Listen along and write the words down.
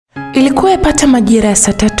Ilikuwa yapata majira ya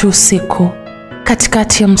saa 3 usiku.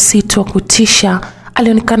 Katikati ya msitu wa kutisha,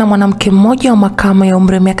 alionekana mwanamke mmoja wa makamo ya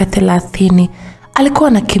umri wa miaka 30. Alikuwa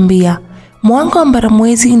anakimbia. Mwanga wa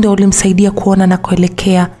mbaramwezi ndio ulimsaidia kuona na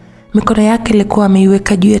kuelekea. Mikono yake ilikuwa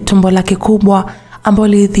ameiweka juu ya tumbo lake kubwa, ambalo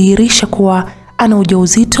lilidhihirisha kuwa ana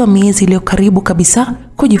ujauzito wa miezi iliyo karibu kabisa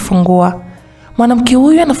kujifungua. Mwanamke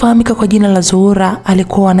huyu anafahamika kwa jina la Zuhura.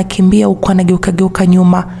 Alikuwa anakimbia huku anageuka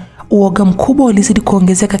nyuma. Uoga mkubwa ulizidi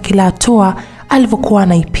kuongezeka kila hatua alivyokuwa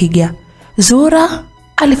anaipiga. Zuhura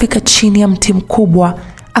alifika chini ya mti mkubwa,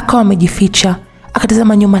 akawa amejificha.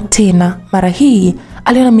 Akatazama nyuma tena. Mara hii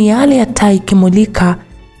aliona miale ya taa ikimulika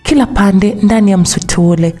kila pande ndani ya msitu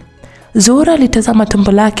ule. Zuhura alitazama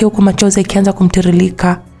tumbo lake huku machozi yakianza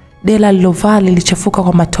kumtiririka. Dela alilovaa lilichafuka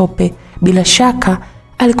kwa matope. Bila shaka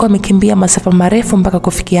alikuwa amekimbia masafa marefu mpaka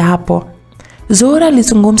kufikia hapo. Zuhura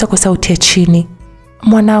alizungumza kwa sauti ya chini.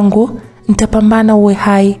 "Mwanangu, nitapambana uwe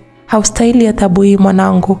hai. Haustahili adhabu hii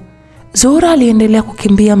mwanangu." Zuhura aliendelea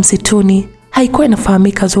kukimbia msituni. Haikuwa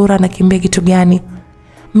inafahamika Zuhura anakimbia kitu gani.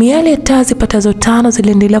 Miale ya taa zipatazo 5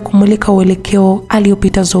 ziliendelea kumulika uelekeo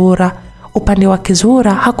aliopita Zuhura. Upande wake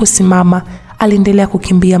Zuhura hakusimama, aliendelea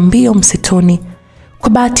kukimbia mbio msituni. Kwa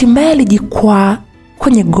bahati mbaya alijikwaa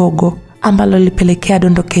kwenye gogo ambalo lilipelekea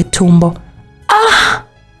dondoke tumbo.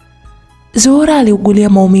 Zuhura aliugulia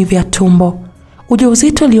maumivu ya tumbo.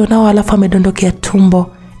 Ujauzito alionao alafu amedondokea tumbo,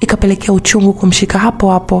 ikapelekea uchungu kumshika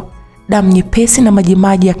hapo hapo. Damu nyepesi na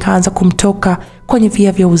majimaji yakaanza kumtoka kwenye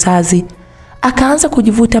via vya uzazi. Akaanza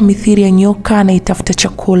kujivuta mithili ya nyoka anayetafuta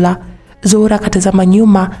chakula. Zuhura akatazama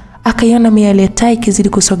nyuma, akaiona miale ya taa ikizidi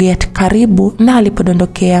kusogea karibu na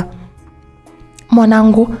alipodondokea.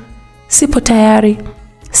 "Mwanangu, sipo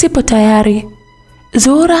tayari."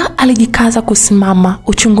 Zuhura alijikaza kusimama,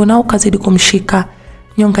 uchungu nao ukazidi kumshika.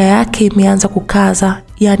 Nyonga yake imeanza kukaza,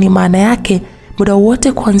 yani maana yake muda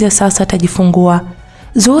wote kuanzia sasa atajifungua.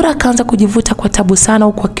 Zuhura akaanza kujivuta kwa tabu sana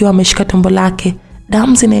huku akiwa ameshika tumbo lake.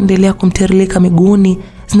 Damu zinaendelea kumtiririka miguuni,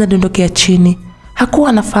 zinadondokea chini. Hakuwa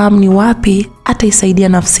anafahamu ni wapi ataisaidia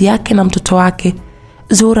nafsi yake na mtoto wake.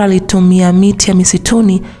 Zuhura alitumia miti ya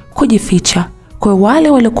misituni kujificha. Kwa wale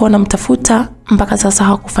waliokuwa wanamtafuta mpaka sasa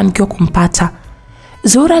hawakufanikiwa kumpata.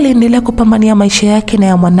 Zuhura aliendelea kupambania maisha yake na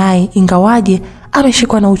ya mwanae, ingawaje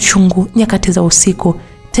ameshikwa na uchungu nyakati za usiku,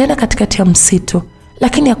 tena katikati ya msitu,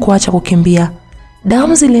 lakini hakuacha kukimbia.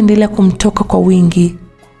 Damu ziliendelea kumtoka kwa wingi.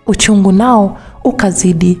 Uchungu nao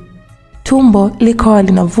ukazidi. Tumbo likawa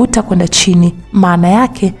linavuta kwenda chini, maana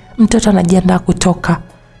yake mtoto anajiandaa kutoka.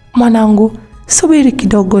 "Mwanangu, subiri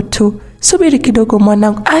kidogo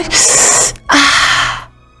mwanangu."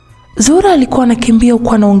 Zuhura alikuwa anakimbia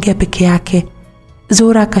huku anaongea peke yake.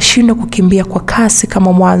 Zuhura akashindwa kukimbia kwa kasi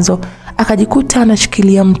kama mwanzo, akajikuta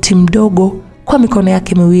anashikilia mti mdogo kwa mikono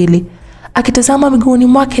yake miwili. Akitazama miguuni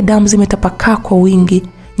mwake damu zimetapakaa kwa wingi.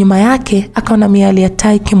 Nyuma yake akaona miale ya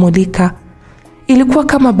taa ikimulika. Ilikuwa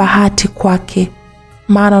kama bahati kwake,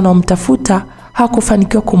 maana wanaomtafuta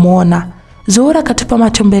hawakufanikiwa kumuona. Zuhura akatupa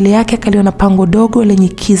macho mbele yake, akaliona pango dogo lenye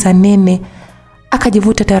kiza nene.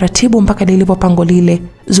 Akajivuta taratibu mpaka lilipo pango lile.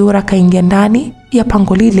 Zuhura akaingia ndani ya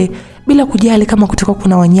pango lile bila kujali kama kutoka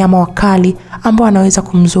kuna wanyama wakali ambao wanaweza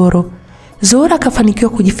kumzuru. Zuhura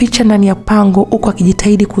akafanikiwa kujificha ndani ya pango huku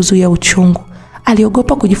akijitahidi kuzuia uchungu.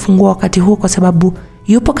 Aliogopa kujifungua wakati huo kwa sababu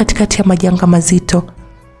yupo katikati ya majanga mazito.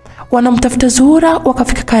 Wanamtafuta Zuhura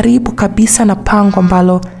wakafika karibu kabisa na pango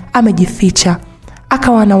ambalo amejificha.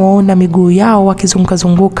 Akawa anawaona miguu yao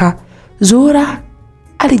wakizunguka. Zuhura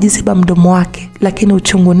alijiziba mdomo wake, lakini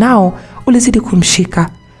uchungu nao ulizidi kumshika.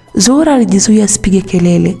 Zuhura alijizuia asipige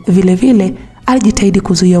kelele, vile vile alijitahidi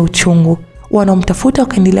kuzuia uchungu. Wanaomtafuta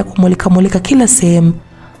wakaendelea kumulika kila sehemu.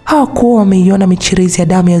 Hawakuwa wameiona michirizi ya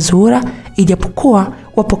damu ya Zuhura, ijapokuwa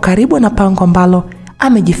wapo karibu na pango ambalo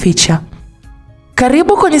amejificha.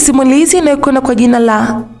 Karibu kwenye simulizi inayokwenda kwa jina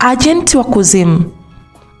la Agenti wa Kuzimu.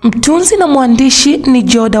 Mtunzi na mwandishi ni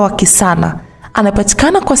Joda wa Kisana.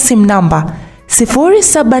 Anapatikana kwa simu namba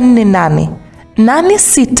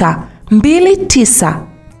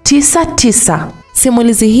 0748862999.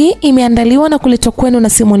 Simulizi hii imeandaliwa na kuletwa kwenu na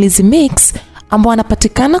Simulizi Mix, ambao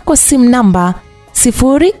anapatikana kwa simu namba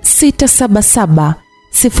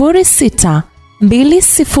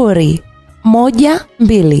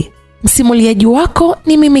 0677062012. Msimuliaji wako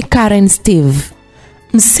ni mimi Karen Steve.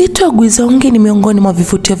 Msitu wa Gwizonge ni miongoni mwa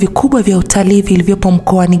vivutio vikubwa vya utalii vilivyopo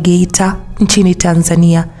mkoani Geita nchini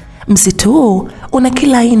Tanzania. Msitu huu una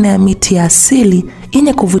kila aina ya miti ya asili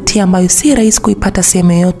yenye kuvutia ambayo si rahisi kuipata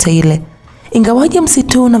sehemu yoyote ile. Ingawaje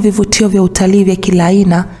msitu una vivutio vya utalii vya kila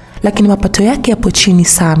aina, lakini mapato yake yapo chini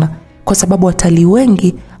sana, kwa sababu watalii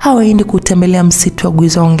wengi hawaendi kutembelea msitu wa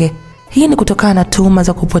Gwizonge. Hii ni kutokana na tuhuma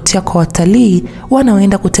za kupotea kwa watalii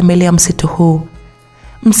wanaoenda kutembelea msitu huu.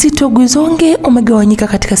 Msitu wa Gwizonge umegawanyika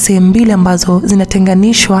katika sehemu mbili ambazo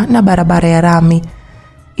zinatenganishwa na barabara ya rami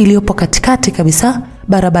iliyopo katikati kabisa.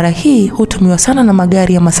 Barabara hii hutumiwa sana na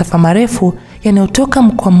magari ya masafa marefu yanayotoka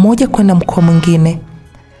mkoa mmoja kwenda mkoa mwingine.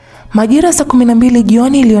 Majira saa 12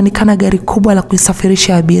 jioni ilionekana gari kubwa la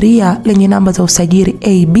kusafirisha abiria lenye namba za usajili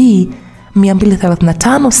AB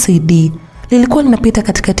 235 CD lilikuwa linapita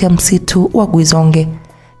katikati ya msitu wa Gwizonge.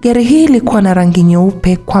 Gari hii ilikuwa na rangi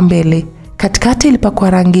nyeupe kwa mbele, katikati ilipakwa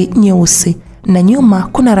rangi nyeusi na nyuma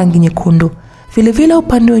kuna rangi nyekundu. Vile vile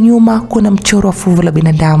upande wa nyuma kuna mchoro wa fuvu la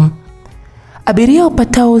binadamu. Abiria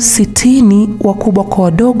upatao 60 wakubwa kwa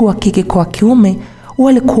wadogo, wa kike kwa kiume,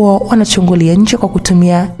 walikuwa wanachungulia nje kwa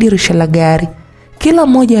kutumia dirisha la gari. Kila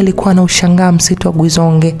mmoja alikuwa na ushangaa msitu wa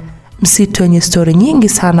Gwizonge, msitu wenye story nyingi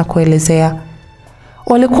sana kuelezea.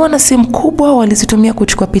 Walikuwa na simu kubwa walizitumia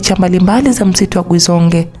kuchukua picha mbalimbali za msitu wa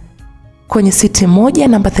Gwizonge. Kwenye siti moja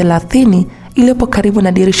namba 30 iliyopo karibu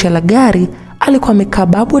na dirisha la gari alikuwa amekaa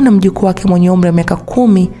babu na mjukuu wake mwenye umri wa miaka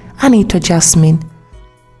 10 anaitwa Jasmine.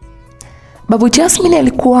 Babu Jasmine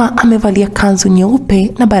alikuwa amevalia kanzu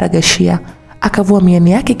nyeupe na baragashia. Akavua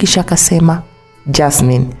miwani yake kisha akasema,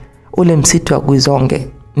 "Jasmine, ule msitu wa Gwizonge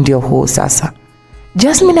ndio huu sasa."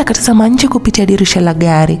 Jasmine akatazama nje kupitia dirisha la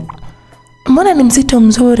gari. "Mbona ni msitu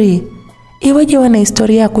mzuri? Iweje wana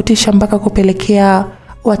historia ya kutisha mpaka kupelekea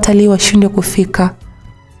watalii washindwe kufika?"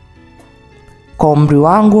 "Kwa umri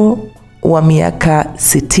wangu wa miaka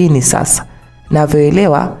 60 sasa,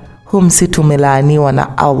 navyoelewa huu msitu umelaaniwa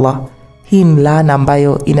na Allah. Hii ni laana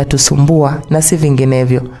ambayo inatusumbua na si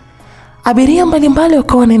vinginevyo." Abiria mbalimbali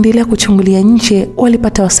wakawa wanaendelea kuchungulia nje.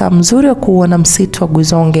 Walipata wasaa mzuri wa kuona msitu wa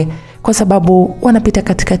Gwizonge kwa sababu wanapita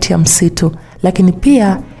katikati ya msitu, lakini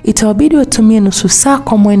pia itawabidi watumie nusu saa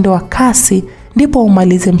kwa mwendo wa kasi ndipo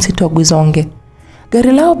umalize msitu wa Gwizonge.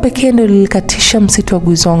 Gari lao pekee ndio lilikatisha msitu wa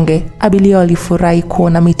Gwizonge. Abiria walifurahi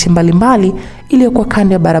kuona miti mbalimbali iliyokuwa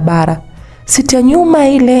kando ya barabara. Siti ya nyuma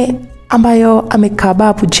ile ambayo amekaa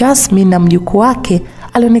babu Jasmine na mjukuu wake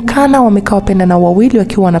alionekana wamekaa wapendana wawili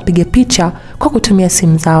wakiwa wanapiga picha kwa kutumia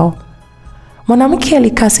simu zao. Mwanamke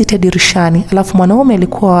alikaa siti ya dirishani, alafu mwanaume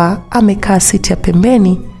alikuwa amekaa siti ya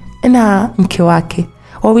pembeni na mke wake.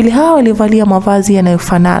 Wawili hao walivalia mavazi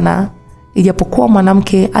yanayofanana, ijapokuwa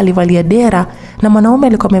mwanamke alivalia dera na mwanaume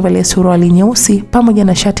alikuwa amevalia suruali nyeusi pamoja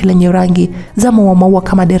na shati lenye rangi za maua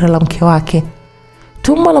kama dera la mke wake.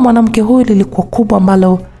 Tumbo la mwanamke huyu lilikuwa kubwa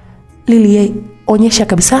ambalo lilionyesha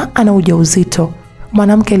kabisa ana ujauzito.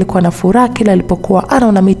 Mwanamke alikuwa na furaha kila alipokuwa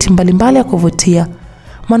anaona miti mbalimbali ya kuvutia.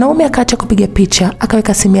 Mwanaume akaacha kupiga picha,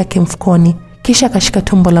 akaweka simu yake mfukoni, kisha akashika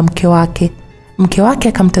tumbo la mke wake. Mke wake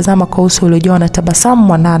akamtazama kwa uso uliojawa na tabasamu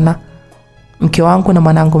mwanana. "Mke wangu na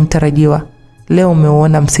mwanangu mtarajiwa, leo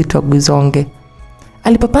umeona msitu wa Gwizonge."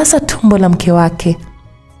 Alipapasa tumbo la mke wake.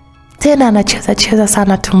 Tena anacheza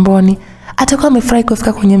sana tumboni. Atakuwa amefurahi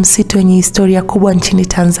kufika kwenye msitu wenye historia kubwa nchini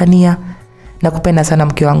Tanzania. "Nakupenda sana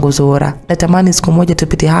mke wangu Zuhura. Natamani siku moja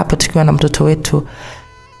tupite hapa tukiwa na mtoto wetu.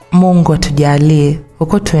 Mungu atujalie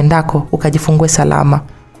uko tuendako ukajifungue salama."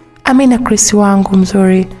 "Amina Chris wangu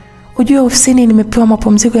mzuri. Ujue ofisini nimepewa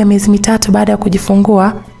mapumziko ya miezi 3 baada ya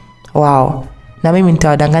kujifungua." "Wow. Na mimi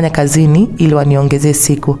nitawadanganya kazini ili waniongezee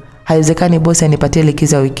siku. Haiwezekani bosi anipatie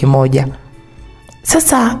likizo ya wiki moja."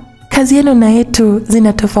 "Sasa kazi yenu na yetu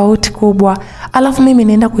zina tofauti kubwa. Alafu mimi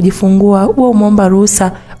naenda kujifungua, wewe umeomba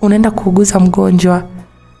ruhusa unaenda kuuguza mgonjwa."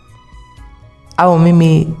 "Au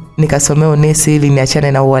mimi nikasomea unesi ili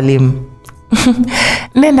niachane na ualimu."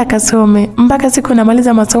 "Nenda kasome. Mpaka siku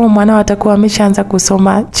namaliza masomo mwanao atakuwa ameshaanza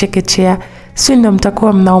kusoma chekechea. Sio ndio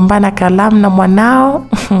mtakuwa mnaombana kalamu na mwanao."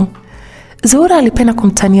 Zuhura alipenda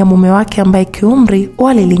kumtania mume wake ambaye kiumri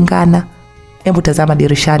walilingana. "Hebu tazama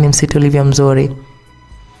dirishani msitu ulivyo mzuri."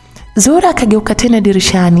 Zuhura akageuka tena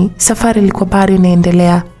dirishani. Safari ilikuwa bado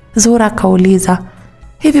inaendelea. Zuhura akauliza,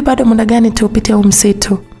 "Hivi bado muda gani tuupite huu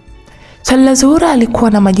msitu?" Swali la Zuhura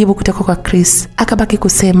alikuwa na majibu kutoka kwa Chris. Akabaki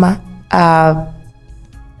kusema,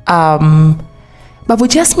 Babu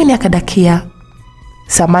Jasmine akadakia,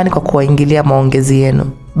 "Samani kwa kuwaingilia maongezi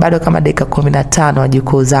yenu. Bado kama dakika 15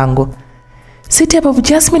 wajukuu zangu." Siti ya Babu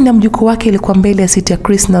Jasmine na mjukuu wake ilikuwa mbele ya siti ya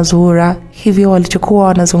Chris na Zuhura. Hivyo walichokuwa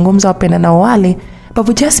wanazungumza wapenda na wale,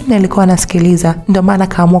 Babu Jasmine alikuwa anasikiliza, ndio maana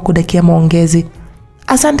kaamua kudakia maongezi.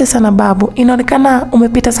 "Asante sana babu, inaonekana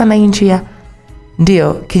umepita sana njia."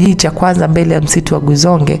 "Ndio, kijiji cha kwanza mbele ya msitu wa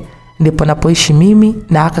Gwizonge ndipo napoishi mimi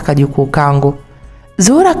na aka kajukuu kangu."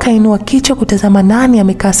 Zuhura kainua kichwa kutazama nani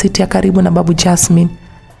amekaa siti ya karibu na Babu Jasmine.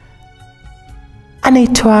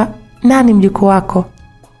 "Anaitwa nani mjukuu wako?"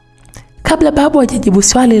 Kabla babu hajajibu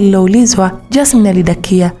swali lililoulizwa, Jasmine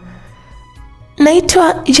alidakia,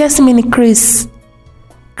 Naitwa Jasmine Chris.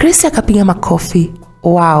 Chris akapiga makofi.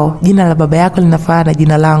 Wow, jina la baba yako linafanana na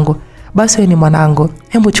jina langu. Basi wewe ni mwanangu.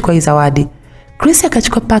 Hebu chukua hii zawadi. Chris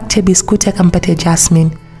akachukua paketi ya biskuti akampatia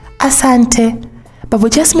Jasmine. Asante. Babu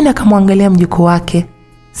Jasmine akamwangalia mjukuu wake.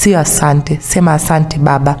 Sio asante, sema asante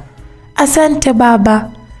baba. Asante baba.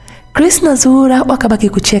 Chris na Zuhura wakabaki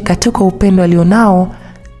kucheka tu kwa upendo alionao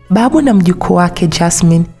babu na mjukuu wake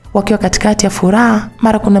Jasmine. Wakiwa katikati ya furaha,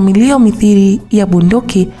 mara kuna milio mithili ya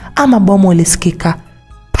bunduki ama bomu ilisikika.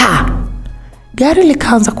 Pa! Gari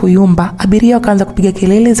likaanza kuyumba, abiria wakaanza kupiga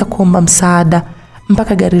kelele za kuomba msaada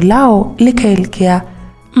mpaka gari lao likaelekea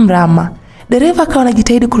mrama. Dereva akawa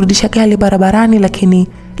anajitahidi kurudisha gari barabarani lakini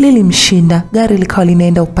lilimshinda. Gari likawa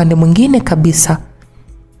linaenda upande mwingine kabisa.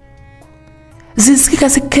 Zisikika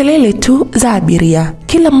kelele tu za abiria.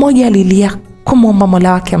 Kila mmoja alilia kumwomba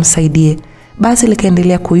Mola wake amsaidie. Basi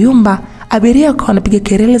likaendelea kuyumba, abiria wakawa wanapiga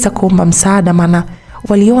kelele za kuomba msaada maana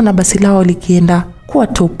waliona basi lao likienda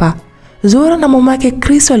kuwatupa. Zuhura na mama yake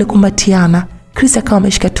Chris walikumbatiana. Chris akawa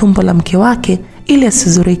ameshika tumbo la mke wake ili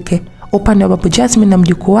asizurike. Upande wa babu Jasmine na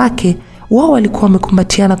mjukuu wake, wao walikuwa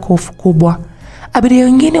wamekumbatiana kwa hofu kubwa. Abiria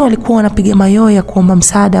wengine walikuwa wanapiga mayowe ya kuomba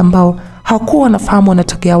msaada ambao hawakuwa wanafahamu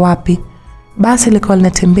wanatokea wapi. Basi likawa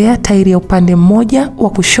linatembea, tairi ya upande mmoja wa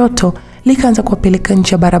kushoto likaanza kuwapeleka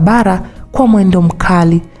nje ya barabara kwa mwendo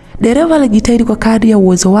mkali. Dereva alijitahidi kwa kadri ya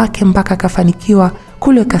uwezo wake mpaka akafanikiwa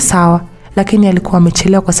kuliweka sawa, lakini alikuwa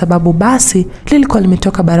amechelewa kwa sababu basi lilikuwa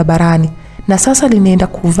limetoka barabarani na sasa linaenda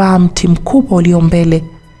kuvaa mti mkubwa ulio mbele.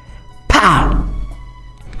 Pa!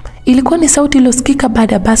 Ilikuwa ni sauti iliyosikika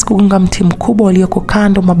baada ya basi kugonga mti mkubwa ulioko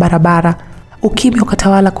kando mwa barabara. Ukimya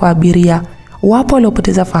ukatawala kwa abiria. Wapo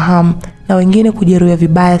waliopoteza fahamu na wengine kujeruhiwa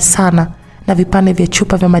vibaya sana na vipande vya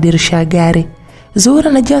chupa vya madirisha ya gari.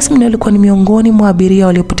 Zuhura na Jasmine walikuwa ni miongoni mwa abiria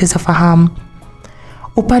waliopoteza fahamu.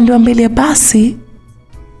 Upande wa mbele ya basi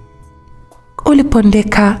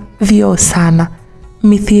ulipondeka vioo sana,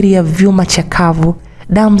 mithili ya vyuma chakavu.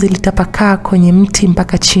 Damu zilitapakaa kwenye mti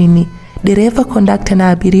mpaka chini. Dereva, kondakta na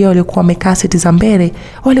abiria waliokuwa wamekaa siti za mbele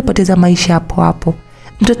walipoteza maisha hapo hapo.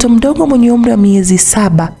 Mtoto mdogo mwenye umri wa miezi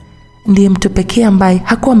 7 ndiye mtu pekee ambaye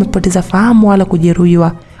hakuwa amepoteza fahamu wala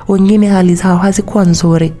kujeruhiwa. Wengine hali zao hazikuwa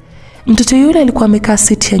nzuri. Mtoto yule alikuwa amekaa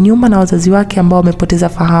siti ya nyuma na wazazi wake ambao wamepoteza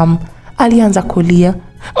fahamu. Alianza kulia.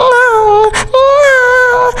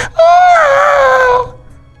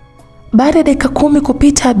 Baada ya dakika 10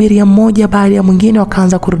 kupita, abiria mmoja baada ya mwingine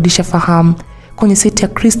wakaanza kurudisha fahamu. Kwenye siti ya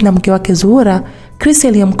Chris na mke wake Zuhura, Chris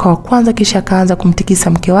aliamka wa kwanza kisha akaanza kumtikisa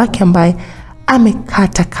mke wake ambaye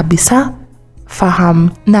amekata kabisa fahamu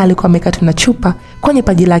na alikuwa amekata na chupa kwenye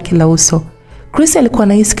paji lake la uso. Chris alikuwa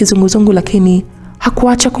anahisi kizunguzungu lakini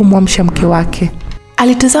hakuacha kumwamsha mke wake.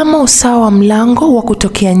 Alitazama usawa wa mlango wa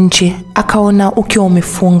kutokea nje, akaona ukiwa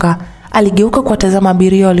umefunga. Aligeuka kuwatazama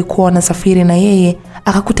abiria walikuwa wanasafiri na yeye,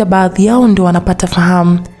 akakuta baadhi yao ndio wanapata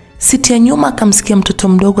fahamu. Siti ya nyuma akamsikia mtoto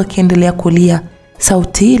mdogo akiendelea kulia.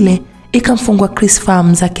 Sauti ile ikamfungua Chris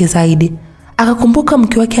fahamu zake zaidi. Akakumbuka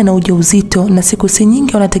mke wake ana ujauzito na siku si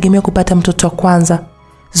nyingi wanategemea kupata mtoto wa kwanza.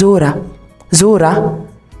 Zuhura.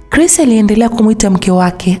 Chris aliendelea kumuita mke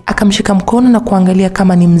wake, akamshika mkono na kuangalia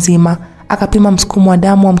kama ni mzima. Akapima msukumo wa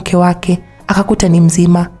damu wa mke wake, akakuta ni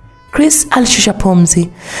mzima. Chris alishusha pumzi.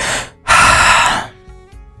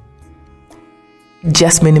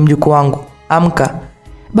 Jasmine, mjukuu wangu, amka.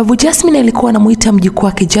 Babu Jasmine alikuwa anamuita mjukuu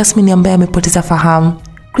wake Jasmine ambaye amepoteza fahamu.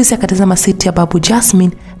 Chris akatazama siti ya babu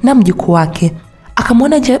Jasmine na mjukuu wake.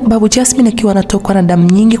 Akamwona babu Jasmine akiwa anatokwa na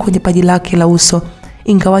damu nyingi kwenye paji lake la uso.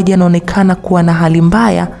 Ingawaje anaonekana kuwa na hali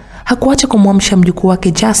mbaya, hakuacha kumwamsha mjukuu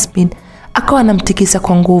wake Jasmine, akawa anamtikisa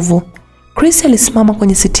kwa nguvu. Chris alisimama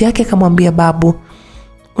kwenye siti yake akamwambia babu,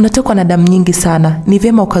 unatokwa na damu nyingi sana, ni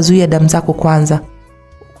vyema ukazuia damu zako kwanza.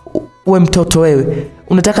 We mtoto wewe,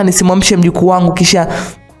 unataka nisimwamshe mjukuu wangu kisha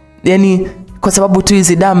kwa sababu tu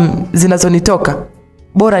hizi damu zinazonitoka?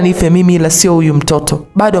 Bora nife mimi ila sio huyu mtoto,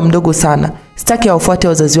 bado mdogo sana. Sitaki awafuate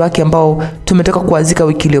wazazi wake ambao tumetoka kuwazika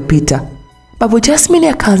wiki iliyopita. Babu Jasmine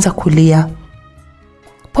akaanza kulia.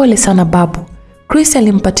 Pole sana babu. Chris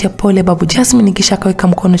alimpatia pole babu Jasmine kisha akaweka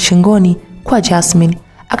mkono shingoni kwa Jasmine.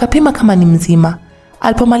 Akapima kama ni mzima.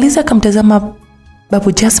 Alipomaliza akamtazama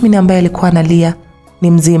babu Jasmine ambaye alikuwa analia.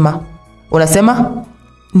 Ni mzima? Unasema?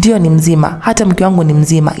 Ndio, ni mzima. Hata mke wangu ni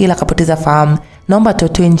mzima ila akapoteza fahamu. Naomba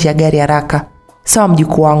tutoe nje ya gari haraka. Sawa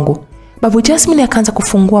mjukuu wangu. Babu Jasmine akaanza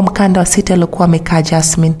kufungua mkanda wa siti aliokuwa amekaa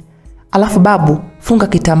Jasmine. Alafu babu, funga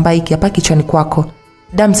kitambaa hiki hapa kichwani kwako.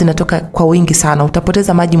 Damu zinatoka kwa wingi sana,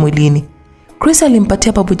 utapoteza maji mwilini. Chris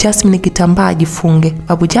alimpatia babu Jasmine kitambaa ajifunge.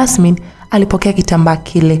 Babu Jasmine alipokea kitambaa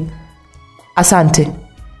kile. Asante.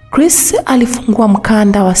 Chris alifungua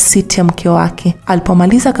mkanda wa siti ya mke wake.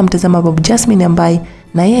 Alipomaliza akamtazama Babu Jasmine ambaye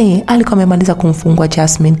na yeye alikuwa amemaliza kumfungua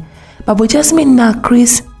Jasmine. Babu Jasmine na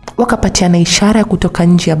Chris wakapatiana ishara ya kutoka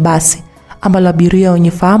nje ya basi ambalo abiria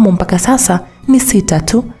wenye fahamu mpaka sasa ni 6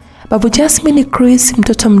 tu. Babu Jasmine, Chris,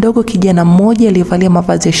 mtoto mdogo, kijana mmoja aliyevalia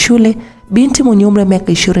mavazi ya shule, binti mwenye umri wa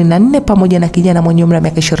miaka 24 pamoja na kijana mwenye umri wa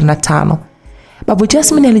miaka 25. Babu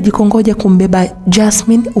Jasmine alijikongoja kumbeba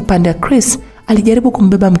Jasmine upande wa Chris. Alijaribu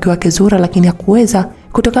kumbeba mke wake Zuhura lakini hakuweza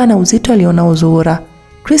kutokana na uzito alionao Zuhura.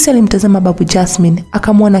 Chris alimtazama Babu Jasmine,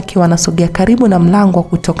 akamwona akiwa anasogea karibu na mlango wa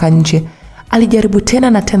kutoka nje. Alijaribu tena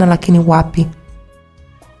na tena lakini wapi.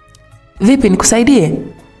 "Vipi, nikusaidie?"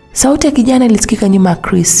 Sauti ya kijana ilisikika nyuma ya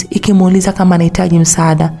Chris ikimuuliza kama anahitaji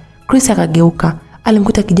msaada. Chris akageuka.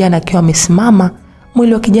 Alimkuta kijana akiwa amesimama.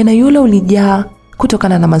 Mwili wa kijana yule ulijaa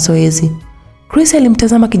kutokana na mazoezi. Chris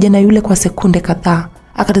alimtazama kijana yule kwa sekunde kadhaa.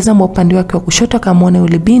 Akatazama upande wake wa kushoto, akamwona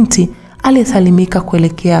yule binti aliyesalimika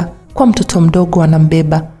kuelekea kwa mtoto mdogo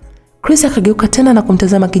anambeba. Chris akageuka tena na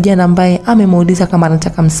kumtazama kijana ambaye amemuuliza kama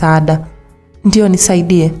anataka msaada. "Ndio,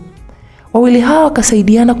 nisaidie." Wawili hao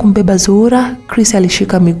wakasaidiana kumbeba Zuhura. Chris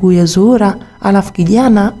alishika miguu ya Zuhura, alafu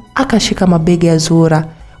kijana akashika mabega ya Zuhura.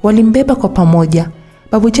 Walimbeba kwa pamoja.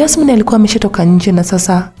 Babu Jasmine alikuwa ameshatoka nje na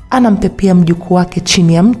sasa anampepia mjukuu wake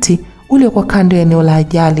chini ya mti uliokuwa kando ya eneo la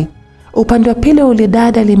ajali. Upande wa pili ule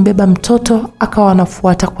dada alimbeba mtoto akawa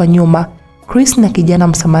anafuata kwa nyuma. Chris na kijana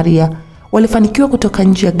Msamaria walifanikiwa kutoka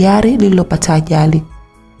nje ya gari lililopata ajali.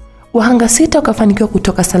 Wahanga 6 wakafanikiwa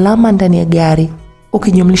kutoka salama ndani ya gari.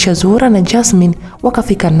 Ukijumlisha Zuhura na Jasmine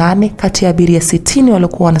wakafika 8 kati ya abiria 60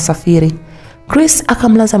 waliokuwa wanasafiri. Chris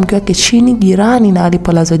akamlaza mke wake chini jirani na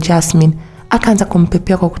alipolazwa Jasmine, akaanza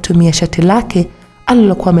kumpepea kwa kutumia shati lake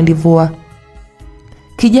alilokuwa amelivua.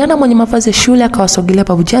 Kijana mwenye mavazi ya shule akawasogelea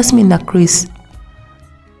Babu Jasmine na Chris.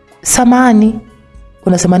 "Samani,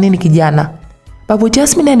 unasema nini kijana?" Babu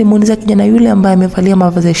Jasmine alimuuliza kijana yule ambaye amevalia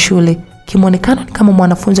mavazi ya shule, kimuonekano ni kama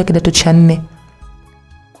mwanafunzi wa kidato cha 4.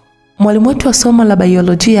 "Mwalimu wetu wa somo la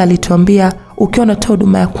biolojia alituambia ukiwa unatoa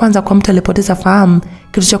huduma ya kwanza kwa mtu aliyepoteza fahamu,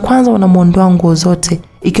 kitu cha kwanza unamuondoa nguo zote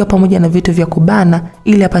ikiwa pamoja na vitu vya kubana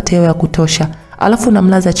ili apate hewa ya kutosha. Alafu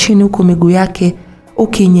unamlaza chini huku miguu yake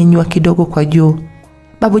ukinyenyua kidogo kwa juu."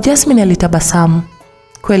 Babu Jasmine alitabasamu.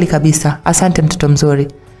 "Kweli kabisa, asante mtoto mzuri."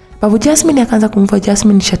 Babu Jasmine akaanza kumvua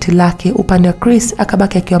Jasmine shati lake. Upande wa Chris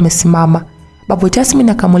akabaki akiwa amesimama. Babu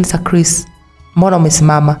Jasmine akamuuliza Chris, "Mbona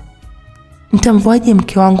umesimama?" "Nitamvuaje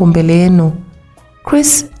mke wangu mbele yenu?"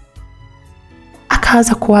 Chris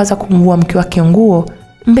akaanza kuwaza kumvua mke wake nguo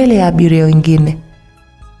mbele ya abiria wengine.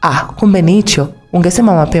 Kumbe ni hicho.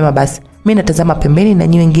 Ungesema mapema basi. Mimi natazama pembeni na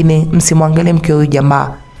nyinyi wengine msimwangalie mke huyu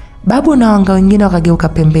jamaa." Babu na wanga wengine wakageuka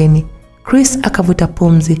pembeni. Chris akavuta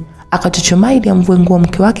pumzi, akachuchumaa ili amvue nguo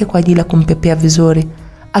mke wake kwa ajili ya kumpepea vizuri.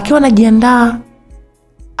 Akiwa anajiandaa,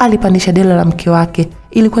 alipandisha dela la mke wake.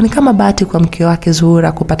 Ilikuwa ni kama bahati kwa mke wake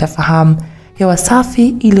Zuhura kupata fahamu. Hewa safi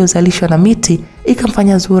iliyozalishwa na miti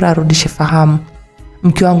ikamfanya Zuhura arudishe fahamu.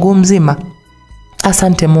 "Mke wangu mzima?"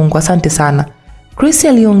 "Asante Mungu, asante sana." Chris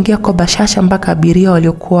aliongea kwa bashasha mpaka abiria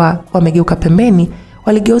waliokuwa wamegeuka pembeni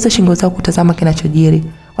waligeuza shingo zao kutazama kinachojiri.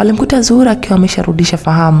 Walimkuta Zuhura akiwa amesharudisha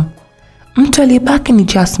fahamu. Mtu aliyebaki ni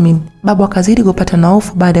Jasmine. Babu akazidi kupata na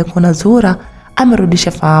hofu baada ya kuona Zuhura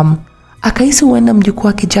amerudisha fahamu. Akahisi huenda mjukuu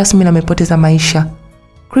wake Jasmine amepoteza maisha.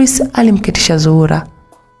 Chris alimketisha Zuhura.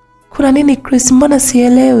 "Kuna nini Chris, mbona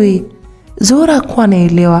sielewi?" Zuhura hakuwa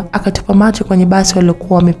anaelewa. Akatupa macho kwenye basi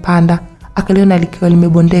waliokuwa wamepanda. Akaliona likiwa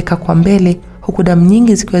limebondeka kwa mbele huku damu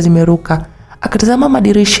nyingi zikiwa zimeruka. Akatazama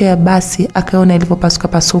madirisha ya basi akaona yalivyopasuka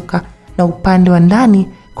pasuka na upande wa ndani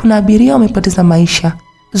kuna abiria wamepoteza maisha.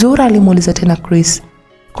 Zuhura alimuuliza tena Chris,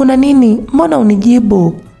 "Kuna nini? Mbona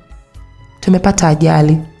unijibu?" "Tumepata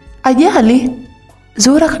ajali." "Ajali?"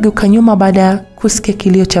 Zuhura akageuka nyuma baada ya kusikia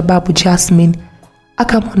kilio cha Babu Jasmine.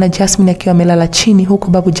 Akamwona Jasmine akiwa amelala chini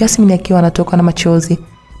huku Babu Jasmine akiwa anatoka na machozi.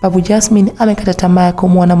 Babu Jasmine amekata tamaa ya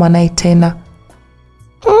kumwona mwanae tena.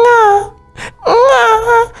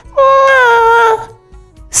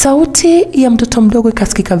 Sauti ya mtoto mdogo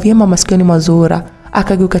ikasikika vyema masikioni mwa Zuhura.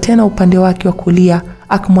 Akageuka tena upande wake wa kulia,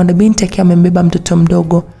 akamwona binti akiwa amembeba mtoto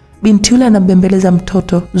mdogo. Binti yule anambembeleza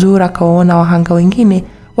mtoto. Zuhura akawaona wahanga wengine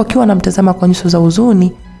wakiwa wanamtazama kwa nyuso za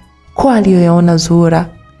huzuni kwa aliyoyaona Zuhura.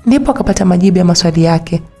 Ndipo akapata majibu ya maswali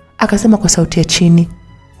yake. Akasema kwa sauti ya chini,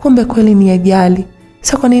 "Kumbe kweli ni ajali.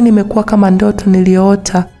 Sasa kwa nini imekuwa kama ndoto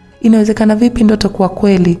niliyoota? Inawezekana vipi ndoto kuwa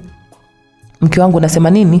kweli?" "Mke wangu unasema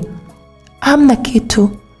nini?" "Hamna kitu."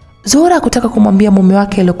 Zuhura hakutaka kumwambia mume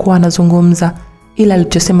wake alikuwa anazungumza, ila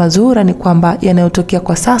alichosema Zuhura ni kwamba yanayotokea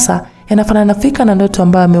kwa sasa yanafanana fika na ndoto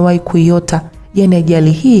ambayo amewahi kuiota.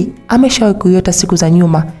 Ajali hii ameshawahi kuiota siku za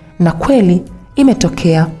nyuma Na kweli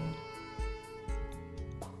imetokea.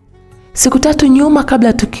 Siku 3 nyuma kabla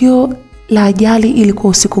ya tukio la ajali,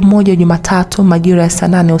 ilikuwa usiku mmoja Jumatatu majira ya saa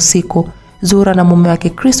 8 usiku. Zuhura na mume wake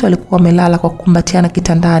Chris walikuwa wamelala kwa kukumbatiana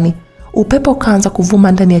kitandani. Upepo ukaanza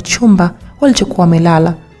kuvuma ndani ya chumba walichokuwa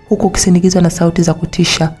wamelala, huku ukisindikizwa na sauti za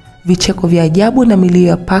kutisha, vicheko vya ajabu na milio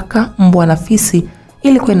ya paka, mbwa na fisi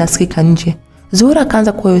ilikuwa inasikika nje. Zuhura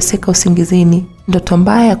akaanza kuweweseka usingizini. Ndoto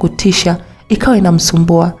mbaya ya kutisha ikawa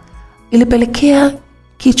inamsumbua. Ilipelekea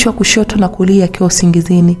kichwa kushoto na kulia akiwa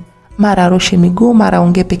usingizini. Mara aroshe miguu, mara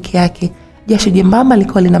aongee peke yake. Jasho jembamba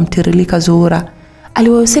likawa linamtiririka Zuhura.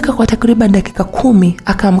 Aliweweseka kwa takriban dakika 10,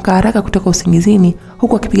 akaamka haraka kutoka usingizini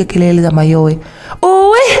huku akipiga kelele za mayowe.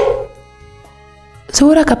 "Owe!"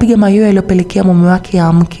 Zuhura akapiga mayowe yaliyopelekea mume wake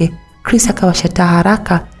aamke. Chris akawashataa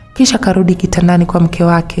haraka kisha karudi kitandani kwa mke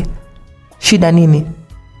wake. "Shida nini?"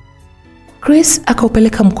 Chris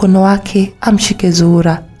akaupeleka mkono wake amshike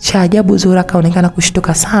Zuhura. Cha ajabu Zuhura kaonekana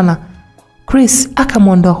kushtuka sana. Chris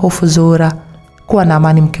akamwondoa hofu Zuhura. "Kuwa na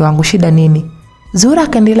amani mke wangu, shida nini?" Zuhura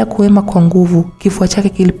akaendelea kuhema kwa nguvu. Kifua chake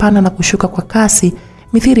kilipanda na kushuka kwa kasi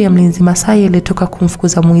mithili ya mlinzi Masai aliyetoka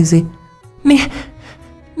kumfukuza mwizi.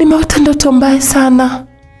 Nimeota ndoto mbaya sana."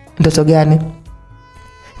 "Ndoto gani?"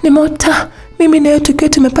 "Nimeota mimi na yeye tukiwa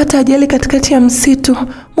tumepata ajali katikati ya msitu.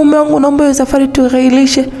 Mume wangu naomba hiyo safari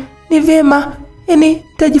tughailishe. Ni vyema,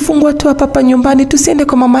 tajifungua tu hapa nyumbani, tusiende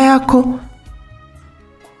kwa mama yako."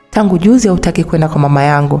 "Tangu juzi hutaki kwenda kwa mama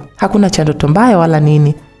yangu. Hakuna cha ndoto mbaya wala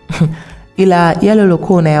nini." "Ila yale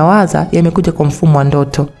uliokuwa unayawaza yamekuja kwa mfumo wa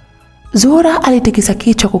ndoto." Zuhura alitikisa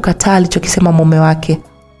kichwa kukataa alichokisema mume wake.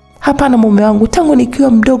 "Hapana mume wangu, tangu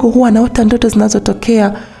nikiwa mdogo huwa naota ndoto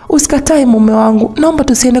zinazotokea. Usikatae mume wangu, naomba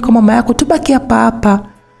tusiende kwa mama yako, tubaki hapa."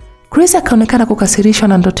 Chris akaonekana kukasirishwa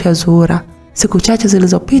na ndoto ya Zuhura. Siku chache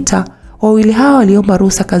zilizopita, wawili hao waliomba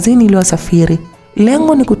ruhusa kazini ili wasafiri.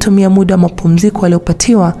 Lengo ni kutumia muda wa mapumziko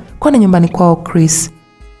waliopatiwa kwenda nyumbani kwao Chris.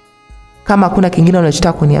 "Kama hakuna kingine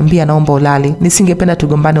unachotaka kuniambia, naomba ulale. Nisingependa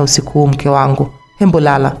tugombane usiku huu mke wangu. Hembo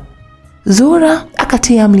lala." Zuhura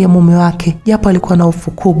akatia amri ya mume wake, japo alikuwa na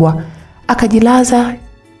hofu kubwa. Akajilaza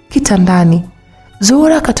kitandani.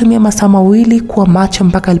 Zuhura akatumia masaa 2 kuwa macho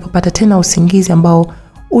mpaka alipopata tena usingizi ambao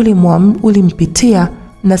ulimpitia,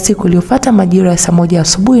 na siku iliyofuata majira ya saa 1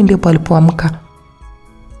 asubuhi ndipo alipoamka.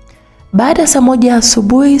 Baada ya saa 1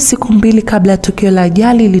 asubuhi, siku 2 kabla ya tukio la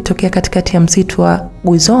ajali ilitokea katikati ya msitu wa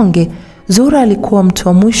Gwizonge. Zuhura alikuwa mtu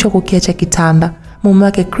wa mwisho kukiacha kitanda. Mume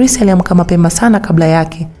wake Chris aliamka mapema sana kabla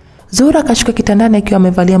yake. Zuhura akashuka kitandani akiwa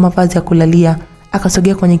amevalia mavazi ya kulalia.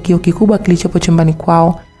 Akasogea kwenye kioo kikubwa kilichopo chumbani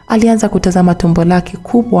kwao. Alianza kutazama tumbo lake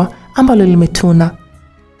kubwa ambalo limetuna.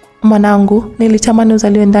 "Mwanangu, nilitamani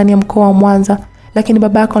uzaliwe ndani ya mkoa wa Mwanza, lakini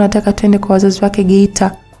babako anataka twende kwa wazazi wake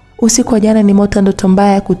Geita. Usiku wa jana nimeota ndoto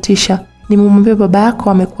mbaya ya kutisha. Nimemwambia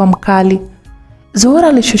babako amekuwa mkali." Zuhura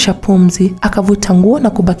alishusha pumzi, akavuta nguo na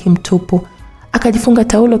kubaki mtupu. Akajifunga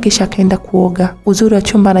taulo kisha akaenda kuoga. Uzuri wa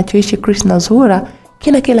chumba anachoishi Chris na Zuhura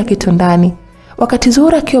kina kila kitu ndani. Wakati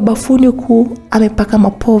Zuhura akiwa bafuni huku amepaka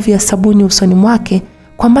mapovu ya sabuni usoni mwake,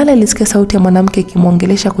 kwa mbali alisikia sauti ya mwanamke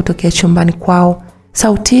ikimwongelesha kutokea chumbani kwao.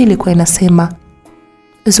 Sauti ilikuwa inasema,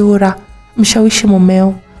 "Zuhura, mshawishi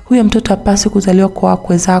mumeo. Huyo mtoto hapaswi kuzaliwa kwa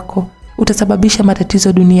wakwe zako. Utasababisha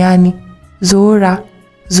matatizo duniani. Zuhura,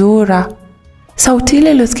 Zuhura." Sauti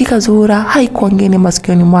ile iliyosikika Zuhura haikuwa ngeni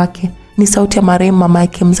masikioni mwake. Ni sauti ya marehemu mama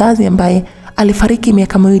yake mzazi ambaye alifariki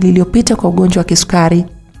miaka 2 iliyopita kwa ugonjwa wa kisukari.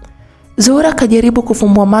 Zuhura akajaribu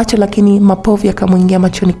kufumbua macho, lakini mapovu yakamwingia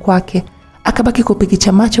machoni kwake. Akabaki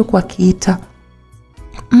kupikicha macho kwa kiita,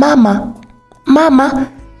 "Mama, mama,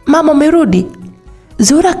 mama umerudi."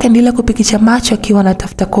 Zuhura akaendelea kupikicha macho akiwa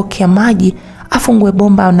anatafuta koki ya maji afungue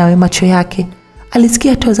bomba anawe macho yake.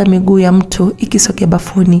 Alisikia hatua za miguu ya mtu ikisogea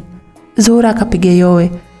bafuni. Zuhura akapiga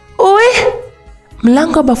yowe, "Uwe!"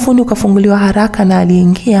 Mlango wa bafuni ukafunguliwa haraka na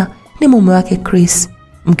aliingia ni mume wake Chris.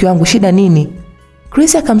 "Mke wangu, shida nini?"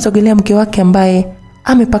 Chris akamsogelea mke wake ambaye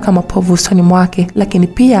amepaka mapovu usoni mwake, lakini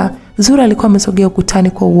pia Zuhura alikuwa amesogea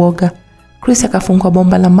ukutani kwa uoga. Chris akafungua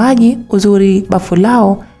bomba la maji. Uzuri bafu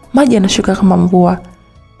lao maji yanashuka kama mvua.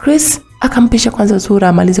 Chris akampisha kwanza Zuhura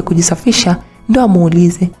amalize kujisafisha ndio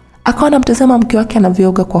amuulize. Akaona mtazama mke wake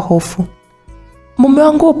anavyoga kwa hofu. "Mume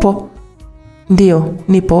wangu upo?" "Ndio,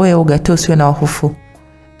 nipo, wewe oga tu usiwe na hofu."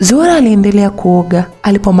 Zuhura aliendelea kuoga.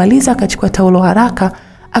 Alipomaliza akachukua taulo haraka,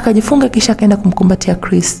 akajifunga kisha akaenda kumkumbatia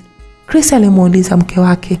Chris. Chris alimuuliza mke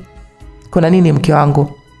wake, "Kuna nini mke wangu?"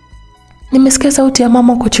 "Nimesikia sauti ya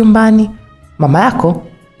mama kwa chumbani." "Mama yako?"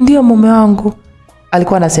 "Ndio mume wangu."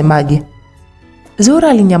 "Alikuwa anasemaje?" Zuhura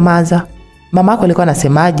alinyamaza. "Mama yako alikuwa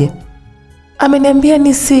anasemaje?" "Ameniambia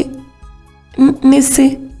nisi."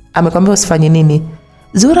 "Amekwambia usifanye nini?"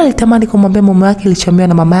 Zuhura alitamani kumwambia mume wake alichoambiwa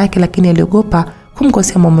na mama yake, lakini aliogopa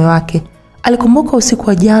kumkosea mume wake. Alikumbuka usiku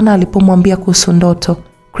wa jana alipomwambia kuhusu ndoto.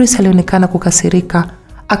 Chris alionekana kukasirika.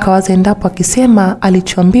 Akawaza endapo akisema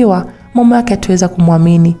alichoambiwa mume wake ataweza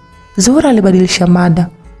kumwamini. Zuhura alibadilisha mada.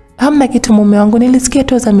 Hamna kitu mume wangu, nilisikia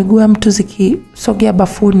tu za miguu ya mtu zikisogea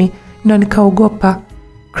bafuni ndio nikaogopa.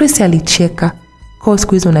 Chris alicheka. Kwa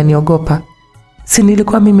siku hizo unaniogopa? Si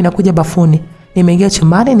nilikuwa mimi nakuja bafuni. Nimeingia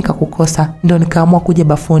chumbani nikakukosa ndio nikaamua kuja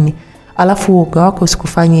bafuni. Alafu uoga wako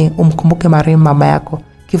usikufanye umkumbuke marehemu mama yako.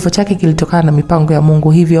 Kifo chake kilitokana na mipango ya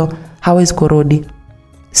Mungu, hivyo hawezi kurudi.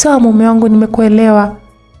 Sawa mume wangu, nimekuelewa.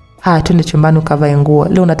 Haya, twende chumbani ukavae nguo.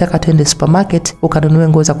 Leo nataka twende supermarket ukanunue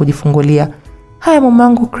nguo za kujifungulia. Haya mume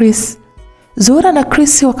wangu Chris. Zuhura na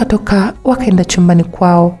Chris wakatoka wakaenda chumbani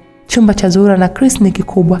kwao. Chumba cha Zuhura na Chris ni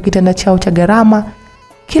kikubwa, kitanda chao cha gharama.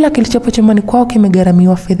 Kila kilichopo chumbani kwao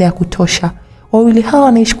kimegharamiwa fedha ya kutosha. Wawili hawa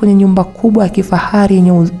wanaishi kwenye nyumba kubwa ya kifahari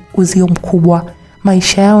yenye uzio mkubwa.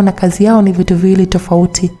 Maisha yao na kazi yao ni vitu viwili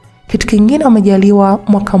tofauti. Kitu kingine, wamejaliwa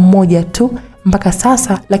mwaka mmoja tu mpaka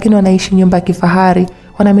sasa, lakini wanaishi nyumba ya kifahari.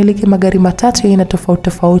 Wanamiliki magari matatu ya aina tofauti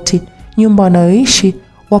tofauti. Nyumba wanayoishi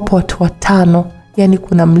wapo watu 5, yani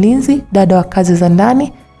kuna mlinzi, dada wa kazi za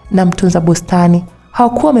ndani na mtunza bustani.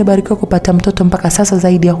 Hawakuwa wamebarikiwa kupata mtoto mpaka sasa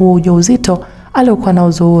zaidi ya huo ujauzito aliokuwa na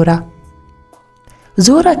Zuhura.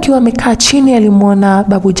 Zuhura akiwa amekaa chini alimuona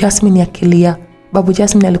babu Jasmine akilia. Babu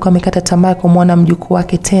Jasmine alikuwa amekata tamaa kumuona mjukuu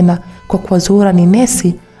wake tena. Kwa kuwa Zuhura ni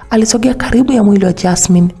nesi, alisogea karibu ya mwili wa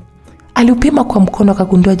Jasmine. Aliupima kwa mkono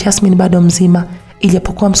akagundua Jasmine bado mzima,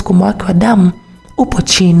 ijapokuwa msukumo wake wa damu upo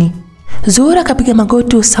chini. Zuhura akapiga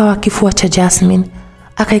magoti usawa kifua cha Jasmine.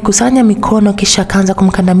 Akaikusanya mikono kisha akaanza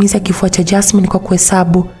kumkandamiza kifua cha Jasmine kwa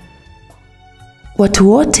kuhesabu.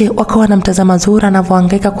 Watu wote wakawa wanamtazama Zuhura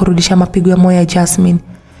anavyohangaika kurudisha mapigo ya moyo ya Jasmine.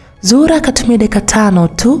 Zuhura akatumia dakika 5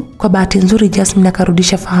 tu. Kwa bahati nzuri Jasmine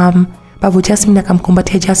akarudisha fahamu. Babu Jasmine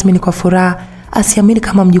akamkumbatia Jasmine kwa furaha, asiamini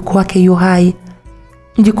kama mjukuu wake yu hai.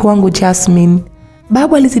 Mjukuu wangu Jasmine.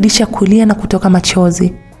 Babu alizidisha kulia na kutoka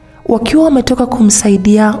machozi. Wakiwa wametoka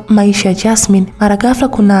kumsaidia maisha ya Jasmine, mara ghafla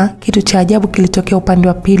kuna kitu cha ajabu kilitokea upande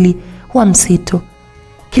wa pili wa msitu.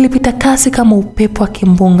 Kilipita kasi kama upepo wa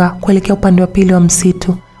kimbunga kuelekea upande wa pili wa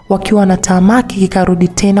msitu. Wakiwa wanatamaki kikarudi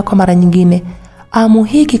tena kwa mara nyingine. Amu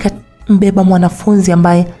hii kikambeba mwanafunzi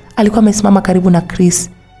ambaye alikuwa amesimama karibu na Chris.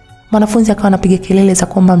 Mwanafunzi akawa anapiga kelele za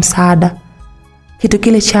kuomba msaada. Kitu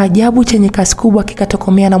kile cha ajabu chenye kasi kubwa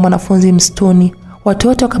kikatokomea na mwanafunzi msituni. Watu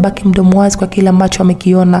wote wakabaki mdomo wazi kwa kila macho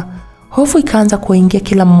wamekiona. Hofu ikaanza kuingia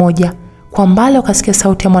kila mmoja. Kwa mbali wakasikia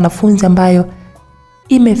sauti ya mwanafunzi ambayo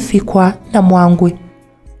imefikwa na mwangwi.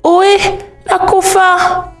 Oi, nakufa!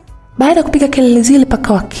 Baada ya kupiga kelele zile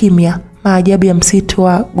pakawa kimya. Maajabu ya msitu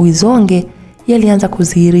wa Gwizonge yalianza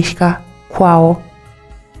kudhihirika kwao.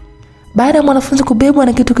 Baada ya mwanafunzi kubebwa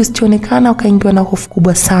na kitu kisichoonekana, wakaingiwa na hofu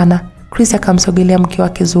kubwa sana. Chris akamsogelea mke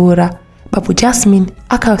wake Zuhura. Babu Jasmine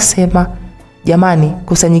akasema, jamani,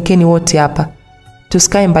 kusanyikeni wote hapa.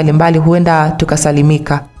 Tusikae mbali, huenda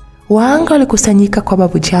tukasalimika. Waanga walikusanyika kwa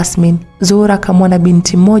babu Jasmine. Zuhura akamwona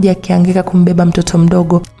binti mmoja akihangaika kumbeba mtoto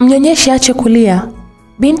mdogo. Mnyonyeshe aache kulia.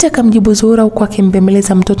 Binti akamjibu Zuhura huku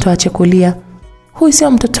akimbembeleza mtoto aache kulia. Huyu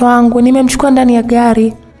sio mtoto wangu, nimemchukua ndani ya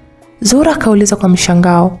gari. Zuhura akauliza kwa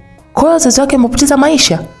mshangao. Kwa hiyo wazazi wake wamepoteza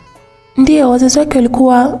maisha? Ndio, wazazi wake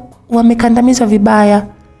walikuwa wamekandamizwa vibaya.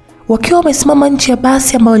 Wakiwa wamesimama nje ya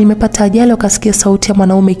basi ambalo limepata ajali, wakasikia sauti ya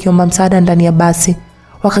mwanaume ikiomba msaada ndani ya basi.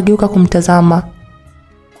 Wakageuka kumtazama.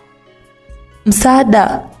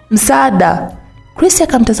 Msaada, msaada. Chris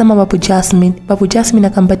akamtazama babu Jasmine. Babu Jasmine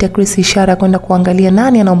akampatia Chris ishara kwenda kuangalia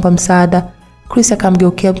nani anaomba msaada. Chris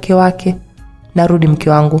akamgeukia mke wake. Narudi mke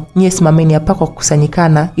wangu, nyie simameni hapa kwa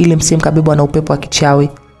kukusanyikana ili msimkabebwa na upepo wa kichawi.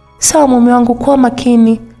 Sawa mume wangu, kwa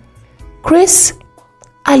makini. Chris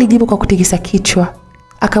alijibu kwa kutikisa kichwa.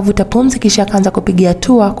 Akavuta pumzi kisha akaanza kupiga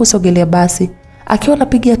hatua kusogelea basi. Akiwa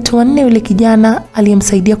anapiga hatua 4, yule kijana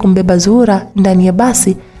aliyemsaidia kumbeba Zuhura ndani ya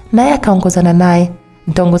basi naye akaongozana naye.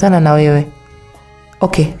 Nitaongozana na wewe.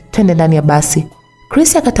 Okay, twende ndani ya basi.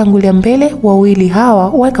 Chris akatangulia mbele, wawili hawa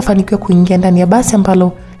wakafanikiwa kuingia ndani ya basi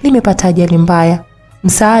ambalo limepata ajali mbaya.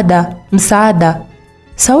 Msaada, msaada.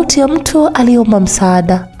 Sauti ya mtu aliomba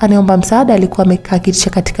msaada. Anaomba msaada alikuwa amekaa kiti cha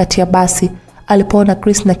katikati ya basi. Alipoona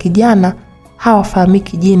Chris na kijana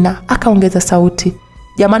hawafahamiki jina, akaongeza sauti.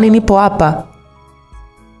 Jamani, nipo hapa.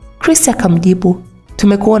 Chris akamjibu,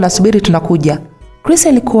 tumekuona, subiri tunakuja. Chris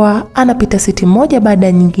alikuwa anapita siti moja baada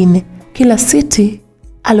ya nyingine. Kila siti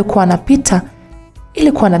alikuwa anapita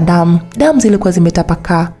ilikuwa na damu. Damu zilikuwa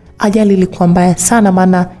zimetapakaa. Ajali ilikuwa mbaya sana,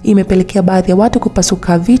 maana imepelekea baadhi ya watu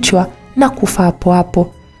kupasuka vichwa na kufa hapo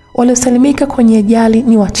hapo. Waliosalimika kwenye ajali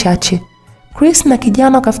ni wachache. Chris na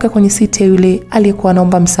kijana wakafika kwenye siti ya yule aliyekuwa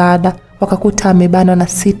anaomba msaada, wakakuta amebanwa na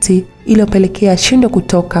siti iliyopelekea ashindwe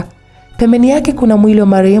kutoka. Pembeni yake kuna mwili wa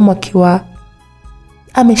marehemu akiwa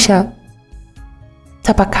amesha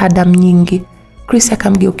tapakaa damu nyingi. Chris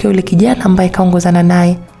akamgeukia yule kijana ambaye kaongozana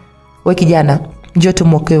naye. "Wewe kijana, njoo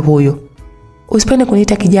tumwokoe huyo." "Usipende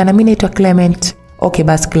kuniita kijana, mimi naitwa Clement." "Okay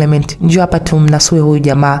basi Clement, njoo hapa tumnasue huyu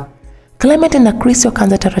jamaa." Clement na Chris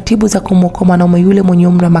wakaanza taratibu za kumwokoa mwanaume yule mwenye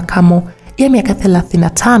umri wa makamo ya miaka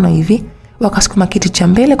 35 hivi. Wakasukuma kiti cha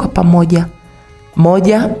mbele kwa pamoja.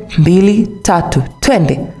 1, 2, 3,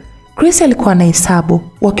 twende. Chris alikuwa anahesabu,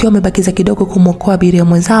 wakiwa wamebakiza kidogo kumwokoa abiria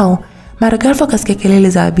mwenzao. Mara ghafla akasikia kelele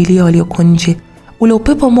za abiria walioko nje. Ule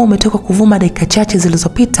upepo ambao umetoka kuvuma dakika chache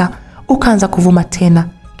zilizopita ukaanza kuvuma tena.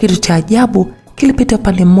 Kitu cha ajabu kilipita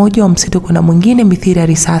upande mmoja wa msitu kuna mwingine mithili ya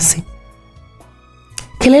risasi.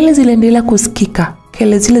 Kelele ziliendelea kusikika.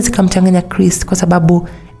 Kelele zile zikamchanganya Chris kwa sababu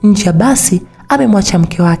nje ya basi amemwacha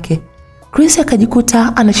mke wake. Chris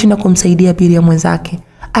akajikuta anashindwa kumsaidia abiria mwenzake.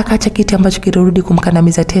 Akaacha kiti ambacho kirudi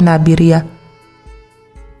kumkandamiza tena abiria.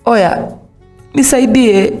 "Oya,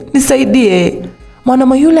 nisaidie."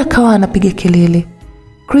 Mwanaume yule akawa anapiga kelele.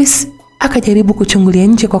 Chris akajaribu kuchungulia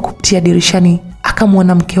nje kwa kupitia dirishani,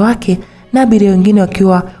 akamwona mke wake na abiria wengine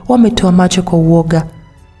wakiwa wametoa macho kwa uoga.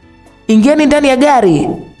 "Ingieni ndani ya gari."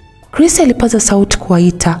 Chris alipaza sauti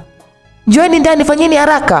kuwaita. "Njooni ndani, fanyeni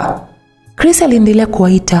haraka." Chris aliendelea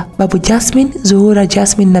kuwaita. Babu Jasmine, Zuhura,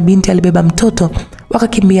 Jasmine na binti alibeba mtoto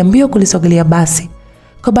wakakimbia mbio kulisogelea basi.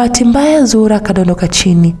 Kwa bahati mbaya Zuhura akadondoka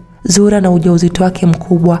chini. Zuhura na ujauzito wake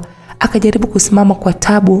mkubwa akajaribu kusimama kwa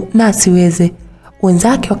tabu na asiweze.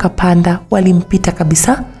 Wenzake wakapanda, walimpita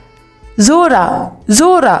kabisa.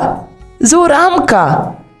 Zuhura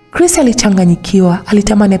amka." Chris alichanganyikiwa,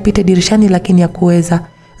 alitamani apite dirishani lakini hakuweza.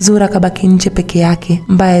 Zuhura akabaki nje peke yake.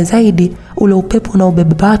 Mbaya zaidi, ule upepo na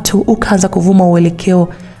ubebe watu ukaanza kuvuma uelekeo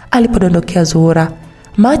alipodondokea Zuhura.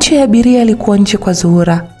 Macho ya abiria yalikuwa nje kwa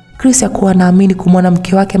Zuhura. Chris hakuwa naamini kumwona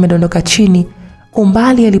mke wake amedondoka chini.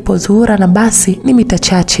 Umbali alipo Zuhura na basi ni mita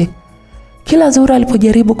chache. Kila Zuhura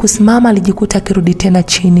alipojaribu kusimama alijikuta akirudi tena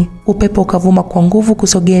chini. Upepo ukavuma kwa nguvu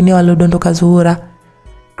kusogea eneo alilodondoka Zuhura.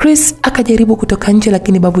 Chris akajaribu kutoka nje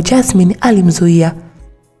lakini babu Jasmine alimzuia.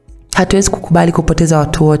 "Hatuwezi kukubali kupoteza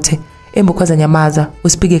watu wote. Embo kwanza nyamaza,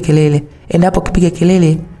 usipige kelele. Endapo ukipiga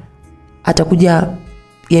kelele atakuja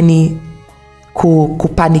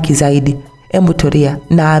kupaniki zaidi. Embo tulia,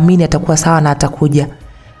 naamini atakuwa sawa na atakuja."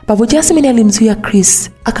 Babu Jasmine alimzuia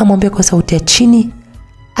Chris, akamwambia kwa sauti ya chini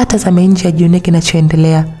atazame nje ajione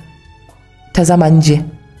kinachoendelea. "Tazama nje."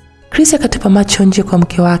 Chris akatupa macho nje kwa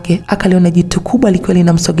mke wake, akaliona jitu kubwa likiwa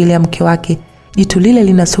linamsogelea mke wake. Jitu lile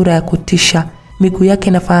lina sura ya kutisha, miguu yake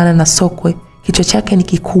inafanana na sokwe, kichwa chake ni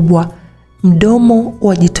kikubwa. Mdomo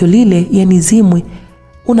wa jitu lile, zimwi,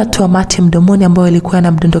 unatoa mate mdomoni ambayo alikuwa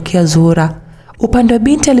anamdondokea Zuhura. Upande wa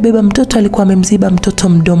binti alibeba mtoto, alikuwa amemziba mtoto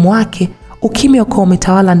mdomo wake. Ukimya ukawa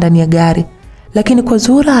umetawala ndani ya gari. Lakini kwa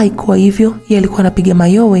Zuhura haikuwa hivyo, yeye alikuwa anapiga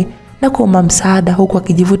mayowe na kuomba msaada huku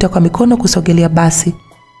akijivuta kwa mikono kusogelea basi.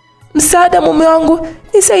 "Msaada mume wangu,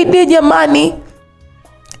 nisaidie jamani."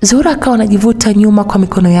 Zuhura akawa anajivuta nyuma kwa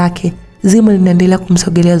mikono yake. Zimu linaendelea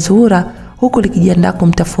kumsogelea Zuhura huku likijiandaa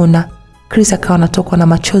kumtafuna. Chris akawa anatokwa na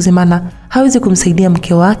machozi maana hawezi kumsaidia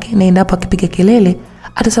mke wake na endapo akipiga kelele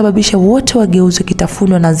atasababisha wote wageuzwe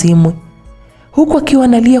kitafunwa na zimu. Huku akiwa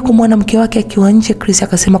analia kumwona mke wake akiwa nje, Chris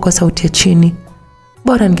akasema kwa sauti ya chini,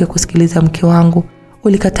 "Bora ningekusikiliza mke wangu,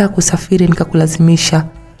 ulikataa kusafiri nikakulazimisha."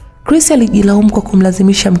 Chris alijilaumu kwa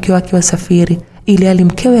kumlazimisha mke wake wasafiri ili hali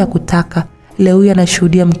mkewe hakutaka. Leo huyu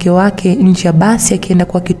anashuhudia mke wake nje ya basi akienda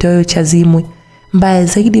kwa kitoweo cha zimu. Mbaya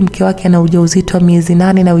zaidi, mke wake ana ujauzito wa miezi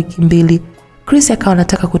 8 na wiki 2. Chris akawa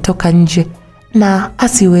anataka kutoka nje na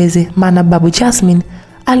asiweze maana babu Jasmine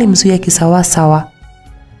alimzuia kisawasawa.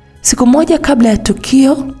 Siku moja kabla ya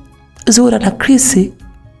tukio, Zuhura na Chris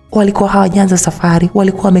walikuwa hawajaanza safari.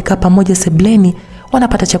 Walikuwa wamekaa pamoja sebleni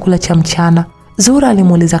wanapata chakula cha mchana. Zuhura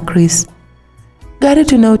alimuuliza Chris, "Gari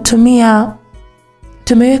tunayotumia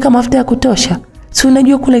tumeweka mafuta ya kutosha? Si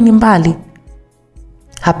unajua kule ni mbali?"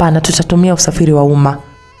 "Hapana, tutatumia usafiri wa umma."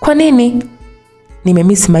 "Kwa nini?"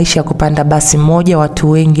 "Nimemisi maisha ya kupanda basi moja watu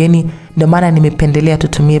wengi, ndio maana nimependelea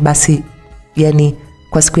tutumie basi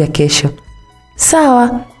kwa siku ya kesho."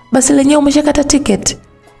 "Sawa, basi lenyewe umeshakata ticket?"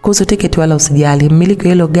 "Kuhusu ticket wala usijali, mmiliki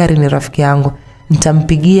hilo gari ni rafiki yangu.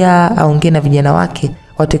 Nitampigia aongee na vijana wake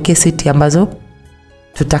watokee siti ambazo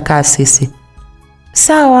tutakaa sisi."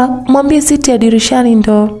 "Sawa, mwambie siti ya dirishani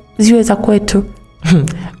ndo ziwe za kwetu."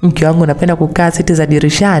 "Mke wangu napenda kukaa siti za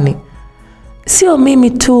dirishani." "Sio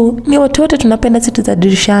mimi tu, ni watu wote tunapenda siti za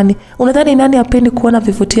dirishani. Unadhani nani hapendi kuona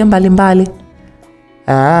vivutio mbalimbali?"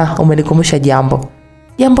 Umenikumbusha jambo.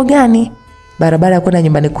 Jambo gani? Barabara ya kwenda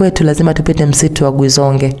nyumbani kwetu lazima tupite msitu wa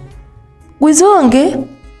Gwizonge. Gwizonge?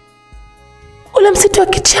 Ule msitu wa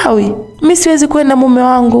kichawi? Mimi siwezi kwenda mume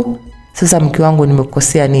wangu. Sasa mke wangu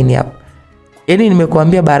nimekukosea nini hapa? Yaani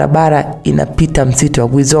nimekuambia barabara inapita msitu wa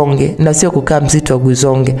Gwizonge na sio kukaa msitu wa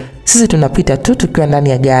Gwizonge. Sisi tunapita tu tukiwa ndani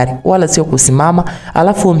ya gari, wala sio kusimama,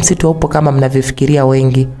 alafu msitu upo kama mnavyofikiria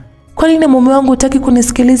wengi. Kwa nini mume wangu hutaki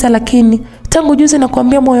kunisikiliza? Lakini tangu juzi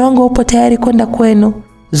nakwambia moyo wangu upo tayari kwenda kwenu.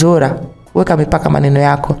 Zura, weka mipaka maneno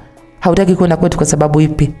yako. Hautaki kwenda kwetu kwa sababu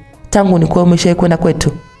ipi? Tangu nikuwa umeshawahi kwenda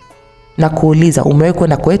kwetu? Na kuuliza, umewahi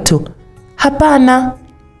kwenda kwetu? Hapana.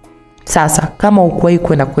 Sasa kama ukuwahi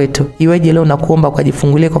kwenda kwetu, iweje leo nakuomba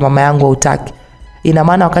ukajifungulie kwa mama yangu hutaki? Ina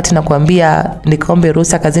maana wakati nakwambia nikaombe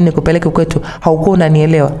ruhusa kazini kupeleke kwetu, haukuwa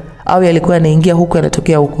unanielewa? Au yalikuwa yanaingia huko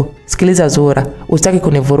yanatokea huko? Sikiliza Zura, usitaki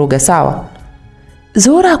kunivuruga, sawa?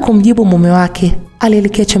 Zura kumjibu mume wake,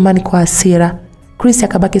 alielekea chumbani kwa hasira. Chris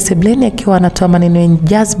akabaki sebleni akiwa anatoa maneno yenye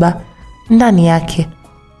jazba ndani yake.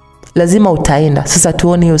 Lazima utaenda. Sasa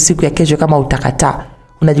tuone hiyo siku ya kesho kama utakataa.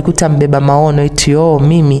 Unajikuta mbeba maono eti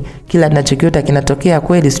mimi kila ninachokiota kinatokea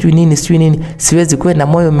kweli, sijui nini, siwezi kwenda,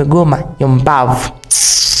 moyo umegoma, yombavu.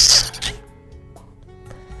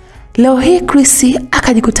 Leo hii Chris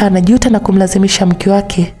akajikuta anajuta na kumlazimisha mke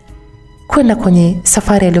wake kwenda kwenye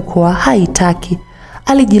safari aliyokuwa haitaki.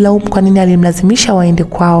 Alijilaumu kwa nini alimlazimisha waende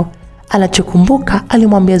kwao. Anachokumbuka,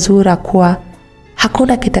 alimwambia Zura kuwa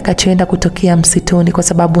hakuna kitakachoenda kutokea msituni kwa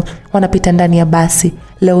sababu wanapita ndani ya basi.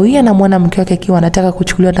 Leo hii anamwona mke wake akiwa anataka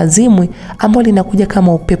kuchukuliwa na zimwi ambalo linakuja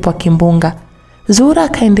kama upepo wa kimbunga. Zura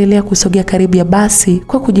akaendelea kusogea karibu ya basi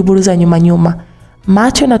kwa kujiburuza nyuma.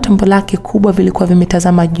 Macho na tumbo lake kubwa vilikuwa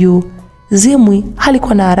vimetazama juu. Zimwi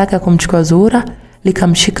halikuwa na haraka kumchukua Zura,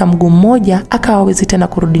 likamshika mguu mmoja akawawezi tena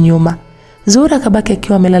kurudi nyuma. Zura akabaki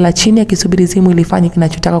akiwa amelala chini akisubiri zimwi lifanye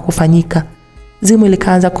kinachotaka kufanyika. Zimwi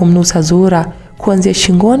likaanza kumnusa Zura kuanzia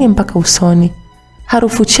shingoni mpaka usoni.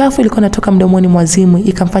 Harufu chafu ilikuwa inatoka mdomoni mwa Zimwi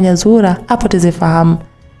ikamfanya Zura apoteze fahamu.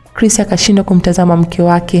 Chris akashindwa kumtazama mke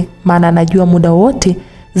wake, maana anajua muda wote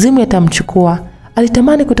Zimwi atamchukua.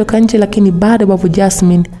 Alitamani kutoka nje lakini bado babu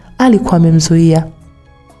Jasmine alikuwa amemzuia.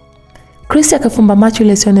 Chris akafumba macho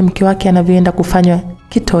ili asione mke wake anavyoenda kufanywa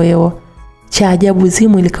kitoweo. Cha ajabu,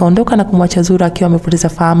 Zimwi likaondoka na kumwacha Zura akiwa amepoteza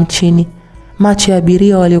fahamu chini. Macho ya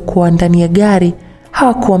abiria waliokuwa ndani ya gari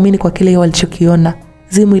hawakuamini kwa kile walichokiona.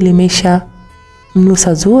 Zimwi limesha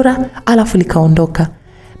mnusa Zura alafu likaondoka.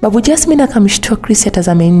 Babu Jasmine akamshtua Chris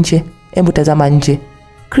atazame nje. Hebu tazama nje.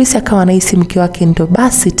 Chris akawa anahisi mke wake ndo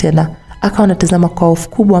basi tena. Akawa anatazama kwa hofu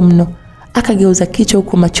kubwa mno. Akageuza kichwa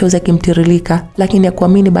huku machozi yakimtiririka, lakini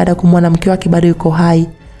hakuamini baada ya kumwona mke wake bado yuko hai.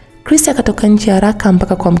 Chris akatoka nje haraka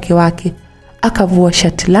mpaka kwa mke wake. Akavua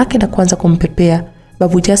shati lake na kuanza kumpepea.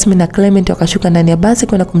 Babu Jasmine na Clement wakashuka ndani ya basi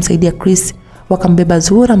kwenda kumsaidia Chris. Wakambeba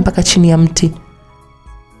Zura mpaka chini ya mti.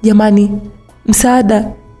 Jamani, msaada.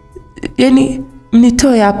 Yaani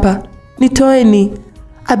mnitoe hapa. Nitoeni.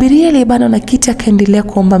 Abiria aliyebana na kiti akaendelea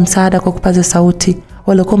kuomba msaada kwa kupaza sauti.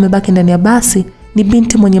 Waliokuwa wamebaki ndani ya basi ni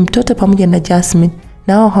binti mwenye mtoto pamoja na Jasmine,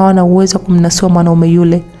 na wao hawana uwezo wa kumnasua mwanaume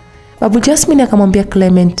yule. Babu Jasmine akamwambia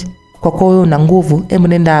Clement, kwa kuwa wewe una nguvu, hebu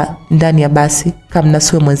nenda ndani ya basi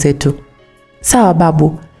kamnasue mwenzetu. Sawa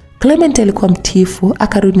babu. Clement alikuwa mtiifu,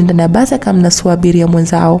 akarudi ndani ya basi akamnasua abiria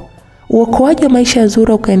mwenzao. Uokoaji wa maisha ya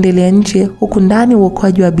Zura ukaendelea nje, huku ndani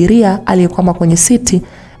uokoaji wa abiria aliyekwama kwenye siti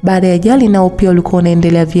baada ya ajali nao pia ulikuwa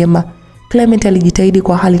unaendelea vyema. Clement alijitahidi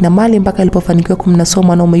kwa hali na mali mpaka alipofanikiwa kumnasua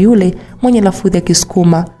mwanaume yule mwenye lafudhi ya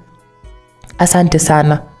Kisukuma. Asante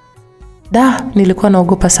sana. Nilikuwa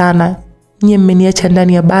naogopa sana. Nyie mmeniacha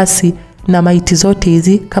ndani ya basi na maiti zote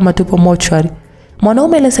hizi kama tupo mochwari.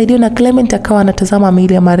 Mwanaume alisaidiwa na Clement akawa anatazama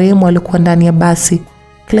miili ya marehemu alikuwa ndani ya basi.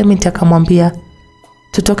 Clement akamwambia,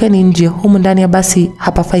 tutokeni nje, humu ndani ya basi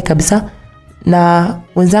hapafai kabisa, na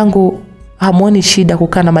wenzangu hamuoni shida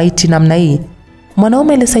kukaa na maiti namna hii?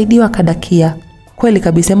 Mwanaume alisaidiwa akadakia, kweli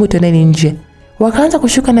kabisa, hebu tuendeni nje. Wakaanza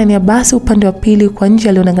kushuka ndani ya basi. Upande wa pili kwa nje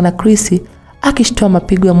alionekana Chris akishtoa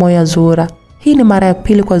mapigo ya moyo ya Zura. Hii ni mara ya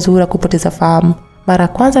pili kwa Zura kupoteza fahamu. Mara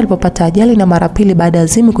kwanza alipopata ajali na mara pili baada ya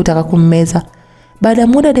Zimwi kutaka kummeza. Baada ya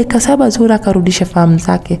muda dakika 7 Zura akarudisha fahamu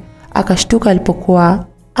zake. Akashtuka alipokuwa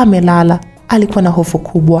amelala. Alikuwa na hofu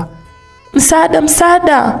kubwa.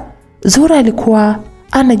 Msaada! Zura alikuwa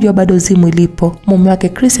anajua bado Zimwi lipo. Mume wake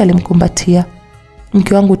Chris alimkumbatia.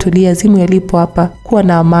 Mke wangu tulia, Zimwi alipo hapa, kuwa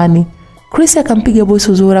na amani. Chris akampiga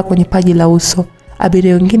busu Zura kwenye paji la uso.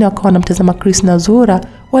 Abiria wengine wakawa wanamtazama Chris na Zura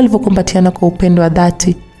walivyokumbatiana kwa upendo wa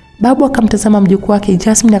dhati. Babu akamtazama mjukuu wake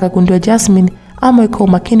Jasmine, akagundua Jasmine ama yuko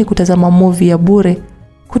makini kutazama movie ya bure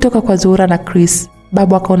kutoka kwa Zura na Chris.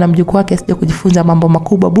 Babu akaona mjukuu wake asije kujifunza mambo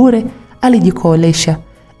makubwa bure, alijikoolesha.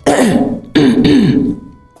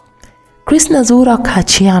 Chris na Zuhura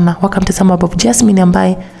wakaachiana, wakamtazama babu Jasmine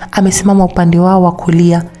ambaye amesimama upande wao wa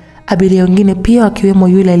kulia. Abiria wengine pia wakiwemo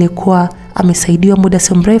yule aliyekuwa amesaidiwa muda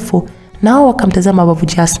si mrefu nao wakamtazama babu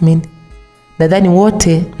Jasmine. Nadhani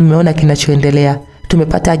wote mmeona kinachoendelea.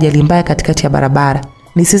 Tumepata ajali mbaya katikati ya barabara.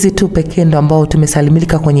 Ni sisi tu pekee ndo ambao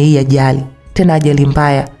tumesalimika kwenye hii ajali. Tena ajali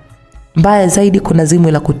mbaya. Mbaya zaidi, kuna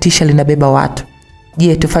zimu la kutisha linabeba watu.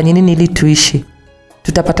 Je, tufanye nini ili tuishi?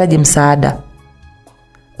 Tutapataje msaada?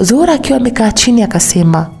 Zuhura akiwa amekaa chini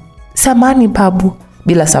akasema, "Samahani babu."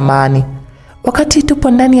 "Bila samahani. Wakati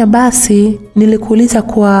tupo ndani ya basi nilikuuliza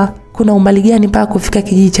kuwa kuna umbali gani mpaka kufika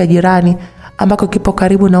kijiji cha jirani ambako kipo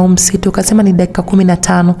karibu na msitu. Ukasema ni dakika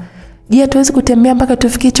 15. Je, tuwezi kutembea mpaka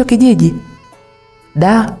tufikie hicho kijiji?"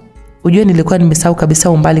 "Da, ujue nilikuwa nimesahau kabisa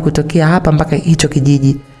umbali kutokea hapa mpaka hicho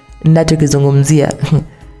kijiji ninachokizungumzia.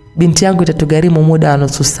 Binti yangu itatugharimu muda wa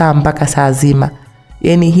nusu saa mpaka saa zima.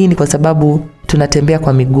 Yaani hii ni kwa sababu tunatembea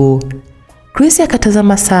kwa miguu." Chris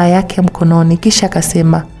akatazama saa yake mkononi kisha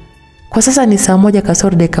akasema, "Kwa sasa ni saa 1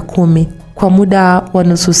 kasoro dakika 10. Kwa muda wa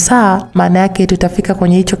nusu saa maana yake tutafika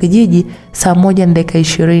kwenye hicho kijiji saa 1 na dakika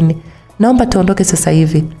 20. Naomba tuondoke sasa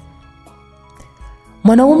hivi."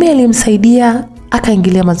 Mwanaume alimsaidia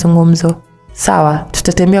akaingilia mazungumzo. "Sawa,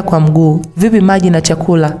 tutatembea kwa mguu. Vipi maji na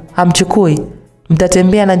chakula? Hamchukui?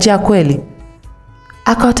 Mtatembea na njaa kweli?"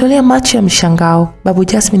 Akawatolea macho ya mshangao. Babu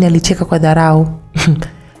Jasmine alicheka kwa dharau.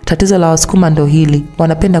 "Tatizo la Wasukuma ndo hili.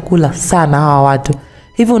 Wanapenda kula sana hawa watu.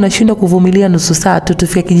 Hivi unashindwa kuvumilia nusu saa tu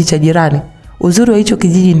tufike kijiji cha jirani? Uzuri wa hicho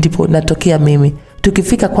kijiji ndipo natokea mimi.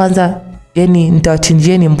 Tukifika kwanza, yani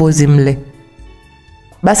nitawachinjieni mbuzi mle."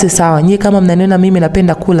 "Basi sawa, nyie kama mnaniona mimi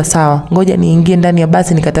napenda kula sawa. Ngoja niingie ndani ya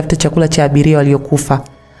basi nikatafute chakula cha abiria waliokufa."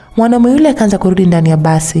 Mwanaume yule akaanza kurudi ndani ya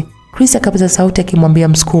basi. Chris akapaza sauti akimwambia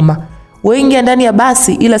Msukuma, "Wewe ingia ndani ya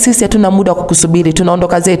basi, ila sisi hatuna muda wa kukusubiri,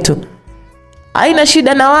 tunaondoka zetu." "Haina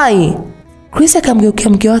shida na wai." Chris akamgeukia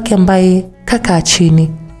mke wake ambaye kaka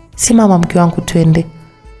chini. "Simama mke wangu twende."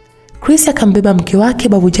 Chris akambeba mke wake.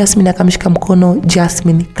 Babu Jasmine akamshika mkono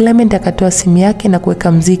Jasmine. Clement akatoa simu yake na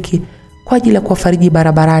kuweka mziki kwa ajili ya kuwafariji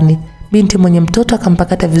barabarani. Binti mwenye mtoto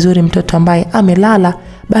akampakata vizuri mtoto ambaye amelala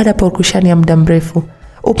baada ya purukushani ya muda mrefu.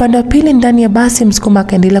 Upande wa pili ndani ya basi, Msukuma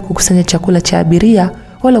akaendelea kukusanya chakula cha abiria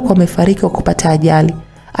wale kwa wamefariki wa kupata ajali.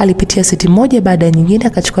 Alipitia siti moja baada ya nyingine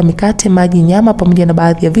akachukua mikate, maji, nyama pamoja na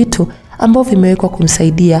baadhi ya vitu ambavyo vimewekwa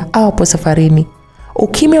kumsaidia awapo safarini.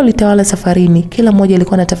 Ukimya ulitawala safarini, kila mmoja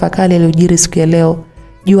alikuwa na tafakari aliyojiri siku ya leo.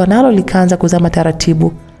 Jua nalo likaanza kuzama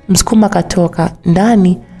taratibu. Msukuma akatoka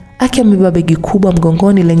ndani akiwa amebeba begi kubwa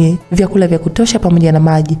mgongoni lenye vyakula vya kutosha pamoja na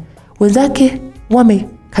maji. Wenzake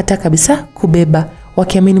wamekataa kabisa kubeba,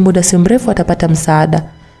 wakiamini muda si mrefu atapata msaada.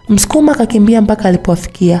 Msukuma akakimbia mpaka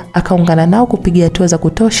alipowafikia, akaungana nao kupiga hatua za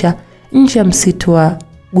kutosha nje ya msitu wa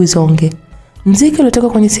Gwizonge. Mziki uliotoka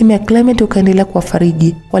kwenye simu ya Clement ukaendelea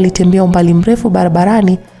kuwafariji. Walitembea umbali mrefu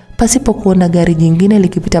barabarani pasipo kuona gari jingine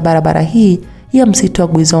likipita barabara hii ya msitu wa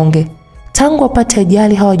Gwizonge. Tangu wapate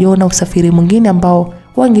ajali hawajaona usafiri mwingine ambao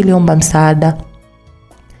wangeliomba msaada.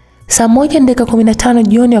 Saa 1 na dakika 15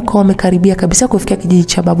 jioni wakawa wamekaribia kabisa kufikia kijiji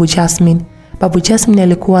cha Babu Jasmine. Babu Jasmine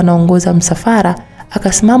alikuwa anaongoza msafara,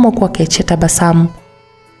 akasimama kwa kicheko tabasamu.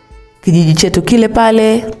 "Kijiji chetu kile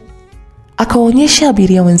pale." Akaonyesha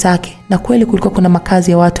abiria wenzake, na kweli kulikuwa kuna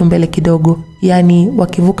makazi ya watu mbele kidogo. Yani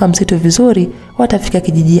wakivuka msitu vizuri watafika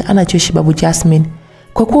kijiji anachoishi Babu Jasmine.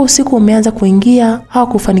 Kwa kuwa usiku umeanza kuingia,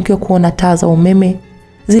 hawakufanikiwa kuona taa za umeme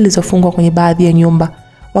zilizofungwa kwenye baadhi ya nyumba.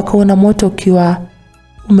 Wakaona moto ukiwa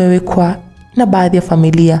umewekwa na baadhi ya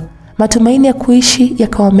familia. Matumaini ya kuishi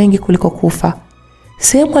yakawa mengi kuliko kufa.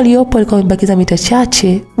 Sehemu aliyopo alikuwa amebakiza mita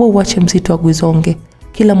chache uache msitu wa Gwizonge.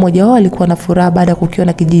 Kila mmoja wao alikuwa na furaha baada ya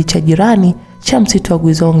kukiona kijiji cha jirani cha msitu wa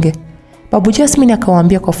Gwizonge. Babu Jasmine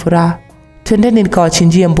akawaambia kwa furaha, "Twendeni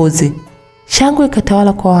nikawachinjie mbuzi." Shangwe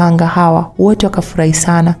ikatawala kwa wahanga hawa, wote wakafurahi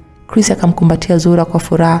sana. Chris akamkumbatia Zuhura kwa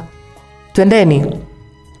furaha. "Twendeni."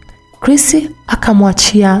 Chris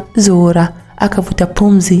akamwachia Zuhura, akavuta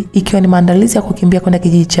pumzi ikiwa ni maandalizi ya kukimbia kwenda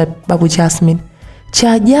kijiji cha Babu Jasmine.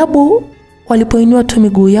 Cha ajabu, walipoinua tu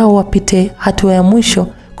miguu yao wapite hatua ya mwisho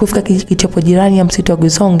kufika kijiji kilichopo jirani ya msitu wa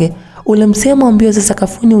Gwizonge, ule msemo wa mbio za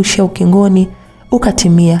sakafuni ushia ukingoni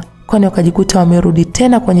ukatimia, kwani wakajikuta wamerudi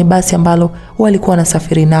tena kwenye basi ambalo walikuwa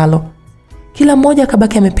wanasafiri nalo. Kila mmoja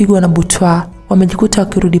akabaki amepigwa na butwaa, wamejikuta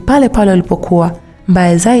wakirudi pale pale walipokuwa.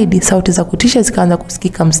 Mbaya zaidi, sauti za kutisha zikaanza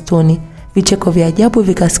kusikika msituni, vicheko vya ajabu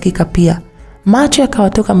vikasikika pia. Macho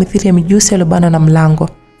yakawatoka mithili ya mijusi yaliyobana na mlango.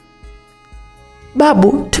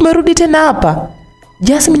 "Babu, tumerudi tena hapa?"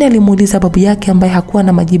 Jasmine alimuuliza babu yake ambaye hakuwa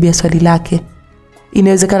na majibu ya swali lake.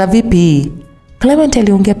 Inawezekana vipi hii? Clement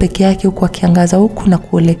aliongea peke yake huku akiangaza huku na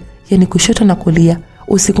kule, yani kushoto na kulia.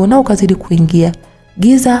 Usiku nao ukazidi kuingia.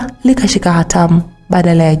 Giza likashika hatamu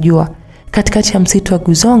badala ya jua. Katikati ya msitu wa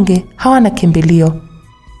Guzonge hawana kimbilio.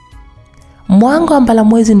 Mwanga wa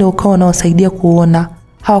mbalamwezi ndio ukao unaosaidia kuona.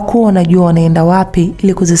 Hawakuwa wanajua wanaenda wapi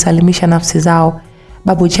ili kuzisalimisha nafsi zao.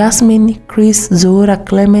 Babu Jasmine, Chris, Zuhura,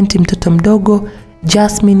 Clement mtoto mdogo,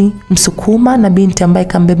 Jasmine Msukuma na binti ambaye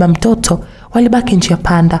kambeba mtoto walibaki njia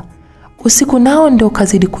panda. Usiku nao ndio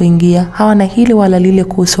ukazidi kuingia. Hawana hili wala lile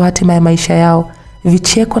kuhusu hatima ya maisha yao.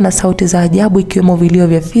 Vicheko na sauti za ajabu ikiwemo vilio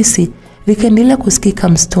vya fisi vikaendelea kusikika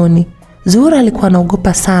msituni. Zuhura alikuwa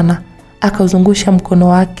anaogopa sana. Akauzungusha mkono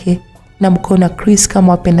wake na mkono wa Chris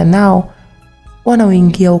kama wapenda nao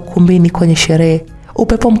wanaoingia ukumbini kwenye sherehe.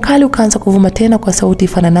 Upepo mkali ukaanza kuvuma tena kwa sauti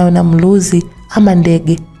ifananayo na mluzi ama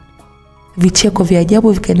ndege. Vicheko vya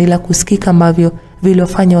ajabu vikaendelea kusikika ambavyo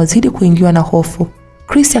viliwafanya wazidi kuingiwa na hofu.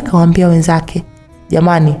 Chris akawaambia wenzake,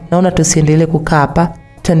 "Jamani, naona tusiendelee kukaa hapa.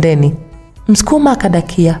 Twendeni." Msukuma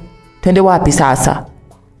akadakia, "Twende wapi sasa?"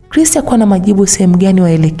 Chris hakuwa na majibu sehemu gani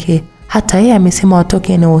waelekee. Hata yeye amesema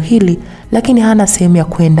watoke eneo hili, lakini hana sehemu ya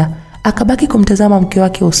kwenda. Akabaki kumtazama mke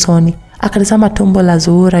wake usoni. Akatazama tumbo la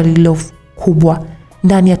Zuhura lililo kubwa.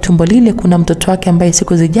 Ndani ya tumbo lile kuna mtoto wake ambaye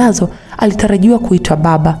siku zijazo alitarajiwa kuitwa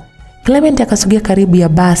baba. Clement akasogea karibu ya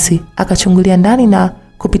basi, akachungulia ndani na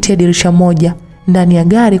kupitia dirisha moja. Ndani ya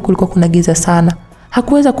gari kulikuwa kuna giza sana.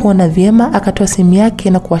 Hakuweza kuona vyema. Akatoa simu yake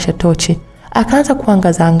na kuwasha tochi. Akaanza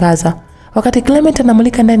kuangaza. Wakati Clement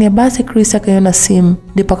anamulika ndani ya basi, Chris akaiona simu.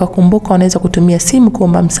 Ndipo akakumbuka wanaweza kutumia simu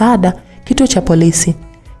kuomba msaada kituo cha polisi.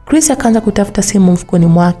 Chris akaanza kutafuta simu mfukoni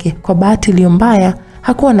mwake. Kwa bahati iliyo mbaya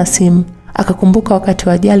hakuwa na simu. Akakumbuka wakati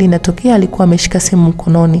wa ajali inatokea alikuwa ameshika simu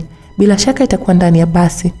mkononi. Bila shaka itakuwa ndani ya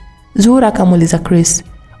basi. Zuhura akamuuliza Chris,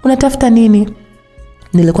 "Unatafuta nini?"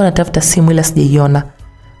 "Nilikuwa natafuta simu ila sijaiona."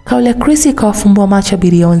 Kauli ya Chris ikawafumbua macho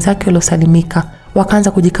abiria wenzake waliosalimika.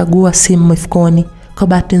 Wakaanza kujikagua simu mfukoni. Kwa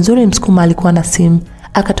bahati nzuri Msukuma alikuwa na simu.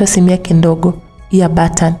 Akatoa simu yake ndogo ya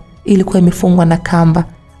button, ilikuwa imefungwa na kamba.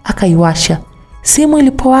 Akaiwasha. Simu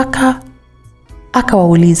ilipowaka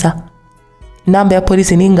akawauliza, "Namba ya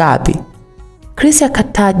polisi ni ngapi?" Chris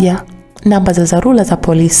akataja namba za dharura za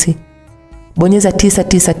polisi. "Bonyeza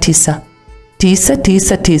 999.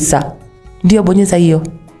 999. Ndio, bonyeza hiyo."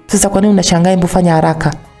 "Sasa kwa nini unashangaa? Hebu fanya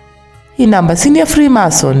haraka. Hii namba si ni ya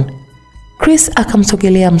Freemason." Chris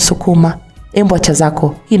akamsogelea Msukuma. "Embo acha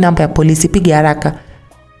zako. Hii namba ya polisi, piga haraka.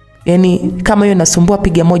 Yaani kama hiyo nasumbua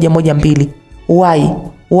piga 112.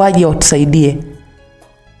 Waje watusaidie."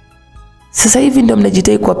 "Sasa hivi ndio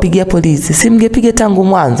mnajitai kuwapigia polisi. Si mngepiga tangu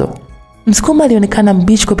mwanzo." Msukuma alionekana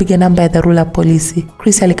mbichi kupiga namba ya dharura ya polisi.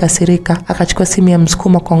 Chris alikasirika, akachukua simu ya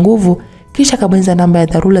Msukuma kwa nguvu, kisha akabonyeza namba ya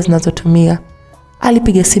dharura zinazotumia.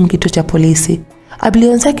 Alipiga simu kituo cha polisi. Abiria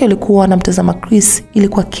wenzake walikuwa wanamtazama Chris,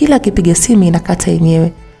 ilikuwa kila akipiga simu inakata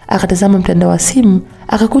yenyewe. Akatazama mtandao wa simu,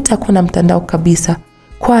 akakuta hakuna mtandao kabisa.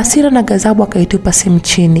 Kwa hasira na ghadhabu akaitupa simu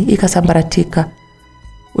chini, ikasambaratika.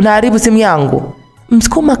 "Unaharibu simu yangu."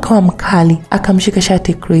 Msukuma akawa mkali, akamshika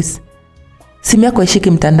shati Chris. "Simu yako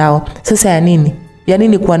haishiki mtandao. Sasa ya nini? Ya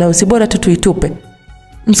nini kuwa nayo? Si bora tu tuitupe."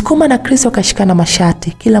 Msukuma na Chris wakashikana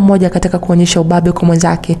mashati, kila mmoja akataka kuonyesha ubabe kwa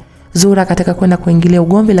mwenzake. Zuhura akataka kwenda kuingilia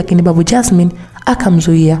ugomvi, lakini babu Jasmine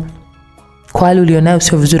akamzuia. "Kwa hali ulionayo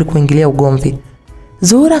sio vizuri kuingilia ugomvi."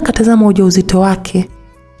 Zuhura akatazama ujauzito wake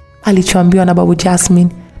alichoambiwa na babu Jasmine.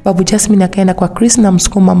 Babu Jasmine akaenda kwa Chris na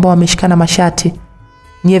Msukuma ambao wameshikana mashati.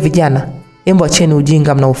 "Nyie vijana, hebu acheni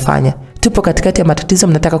ujinga mnaofanya. Tupo katikati ya matatizo,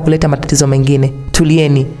 mnataka kuleta matatizo mengine.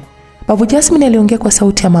 Tulieni." Babu Jasmine aliongea kwa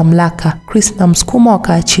sauti ya mamlaka. Chris na Msukuma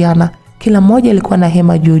wakaachiana. Kila mmoja alikuwa na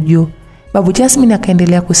hema juu. Babu Jasmine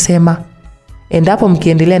akaendelea kusema, "Endapo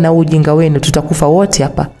mkiendelea na ujinga wenu tutakufa wote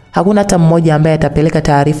hapa. Hakuna hata mmoja ambaye atapeleka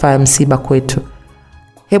taarifa ya msiba kwetu.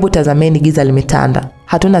 Hebu tazameni, giza limetanda.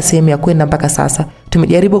 Hatuna sehemu ya kwenda mpaka sasa.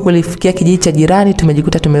 Tumejaribu kulifikia kijiji cha jirani,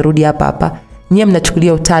 tumejikuta tumerudi hapa. Nyie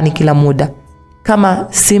mnachukulia utani kila muda. Kama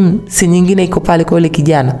simu si nyingine iko pale kwa yule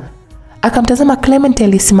kijana." Akamtazama Clement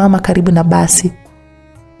alisimama karibu na basi.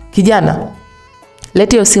 "Kijana,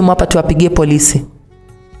 leta hiyo simu hapa tuwapigie polisi."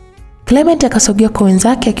 Clement akasogea kwa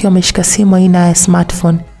wenzake akiwa ameshika simu aina ya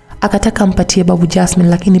smartphone. Akataka ampatie babu Jasmine,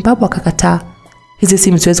 lakini babu akakataa. "Hizi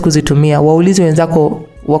simu siwezi kuzitumia. Waulize wenzako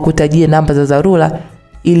wakutajie namba za dharura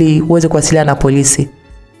ili uweze kuwasiliana na polisi."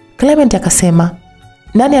 Clement akasema,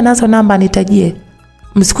 "Nani anazo namba nitajie?"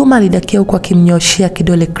 Msukuma alidakia huko akimnyoshia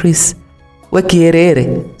kidole Chris. "We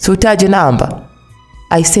kiherehere, si utaje namba."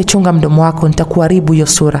 "Aisee, chunga mdomo wako, nitakuharibu hiyo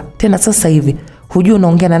sura. Tena sasa hivi, hujui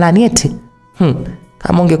unaongea na nani eti?"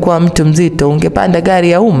 Kama ungekuwa mtu mzito, ungepanda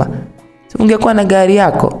gari ya umma. Si ungekuwa na gari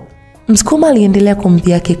yako." Msukuma aliendelea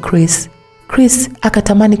kumdhihaki Chris. Chris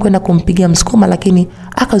akatamani kwenda kumpigia Msukuma lakini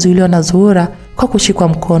akazuiliwa na Zuhura kwa kushikwa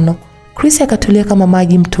mkono. Chris akatulia kama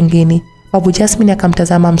maji mtungini. Babu Jasmine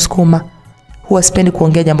akamtazama Msukuma. Huwa sipendi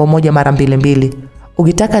kuongea jambo moja mara mbili.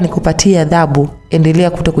 Ukitaka nikupatie adhabu, endelea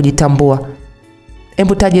kutokujitambua.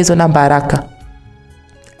 Hebu taja hizo namba haraka.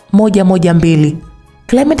 112.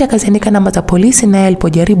 Clement akaziandika namba za polisi, naye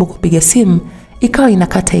alipojaribu kupiga simu ikawa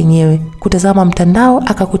inakata yenyewe. Kutazama mtandao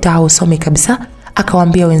akakuta hausomi kabisa,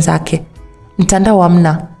 akawaambia wenzake, "Mtandao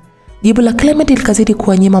hamna." Jibu la Clement likazidi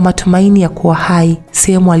kuwanyima matumaini ya kuwa hai.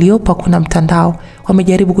 Sehemu aliyopo kuna mtandao.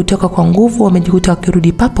 Wamejaribu kutoka kwa nguvu, wamejikuta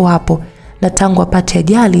wakirudi papo hapo, na tangu apate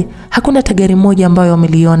ajali hakuna gari moja ambayo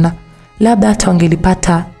wameliona. Labda hata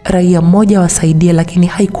wangelipata raia mmoja wasaidie, lakini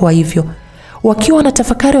haikuwa hivyo. Wakiwa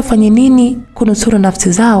wanatafakari wafanye nini kunusuru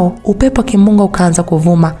nafsi zao, upepo kimbunga ukaanza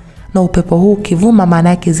kuvuma, na upepo huu kivuma maana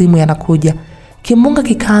yake Kuzimu yanakuja. Kimbunga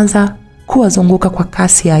kikaanza kuwazunguka kwa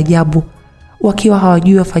kasi ya ajabu. Wakiwa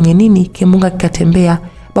hawajui wafanye nini, kimbunga kikatembea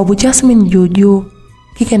Babu Jasmine juu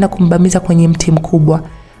kikaenda kumbamiza kwenye mti mkubwa.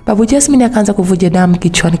 Babu Jasmine akaanza kuvuja damu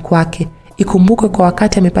kichwani kwake. Ikumbukwe kwa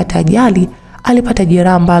wakati amepata ajali, alipata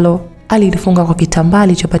jeraha ambalo alilifunga kwa kitambaa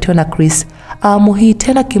alichopatiwa na Chris. Awamu hii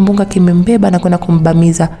tena kimbunga kimembeba na kwenda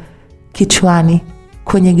kumbamiza kichwani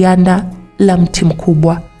kwenye ganda la mti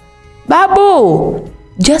mkubwa. "Babu!"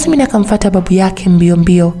 Jasmine akamfuata babu yake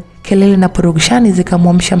mbio. Kelele na purugushani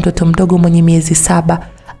zikamwamsha mtoto mdogo mwenye miezi 7.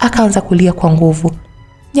 Akaanza kulia kwa nguvu.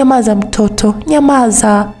 "Nyamaza mtoto,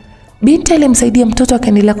 nyamaza." Binti alimsaidia mtoto,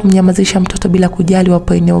 akaendelea kumnyamazisha mtoto bila kujali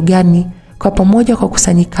wapo eneo gani. Kwa pamoja kwa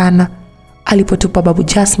kusanyikana, alipotupa Babu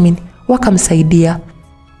Jasmine wakamsaidia.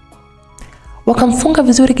 Wakamfunga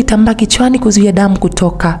vizuri kitambaa kichwani kuzuia damu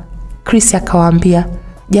kutoka. Chris akawaambia,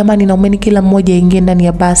 "Jamani, naomeni kila mmoja aingie ndani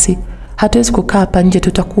ya basi. Hatuwezi kukaa hapa nje,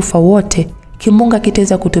 tutakufa wote. Kimbunga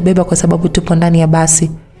kitaweza kutubeba kwa sababu tupo ndani ya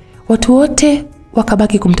basi." Watu wote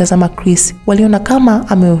wakabaki kumtazama Chris. Waliona kama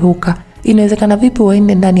amehuka. Inawezekana vipi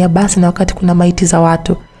waende ndani ya basi na wakati kuna maiti za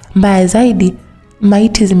watu? Mbaya zaidi,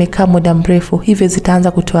 maiti zimekaa muda mrefu, hivyo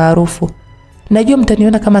zitaanza kutoa harufu. "Najua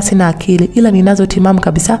mtaniona kama sina akili, ila ninazo timamu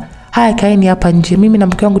kabisa. Haya, kaeni hapa nje, mimi na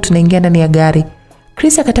mke wangu tunaingia ndani ya gari."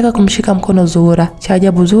 Chris akataka kumshika mkono Zuhura. Cha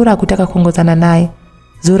ajabu Zuhura hakutaka kuongozana naye.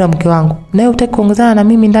 "Zuhura, mke wangu, naye hutaki kuongozana na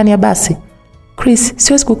mimi ndani ya basi?" "Chris,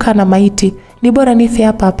 siwezi kukaa na maiti, ni bora nife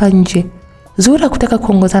hapa nje." Zuhura hakutaka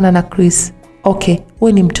kuongozana na Chris. "Okay,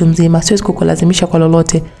 wewe ni mtu mzima, siwezi kukulazimisha kwa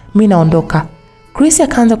lolote. Mimi naondoka." Chris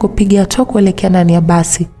akaanza kupiga hatua kuelekea ndani ya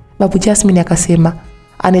basi. Babu Jasmine akasema,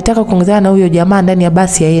 "Anataka kuongozana na huyo jamaa ndani ya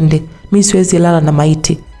basi aende. Mimi siwezi lala na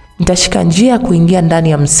maiti. Nitashika njia kuingia ndani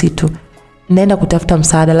ya msitu. Naenda kutafuta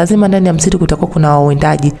msaada, lazima ndani ya msitu kutakuwa kuna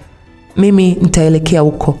wawindaji. Mimi nitaelekea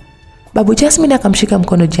huko." Babu Jasmine akamshika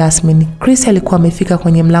mkono Jasmine. Chris alikuwa amefika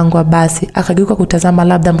kwenye mlango wa basi, akageuka kutazama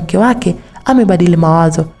labda mke wake amebadili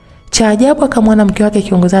mawazo. Cha ajabu akamwona mke wake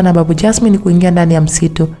akiongozana na Babu Jasmine kuingia ndani ya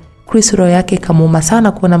msitu. Chris roho yake ikamuuma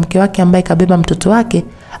sana kuona mke wake ambaye kabeba mtoto wake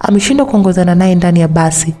ameshindwa kuongozana naye ndani ya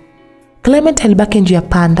basi. Clement alibaki njia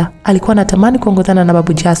panda. Alikuwa anatamani kuongozana na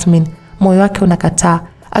Babu Jasmine, moyo wake unakataa.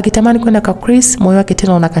 Akitamani kwenda kwa Chris, moyo wake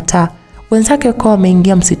tena unakataa. Wenzake wakawa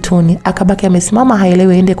wameingia msituni, akabaki amesimama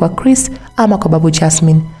haelewi aende kwa Chris ama kwa Babu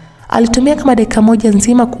Jasmine. Alitumia kama dakika moja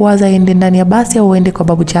nzima kuwaza aende ndani ya basi au aende kwa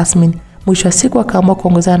Babu Jasmine. Mwisho wa siku akaamua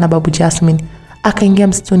kuongozana na Babu Jasmine. Akaingia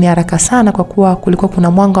msituni haraka sana kwa kuwa kulikuwa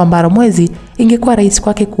kuna mwanga wa mbaramwezi, ingekuwa rahisi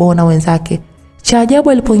kwake kuwaona wenzake. Cha ajabu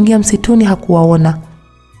alipoingia msituni hakuwaona.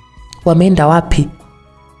 Wameenda wapi?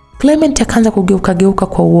 Clement akaanza kugeuka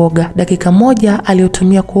kwa uoga. Dakika moja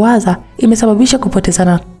aliyotumia kuwaza imesababisha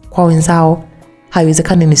kupotezana kwa wenzao.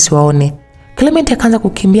 Haiwezekani nisiwaone. Clement akaanza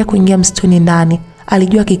kukimbia kuingia msituni ndani.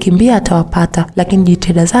 Alijua akikimbia atawapata, lakini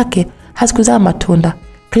jitihada zake hazikuzaa matunda.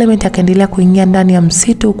 Clement akaendelea kuingia ndani ya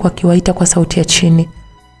msitu kwa kiwaita kwa sauti ya chini.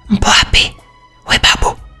 "Mpo wapi? We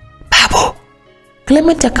babu, babu."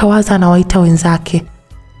 Clement akawaza anawaita wenzake.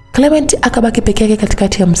 Clement akabaki peke yake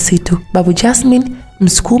katikati ya msitu. Babu Jasmine,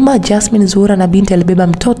 Msukuma, Jasmine, Zuhura na binti alibeba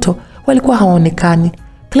mtoto walikuwa hawaonekani.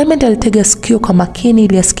 Clement alitega sikio kwa makini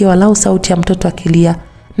ili asikie walau sauti ya mtoto akilia,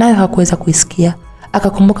 nayo hakuweza kuisikia.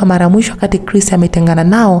 Akakumbuka mara mwisho wakati Chris ametengana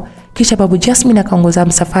nao, kisha Babu Jasmine akaongoza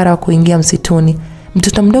msafara wa kuingia msituni.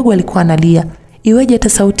 Mtoto mdogo alikuwa analia. Iweje hata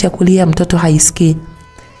sauti ya kulia mtoto haisikii?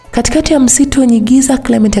 Katikati ya msitu wenye giza,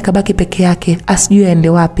 Clement akabaki peke yake, asijue aende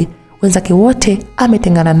wapi. Wenzake wote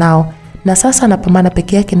ametengana nao na sasa anapambana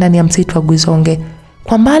peke yake ndani ya msitu wa Gwizonge.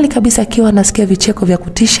 Kwa mbali kabisa akiwa anasikia vicheko vya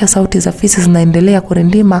kutisha, sauti za fisi zinaendelea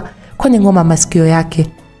kurindima kwenye ngoma masikio yake.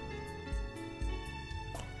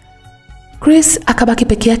 Chris akabaki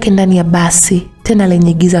peke yake ndani ya basi, tena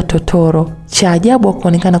lenye giza totoro. Cha ajabu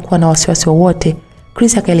hakuonekana kuwa na wasiwasi wowote.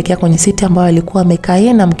 Chris akaelekea kwenye siti ambayo alikuwa amekaa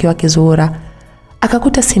yeye na mke wake Zuhura.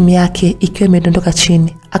 Akakuta simu yake ikiwa imedondoka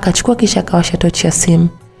chini. Akachukua kisha akawasha tochi ya simu.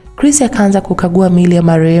 Chris akaanza kukagua miili ya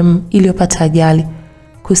marehemu iliyopata ajali.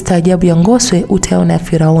 Kustaajabu ya ngoswe utaona ya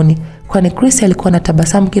Firauni, kwani Chris alikuwa na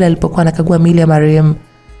tabasamu kila alipokuwa anakagua miili ya marehemu.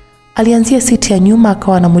 Alianzia siti ya nyuma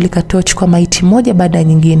akawa anamulika tochi kwa maiti moja baada ya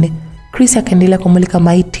nyingine. Chris akaendelea kumulika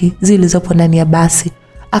maiti zilizopo ndani ya basi.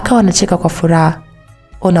 Akawa anacheka kwa furaha.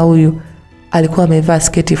 Ona huyu alikuwa amevaa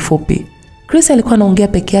sketi fupi. Chris alikuwa anaongea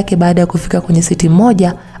peke yake baada ya kufika kwenye siti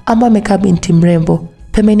moja ambapo amekaa binti mrembo.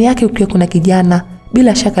 Pembeni yake ukiwa kuna kijana,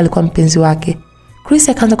 bila shaka alikuwa mpenzi wake. Chris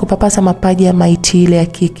akaanza kupapasa mapaji ya maiti ile ya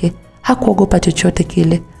kike. Hakuogopa chochote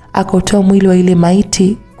kile. Akautoa mwili wa ile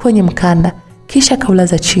maiti kwenye mkanda, kisha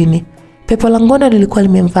kaulaza chini. Pepo la ngono lilikuwa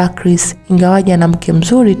limemvaa Chris, ingawaje ana mke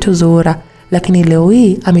mzuri tu Zuhura, lakini leo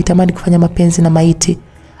hii ametamani kufanya mapenzi na maiti.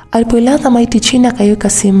 Alipoilaza maiti chini akaiweka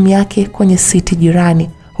simu yake kwenye siti jirani,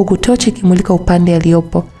 huku tochi ikimulika upande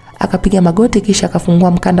aliopo. Akapiga magoti kisha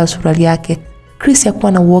akafungua mkanda wa suruali yake. Chris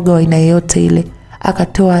hakuwa na uoga wa aina yoyote ile.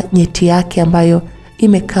 Akatoa nyeti yake ambayo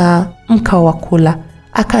imekaa mkao wa kula.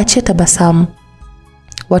 Akaachia tabasamu.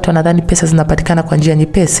 Watu wanadhani pesa zinapatikana kwa njia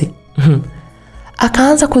nyepesi.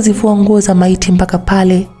 Akaanza kuzivua nguo za maiti mpaka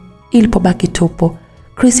pale ilipobaki tupo.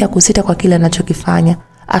 Chris hakusita kwa kile anachokifanya.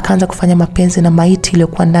 Akaanza kufanya mapenzi na maiti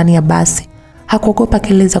iliyokuwa ndani ya basi. Hakuogopa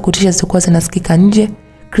kelele za kutisha zilizokuwa zinasikika nje.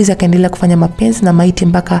 Chris akaendelea kufanya mapenzi na maiti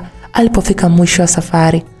mpaka alipofika mwisho wa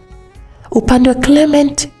safari. Upande wa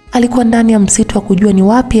Clement alikuwa ndani ya msitu wa kujua ni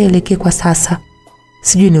wapi aelekee kwa sasa.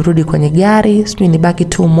 Sijui nirudi kwenye gari, sijui nibaki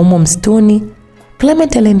tu mumo msituni.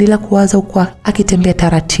 Clement aliendelea kuwaza huko akitembea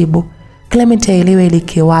taratibu. Clement haelewi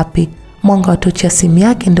aelekee wapi. Mwanga wa tochi ya simu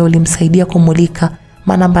yake ndio ulimsaidia kumulika,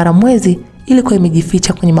 maana bara mwezi ilikuwa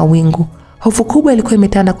imejificha kwenye mawingu. Hofu kubwa ilikuwa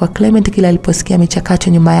imetanda kwa Clement kila aliposikia michakacho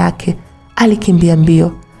nyuma yake. Alikimbia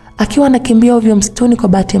mbio. Akiwa anakimbia ovyo msituni, kwa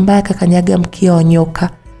bahati mbaya akakanyaga mkia wa nyoka.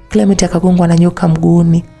 Clement akagongwa na nyoka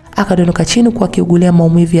mguuni. Akadondoka chini kwa kiugulia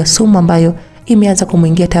maumivu ya sumu ambayo imeanza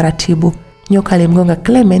kumuingia taratibu. Nyoka alimgonga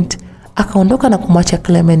Clement, akaondoka na kumwacha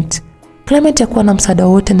Clement. Clement hakuwa na msaada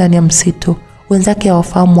wote ndani ya msitu. Wenzake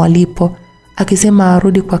hawafahamu walipo. Akisema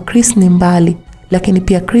arudi kwa Chris ni mbali, lakini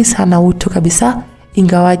pia Chris hana utu kabisa,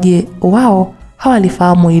 ingawaje wao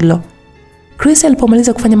hawalifahamu hilo. Chris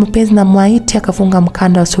alipomaliza kufanya mapenzi na maiti akafunga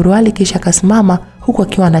mkanda wa suruali kisha akasimama huku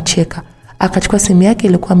akiwa anacheka. Akachukua simu yake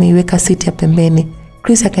ilikuwa ameiweka siti ya pembeni.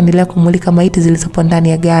 Chris akaendelea kumulika maiti zilizopo ndani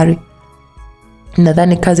ya gari.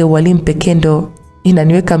 Nadhani kazi ya walimu pekee ndo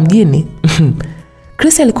inaniweka mjini.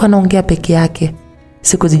 Chris alikuwa anaongea peke yake.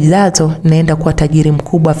 Siku zijazo naenda kuwa tajiri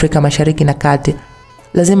mkubwa Afrika Mashariki na Kati.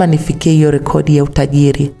 Lazima nifikie hiyo rekodi ya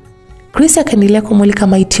utajiri. Chris akaendelea kumulika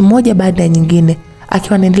maiti moja baada ya nyingine,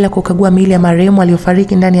 akiwa anaendelea kukagua miili ya marehemu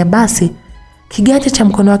aliyofariki ndani ya basi. Kiganja cha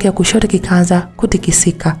mkono wake wa kushoto kikaanza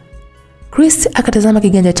kutikisika. Chris akatazama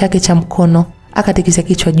kiganja chake cha mkono, akatikisa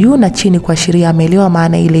kichwa juu na chini kuashiria ameelewa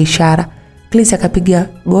maana ile ishara. Chris akapiga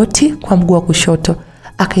goti kwa mguu wa kushoto,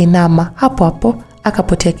 akainama. Hapo hapo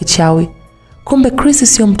akapotea kichawi. Kumbe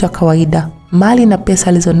Chris sio mtu wa kawaida. Mali na pesa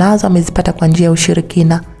alizonazo amezipata kwa njia ya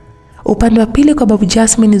ushirikina. Upande wa pili kwa babu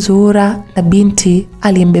Jasmine, Zuhura na binti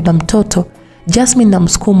aliyembeba mtoto. Jasmine na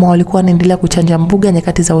Msukuma walikuwa wanaendelea kuchanja mbuga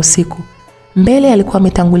nyakati za usiku. Mbele alikuwa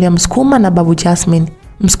ametangulia Msukuma na babu Jasmine.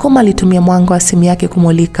 Msukuma alitumia mwanga wa simu yake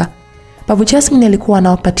kumulika. Babu Jasmine alikuwa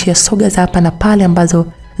anawapatia soga za hapa na pale ambazo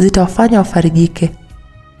zitawafanya wafarijike.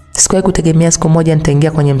 Sikuwahi kutegemea siku moja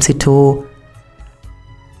nitaingia kwenye msitu huu.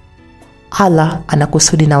 Allah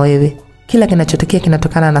anakusudi na wewe. Kila kinachotokea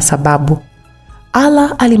kinatokana na sababu.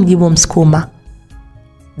 Allah alimjibu Msukuma.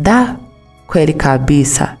 Da, kweli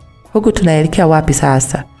kabisa. Huku tunaelekea wapi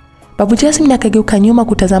sasa? Babu Jasmine akageuka nyuma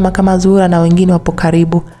kutazama kama Zuhura na wengine wapo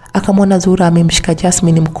karibu. Akamwona Zuhura amemshika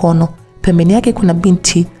Jasmine mkono. Pembeni yake kuna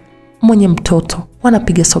binti mwenye mtoto.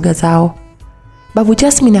 Wanapiga soga zao. Babu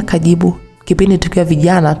Jasmine akajibu, kipindi tukiwa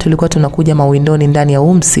vijana tulikuwa tunakuja mawindoni ndani ya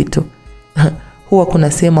msitu. Huwa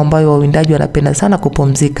kuna sehemu ambayo wawindaji wanapenda sana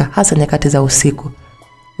kupumzika, hasa nyakati za usiku.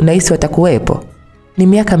 Unahisi watakuwepo? Ni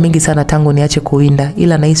miaka mingi sana tangu niache kuwinda,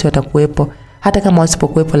 ila nahisi watakuwepo. Hata kama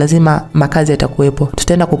wasipokuwepo lazima makazi yatakuwepo.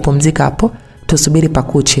 Tutaenda kupumzika hapo, tusubiri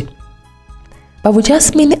pakuche. Babu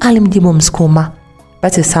Jasmine alimjibu Msukuma.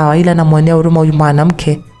 Basi sawa, ila namuonea huruma huyu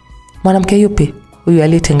mwanamke. Mwanamke yupi? Huyu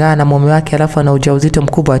aliyetengana na mume wake alafu ana ujauzito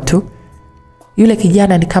mkubwa tu. Yule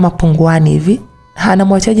kijana ni kama punguani hivi.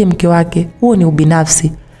 Anamwachaje mke wake? Huo ni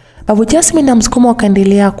ubinafsi. Babu Jasmine na Msukuma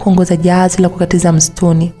wakaendelea kuongoza jahazi la kukatiza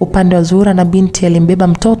msituni. Upande wa Zuhura na binti alimbeba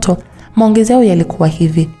mtoto, maongezi yao yalikuwa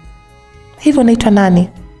hivi. Hivyo naitwa nani?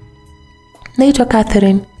 Naitwa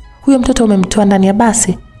Catherine. Huyo mtoto umemtoa ndani ya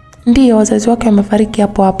basi? Ndiyo, wazazi wake wamefariki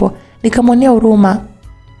hapo hapo. Nikamwonea huruma,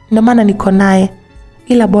 ndio maana niko naye.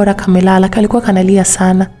 Ila bora kamelala, kalikuwa kanalia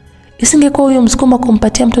sana. Isingekuwa huyo msukuma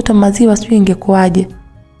kumpatia mtoto maziwa, sijui ingekuwaje.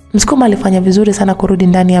 Msukuma alifanya vizuri sana kurudi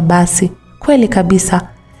ndani ya basi. Kweli kabisa.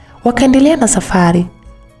 Wakaendelea na safari.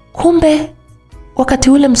 Kumbe wakati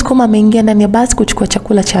ule msukuma ameingia ndani ya basi kuchukua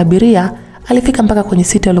chakula cha abiria, alifika mpaka kwenye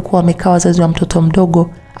siti walikuwa wamekaa wazazi wa mtoto mdogo.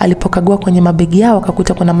 Alipokagua kwenye mabegi yao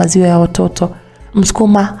akakuta kuna maziwa ya watoto.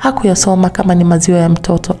 Msukuma hakuyasoma kama ni maziwa ya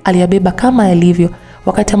mtoto, aliyabeba kama yalivyo.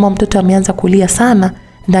 Wakati ambao mtoto ameanza kulia sana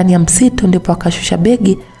ndani ya msitu, ndipo akashusha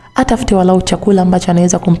begi atafute walau chakula ambacho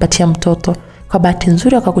anaweza kumpatia mtoto. Kwa bahati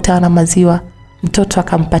nzuri akakutana na maziwa, mtoto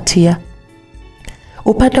akampatia.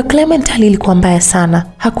 Upande wa Clement alikuwa mbaya sana,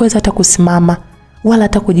 hakuweza hata kusimama wala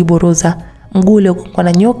hata kujiburuza. Mguu uliogongwa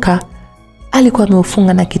na nyoka alikuwa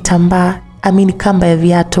ameufunga na kitambaa, kamba ya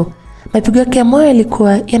viatu. Mapigo yake ya moyo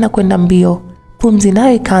yalikuwa yanakwenda mbio, pumzi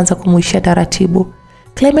nayo ikaanza kumuishia taratibu.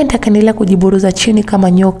 Clement akaendelea kujiburuza chini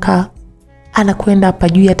kama nyoka anakwenda hapa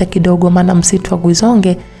juu hata kidogo, maana msitu wa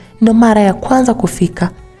Guizonge ndo mara ya kwanza kufika.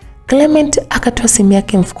 Clement akatoa simu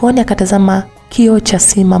yake mfukoni, akatazama kioo cha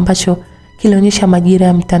simu ambacho kilionyesha majira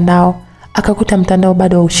ya mtandao. Akakuta mtandao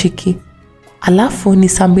bado haushiki. Alafu ni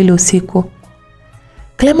saa 2 usiku.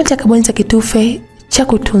 Clement akabonyeza kitufe cha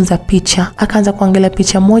kutunza picha, akaanza kuangalia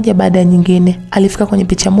picha moja baada ya nyingine. Alifika kwenye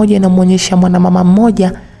picha moja inamuonyesha mwanamama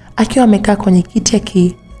mmoja akiwa amekaa kwenye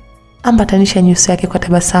kiti ambatanisha nyuso yake kwa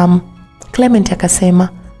tabasamu. Clement akasema,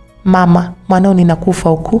 "Mama, mwanao ninakufa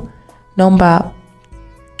huku. Naomba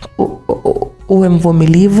uwe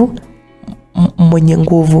mvumilivu, mwenye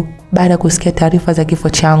nguvu." Baada kusikia taarifa za kifo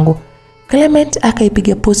changu, Clement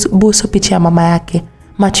akaipiga busu picha ya mama yake.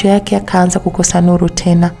 Macho yake yakaanza kukosa nuru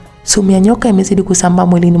tena. Sumu ya nyoka imezidi kusambaa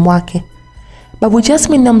mwilini mwake. Babu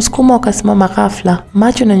Jasmine na msukuma wakasimama ghafla.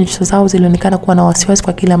 Macho na nyuso zao zilionekana kuwa na wasiwasi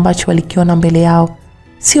kwa kile ambacho walikiona mbele yao.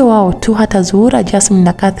 Sio wao tu, hata Zuhura, Jasmine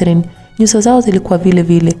na Catherine, nyuso zao zilikuwa vile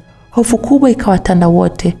vile. Hofu kubwa ikawatanda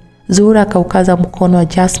wote. Zuhura akaukaza mkono wa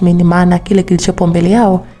Jasmine, maana kile kilichopo mbele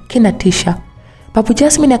yao kinatisha. Babu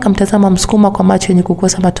Jasmine akamtazama msukuma kwa macho yenye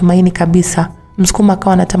kukosa matumaini kabisa. Msukuma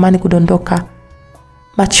akawa anatamani kudondoka.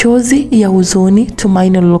 Machozi ya huzuni,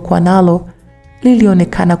 tumaini lilokuwa nalo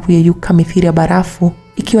lilionekana kuyeyuka mithili ya barafu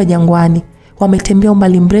ikiwa jangwani. Wametembea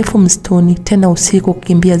umbali mrefu msituni, tena usiku,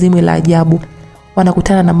 kukimbia zimwi la ajabu.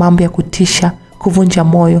 Wanakutana na mambo ya kutisha, kuvunja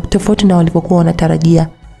moyo, tofauti na walivyokuwa wanatarajia.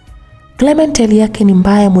 Clement hali yake ni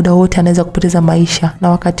mbaya, muda wote anaweza kupoteza maisha, na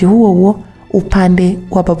wakati huo huo upande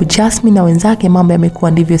wa Babu Jasmine na wenzake mambo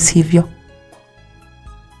yamekuwa ndivyo sivyo.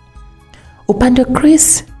 Upande wa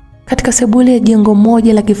Chris, katika sebule ya jengo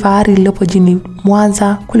moja la kifahari lililopo jijini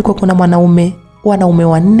Mwanza, kulikuwa kuna wanaume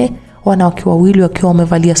 4, wanawake 2 wakiwa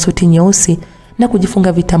wamevalia suti nyeusi na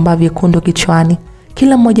kujifunga vitambaa vyekundu kichwani.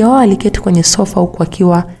 Kila mmoja wao aliketi kwenye sofa huku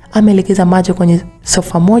akiwa ameelekeza macho kwenye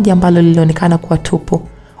sofa moja ambalo lilionekana kuwa tupu.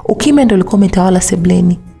 Ukimya ndio ulikuwa umetawala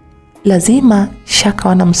sebuleni. Lazima shaka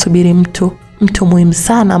wanamsubiri mtu muhimu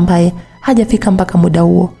sana ambaye hajafika mpaka muda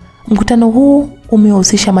huo. Mkutano huu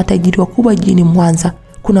umehusisha matajiri wakubwa jijini Mwanza.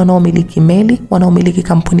 Kuna wanaomiliki meli, wanaomiliki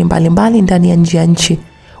kampuni mbalimbali ndani ya nje ya nchi.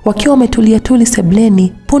 Wakiwa wametulia tuli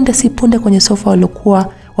sebuleni, punde si punde kwenye sofa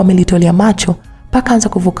waliokuwa wamelitolea macho pakaanza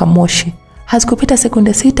kuvuka moshi. Hazikupita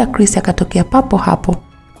sekunde 6 Chris akatokea papo hapo.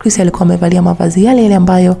 Chris alikuwa amevalia mavazi yale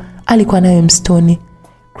ambayo alikuwa nayo msituni.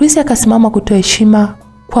 Chris akasimama kutoa heshima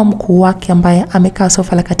kwa mkuu wake ambaye amekaa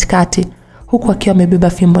sofa la katikati, huku akiwa amebeba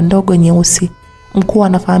fimbo ndogo nyeusi. Mkuu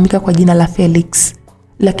anafahamika kwa jina la Felix,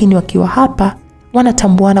 lakini wakiwa hapa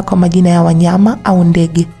wanatambuana kwa majina ya wanyama au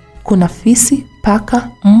ndege. Kuna fisi, paka,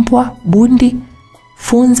 mbwa, bundi,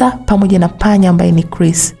 funza pamoja na panya ambaye ni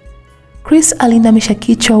Chris. Chris alinamisha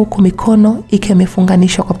kichwa huku mikono ikiwa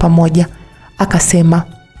imefunganishwa kwa pamoja. Akasema,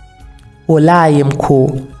 "Olaye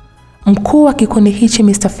mkuu." Mkuu wa kikundi hichi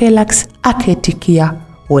Mr. Felix akaitikia,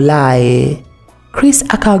 "Olaye." Chris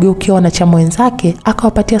akawageukia wanachama wenzake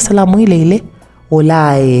akawapatia salamu ile ile,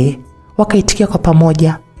 "Olaye." Wakaitikia kwa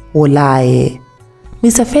pamoja, "Olaye."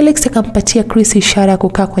 Mr. Felix akampatia Chris ishara ya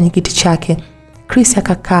kukaa kwenye kiti chake. Chris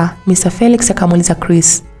akakaa. Mr. Felix akamuuliza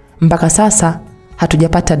Chris, "Mpaka sasa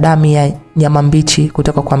hatujapata damu ya nyama mbichi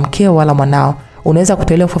kutoka kwa mkeo wala mwanao. Unaweza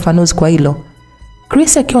kutueleza ufafanuzi kwa hilo?"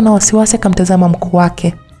 Chris akiwa na wasiwasi akamtazama mkuu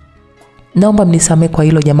wake. "Naomba mnisamee kwa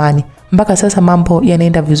hilo jamani. Mpaka sasa mambo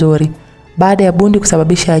yanaenda vizuri. Baada ya bundi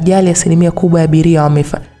kusababisha ajali, asilimia kubwa ya abiria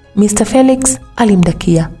wamefa." Mr. Felix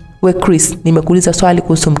alimdakia, "We Chris, nimekuuliza swali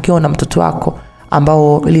kuhusu mkeo na mtoto wako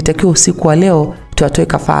ambao ilitakiwa usiku wa leo tuwatoe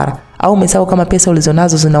kafara. Au umesahau kama pesa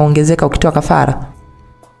ulizonazo zinaongezeka ukitoa kafara?"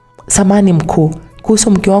 Samani mkuu,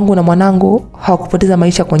 kuhusu mke wangu na mwanangu hawakupoteza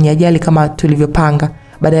maisha kwenye ajali kama tulivyopanga.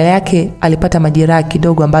 Badala yake alipata majeraha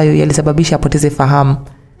kidogo ambayo yalisababisha apoteze fahamu.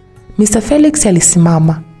 Mr. Felix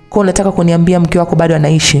alisimama. Kwa unataka kuniambia mke wako bado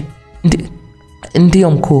anaishi?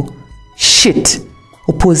 Ndiyo mkuu. Shit.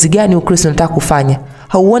 Upuuzi gani Ukristo unataka kufanya?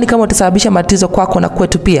 Hauoni kama utasababisha matatizo kwako na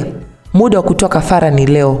kwetu pia? Muda wa kutoa kafara ni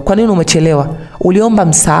leo. Kwa nini umechelewa? Uliomba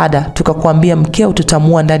msaada, tukakwambia mkeo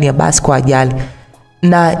tutamua ndani ya basi kwa ajali.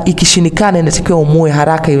 Na ikishindikana inatakiwa umue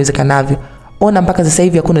haraka iwezekanavyo. Ona mpaka sasa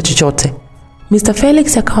hivi hakuna chochote. Mr.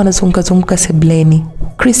 Felix akawa anazunguka sebleni.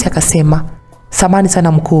 Chris akasema, "Samani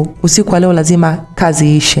sana mkuu, usiku wa leo lazima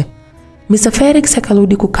kazi iishe." Mr. Felix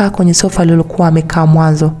akarudi kukaa kwenye sofa alilokuwa amekaa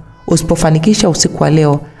mwanzo. "Usipofanikisha usiku wa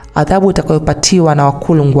leo, adhabu utakayopatiwa na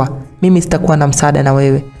wakulungwa, mimi sitakuwa na msaada na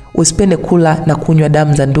wewe. Usipende kula na kunywa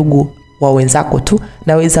damu za ndugu wa wenzako tu,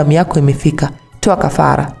 na wewe zamu yako imefika. Toa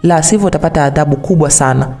kafara, la sivyo utapata adhabu kubwa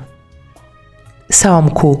sana." "Sawa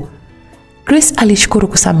mkuu." Chris alishukuru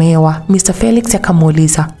kusamehewa. Mr. Felix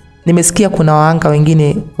akamuuliza, "Nimesikia kuna waanga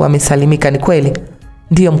wengine wamesalimika, ni kweli?"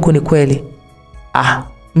 "Ndiyo mkuu, ni kweli."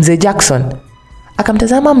 Mzee Jackson."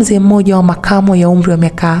 Akamtazama mzee mmoja wa makamo ya umri wa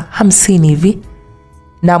miaka 50 hivi.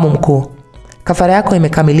 "Naam mkuu. Kafara yako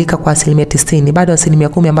imekamilika kwa 90%. Bado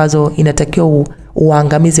 10% ambazo inatakiwa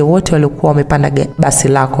uangamize wote waliokuwa wamepanda basi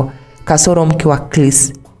lako. Kasoro mke wa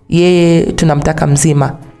Chris. Yeye tunamtaka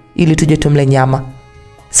mzima ili tuje tumle nyama."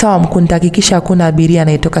 "Sawa mkuu, nitahakikisha hakuna abiria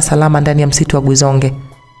anayetoka salama ndani ya msitu wa Guzonge."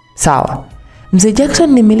 "Sawa." Mzee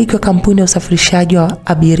Jackson ni mmiliki wa kampuni ya usafirishaji wa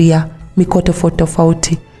abiria mikoa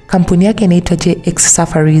tofauti. Kampuni yake inaitwa JX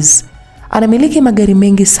Safaris. Anamiliki magari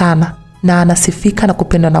mengi sana na anasifika na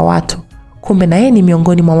kupendwa na watu. Kumbe na yeye ni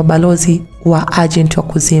miongoni mwa mabalozi wa Agenti wa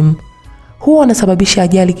Kuzimu. Huwa wanasababisha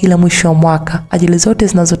ajali kila mwisho wa mwaka. Ajali zote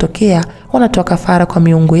zinazotokea wanatoa kafara kwa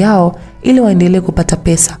miungu yao ili waendelee kupata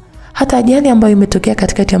pesa. Hata ajali ambayo imetokea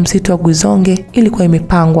katikati ya msitu wa Guzonge ilikuwa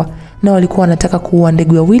imepangwa, na walikuwa wanataka kuua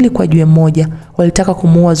ndege wawili kwa jiwe moja. Walitaka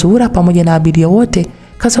kumuua Zuhura pamoja na abiria wote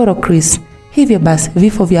kasoro Chris. Hivyo basi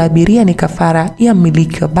vifo vya abiria ni kafara ya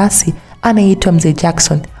mmiliki wa basi anayeitwa Mzee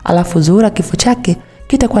Jackson, alafu Zuhura kifo chake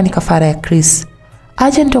kitakuwa ni kafara ya Chris.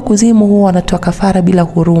 Agenti wa Kuzimu huwa wanatoa kafara bila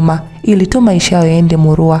huruma ili tu maisha yao yaende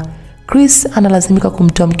murua. Chris analazimika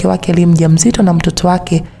kumtoa mke wake aliyemjamzito na mtoto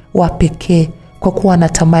wake wa pekee kwa kuwa na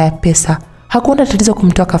tamaa ya pesa. Hakuna tatizo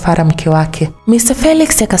kumtoa kafara mke wake. Mr.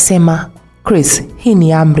 Felix akasema, "Chris, hii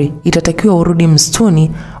ni amri. Itatakiwa urudi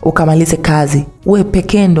msituni ukamalize kazi. Wewe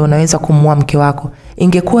pekee ndo unaweza kumuua mke wako.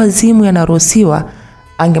 Ingekuwa Zimu yanaruhusiwa,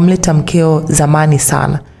 angemleta mkeo zamani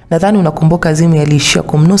sana. Nadhani unakumbuka Zimu yaliishia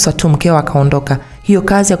kumnusa tu mkeo akaondoka. Hiyo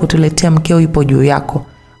kazi ya kutuletea mkeo ipo juu yako.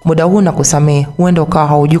 Muda huu nakusamehe, huenda ukawa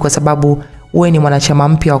haujui kwa sababu wewe ni mwanachama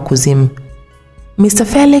mpya wa Kuzimu." Mr.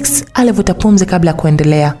 Felix alivuta pumzi kabla ya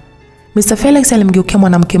kuendelea. Mr. Felix alimgeukia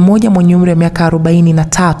mwanamke mmoja mwenye umri wa miaka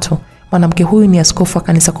 43. Mwanamke huyu ni askofu wa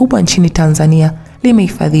kanisa kubwa nchini Tanzania,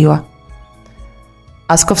 limehifadhiwa.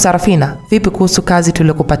 "Askofu Sarafina, vipi kuhusu kazi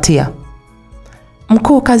tuliokupatia?"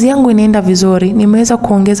 "Mkuu, kazi yangu inaenda vizuri. Nimeweza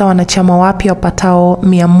kuongeza wanachama wapya wapatao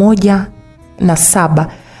 107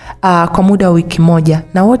 kwa muda wa wiki moja,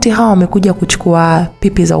 na wote hawa wamekuja kuchukua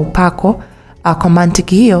pipi za upako. Kwa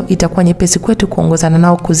mantiki hiyo itakuwa nyepesi kwetu kuongozana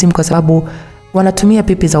nao Kuzimu kwa sababu wanatumia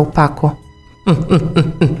pipi za upako."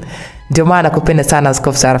 "Ndio maana nakupenda sana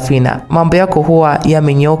Askofu Sarafina. Mambo yako huwa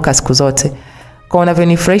yamenyooka siku zote. Kwa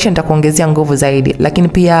unavyonifurahisha nitakuongezea nguvu zaidi, lakini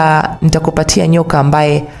pia nitakupatia nyoka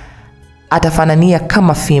ambaye atafanania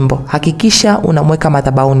kama fimbo. Hakikisha unamweka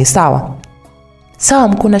madhabahuni, sawa?" "Sawa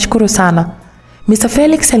mkuu, nashukuru sana." Mr.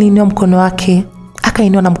 Felix aliinua mkono wake,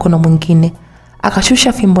 akainua na mkono mwingine.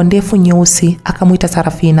 Akashusha fimbo ndefu nyeusi, akamuita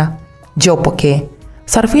Sarafina, "Njoo pokee."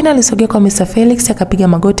 Sarafina alisogea kwa Mr. Felix, akapiga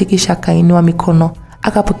magoti kisha akainua mikono,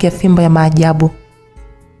 akapokea fimbo ya maajabu.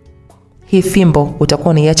 "Hii fimbo utakuwa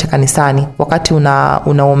unaiacha kanisani. Wakati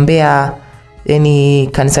unaombea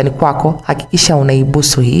kanisani kwako, hakikisha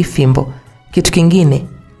unaibusu hii fimbo. Kitu kingine,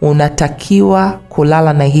 unatakiwa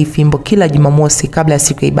kulala na hii fimbo kila Jumamosi kabla ya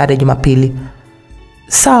siku ya ibada Jumapili."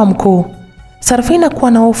 "Sawa mkuu." Sarafina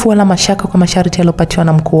kuwa na hofu wala mashaka kwa masharti aliyopatiwa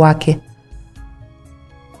na mkuu wake.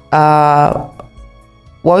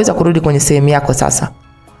 "Waweza kurudi kwenye sehemu yako sasa."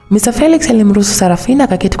 Mr. Felix alimruhusu Sarafina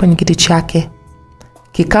akaketi kwenye kiti chake.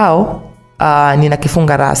 "Kikao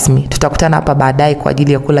ninakifunga rasmi. Tutakutana hapa baadaye kwa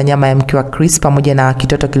ajili ya kula nyama ya mke wa Chris pamoja na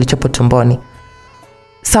kitoto kilichopo tumboni."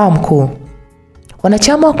 "Sawa mkuu."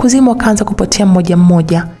 Wanachama wa Kuzimu wakaanza kupotea mmoja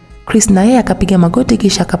mmoja. Chris na yeye akapiga magoti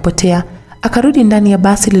kisha akapotea, akarudi ndani ya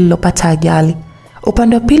basi lililopata ajali.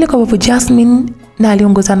 Upande wa pili kwa babu Jasmine na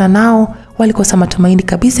aliongozana nao walikosa matumaini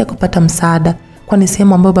kabisa ya kupata msaada, kwani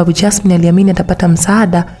sehemu ambayo babu Jasmine aliamini atapata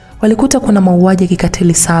msaada walikuta kuna mauaji ya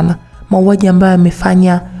kikatili sana, mauaji ambayo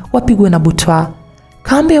yamefanya wapigwe na butwaa.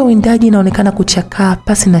 Kambi ya uwindaji inaonekana kuchakaa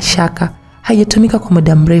pasi na shaka, haijatumika kwa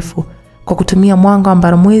muda mrefu. Kwa kutumia mwanga wa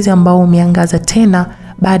mbaramwezi ambao umeangaza tena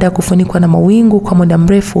baada ya kufunikwa na mawingu kwa muda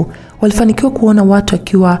mrefu, walifanikiwa kuona watu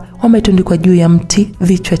wakiwa wametundikwa juu ya mti,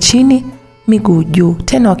 vichwa chini, miguu juu,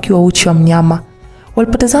 tena wakiwa uchi wa mnyama.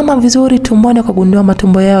 Walipotazama vizuri tumboni wakagundua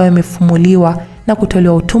matumbo yao yamefumuliwa na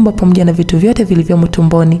kutolewa utumbo pamoja na vitu vyote vilivyomo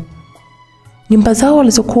tumboni. Nyumba zao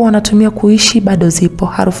walizokuwa wanatumia kuishi bado zipo.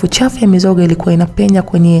 Harufu chafu ya mizoga ilikuwa inapenya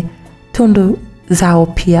kwenye tundu zao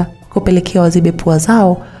pia, kupelekea wazibe pua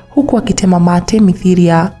zao huku wakitema mate mithili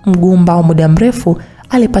ya mgumba wa muda mrefu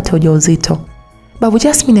alipata ujauzito. Babu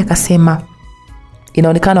Jasmine akasema,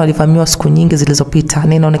 inaonekana walivamiwa siku nyingi zilizopita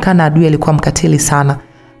na inaonekana adui alikuwa mkatili sana,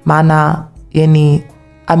 maana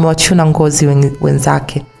amewachuna ngozi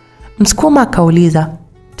wenzake. Msukuma akauliza,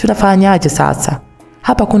 tunafanyaje sasa?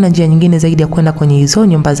 Hapa kuna njia nyingine zaidi ya kwenda kwenye hizo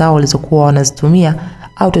nyumba zao walizokuwa wanazitumia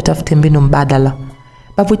au tutafute mbinu mbadala?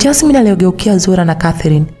 Babu Jasmine aliogeukia Zura na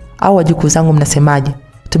Catherine, au wajukuu zangu mnasemaje?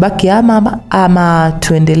 Tubaki ama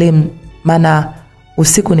tuendelee, maana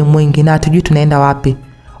usiku ni mwingi na hatujui tunaenda wapi.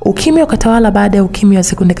 Ukimya ukatawala. Baada ya ukimya wa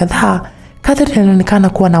sekunde kadhaa, Catherine alionekana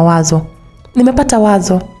kuwa na wazo. Nimepata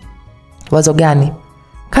wazo. Wazo gani?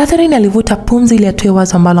 Catherine alivuta pumzi ili atoe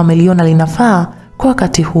wazo ambalo ameliona linafaa kwa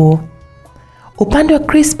wakati huo. Upande wa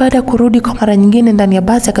Chris, baada ya kurudi kwa mara nyingine ndani ya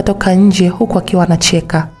basi, akatoka nje huku akiwa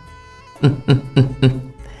anacheka.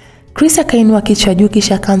 Chris akainua kichwa juu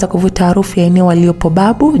kisha akaanza kuvuta harufu ya eneo waliopo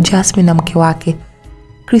Babu, Jasmine na mke wake.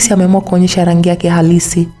 Chris ameamua kuonyesha rangi yake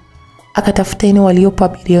halisi. Akatafuta eneo waliopo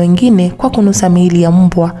abiria wengine kwa kunusa miili ya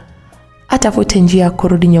mbwa, atafute njia ya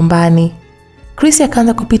kurudi nyumbani. Chris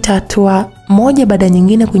akaanza kupita hatua moja baada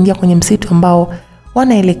nyingine kuingia kwenye msitu ambao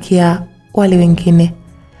wanaelekea wale wengine.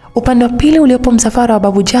 Upande wa pili uliopo msafara wa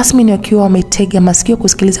Babu Jasmine wakiwa wametega masikio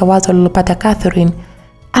kusikiliza wazo alilopata Catherine,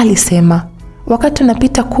 alisema, wakati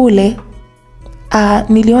tunapita kule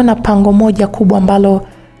niliona pango moja kubwa ambalo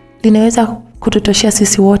linaweza kututoshea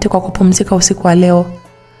sisi wote kwa kupumzika usiku wa leo.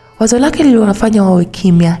 Wazo lake liliwafanya wawe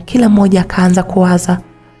kimya. Kila mmoja akaanza kuwaza,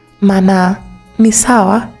 maana ni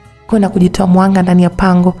sawa kwenda kujitoa mwanga ndani ya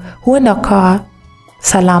pango, huenda wakawa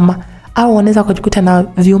salama, au wanaweza kujikuta na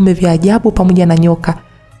viumbe vya ajabu pamoja na nyoka.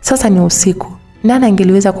 Sasa ni usiku, nani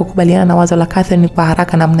angeliweza kukubaliana na wazo la Catherine kwa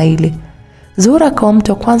haraka namna ile? Zura akawa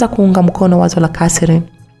mtu wa kwanza kuunga mkono wazo la Catherine.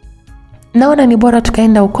 Naona ni bora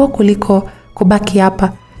tukaenda huko kuliko kubaki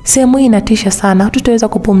hapa. Sehemu hii inatisha sana, tutaweza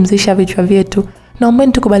kupumzisha vichwa vyetu.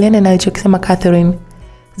 Naombeni tukubaliane na alichokisema Catherine.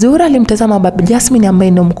 Zura alimtazama Babu Jasmine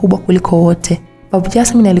ambaye ndio mkubwa kuliko wote. Babu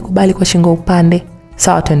Jasmine alikubali kwa shingo upande.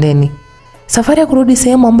 Sawa, twendeni. Safari ya kurudi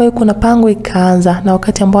sehemu ambayo kuna pango ikaanza, na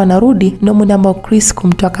wakati ambao anarudi ndio muda ambao Chris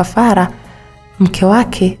kumtoa kafara mke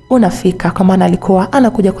wake unafika, kwa maana alikuwa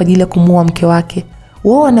anakuja kwa ajili ya kumuua mke wake.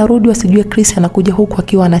 Wao wanarudi wasijue Chris anakuja huku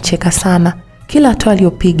akiwa anacheka sana kila hatua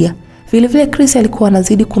aliyopiga. Vile vile Chris alikuwa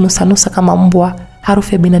anazidi kunusanusa kama mbwa.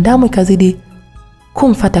 Harufu ya binadamu ikazidi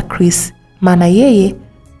kumfuata Chris, maana yeye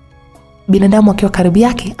binadamu akiwa karibu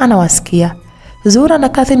yake anawasikia. Zura na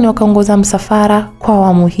Catherine wakaongoza msafara kwa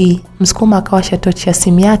awamu hii. Msukuma akawasha tochi ya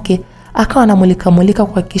simu yake, akawa anamulika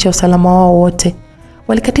kuhakikisha usalama wao wote.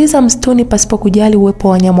 Walikatiza msituni pasipo kujali uwepo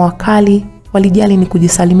wa wanyama wakali, walijali ni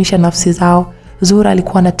kujisalimisha nafsi zao. Zura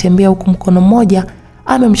alikuwa anatembea huku mkono mmoja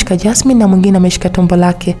amemshika Jasmine na mwingine ameshika tumbo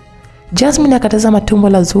lake. Jasmine akatazama tumbo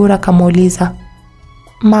la Zura akamuuliza,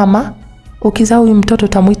 mama, ukizaa huyu mtoto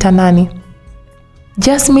utamuita nani?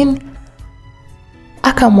 Jasmine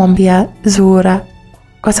akamwambia Zura,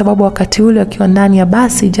 kwa sababu wakati ule akiwa ndani ya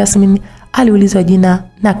basi Jasmine aliulizwa jina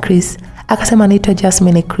na Chris. Akasema anaitwa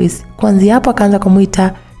Jasmine Chris. Kuanzia hapo akaanza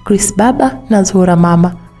kumuita Chris baba na Zura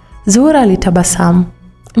mama. Zura alitabasamu.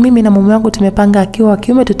 Mimi na mume wangu tumepanga akiwa wa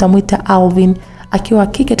kiume tutamuita Alvin, akiwa wa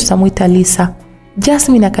kike tutamuita Lisa.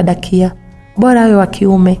 Jasmine akadakia, bora awe wa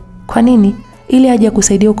kiume. Kwa nini? Ili aje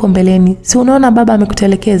kusaidia huko mbeleni. Si unaona baba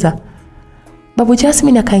amekutelekeza? Babu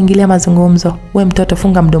Jasmine akaingilia mazungumzo. We mtoto,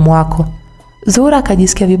 funga mdomo wako. Zura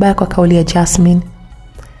akajisikia vibaya kwa kauli ya Jasmine.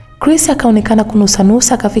 Chris akaonekana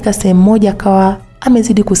kunusanusa, akafika sehemu moja akawa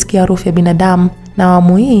amezidi kusikia harufu ya binadamu, na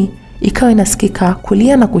awamu hii ikawa inasikika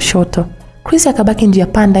kulia na kushoto. Chris akabaki njia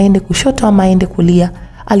panda, aende kushoto ama aende kulia.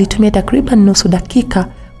 Alitumia takriban nusu dakika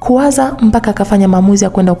kuwaza mpaka akafanya maamuzi ya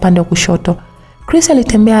kwenda upande wa kushoto. Chris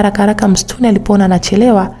alitembea haraka msituni. Alipoona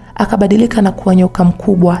anachelewa akabadilika na kuwa nyoka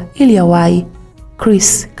mkubwa ili awahi.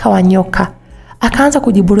 Chris kawa nyoka. Akaanza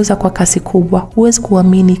kujiburuza kwa kasi kubwa. Huwezi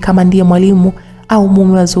kuamini kama ndiye mwalimu au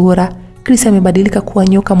mume wa Zura. Chris amebadilika kuwa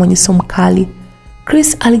nyoka mwenye sumu kali.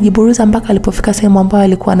 Chris alijiburuza mpaka alipofika sehemu ambayo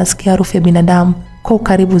alikuwa anasikia harufu ya binadamu. kwa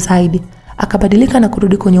ukaribu zaidi. Akabadilika na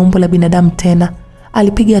kurudi kwenye umbo la binadamu tena.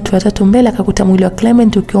 Alipiga hatua 3 mbele, akakuta mwili wa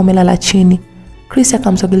Clement ukiwa umelala chini. Chris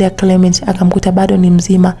akamsogelea Clement, akamkuta bado ni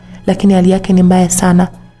mzima, lakini hali yake ni mbaya sana.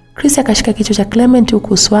 Chris akashika kichwa cha Clement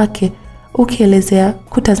huku uso wake ukielezea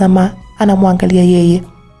kutazama anamwangalia yeye.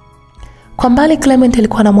 Kwa mbali Clement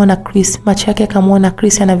alikuwa anamwona Chris, macho yake akamwona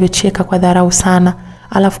Chris anavyocheka kwa dharau sana.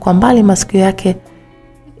 Alafu kwa mbali masikio yake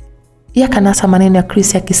yakanasa maneno ya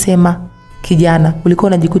Chris akisema, "Kijana, ulikuwa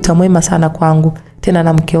unajikuta mwema sana kwangu, tena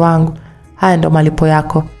na mke wangu. Haya ndo malipo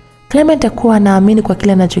yako." Clement alikuwa anaamini kwa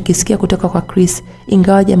kile anachokisikia kutoka kwa Chris,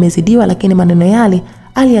 ingawa amezidiwa, lakini maneno yale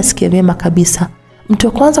aliyasikia vyema kabisa. Mtu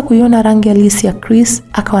wa kwanza kuiona rangi halisi ya Chris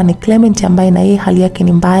akawa ni Clement, ambaye na yeye hali yake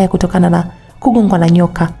ni mbaya kutokana na kugongwa na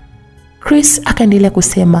nyoka. Chris akaendelea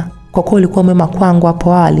kusema, "Kwa kuwa ulikuwa mwema kwangu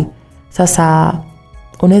hapo awali, sasa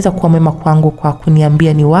unaweza kuwa mwema kwangu kwa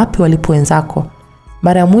kuniambia ni wapi walipo wenzako.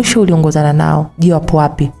 Mara ya mwisho uliongozana nao, je, wapo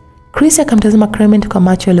wapi?" Chris akamtazama Clement kwa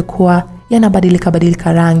macho yalikuwa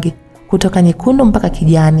yanabadilika rangi kutoka nyekundu mpaka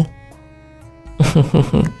kijani.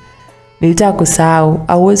 "Nilitaka kusahau,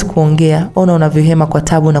 hauwezi kuongea. Ona unavyohema kwa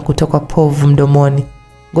tabu na kutoka povu mdomoni.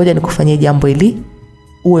 Ngoja nikufanyie jambo ili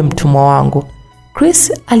uwe mtumwa wangu."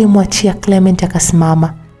 Chris alimwachia Clement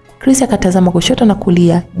akasimama. Chris akatazama kushoto na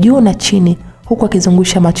kulia, juu na chini, huku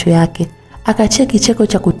akizungusha macho yake. Akacheka kicheko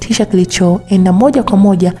cha kutisha kilichoenda moja kwa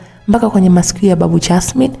moja mpaka kwenye masikio ya babu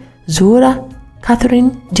Jasmine, Zura, Catherine,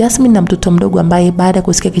 Jasmine na mtoto mdogo ambaye baada ya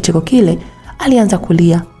kusikia kicheko kile alianza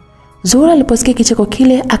kulia. Zura aliposikia kicheko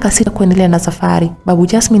kile akasita kuendelea na safari. Babu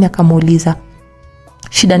Jasmine akamuuliza,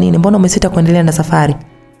 "Shida nini? Mbona umesita kuendelea na safari?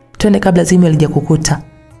 Twende kabla Zimu alijakukuta."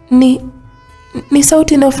 Ni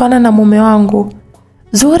sauti inayofanana na mume wangu."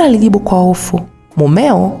 Zura alijibu kwa hofu.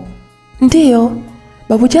 "Mumeo?" "Ndiyo."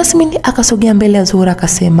 Babu Jasmine akasogea mbele ya Zura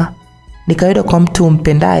akasema, "Ni kawaida kwa mtu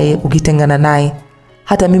umpendaye ukitengana naye.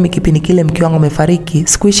 Hata mimi kipindi kile mke wangu amefariki,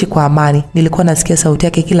 sikuishi kwa amani. Nilikuwa nasikia sauti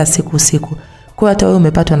yake kila siku usiku. Kwa hata wewe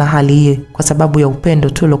umepatwa na hali hiyo kwa sababu ya upendo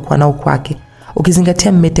tu uliokuwa nao kwake.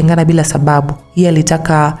 Ukizingatia mmetengana bila sababu. Yeye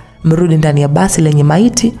alitaka mrudi ndani ya basi lenye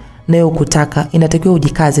maiti na wewe ukutaka. Inatakiwa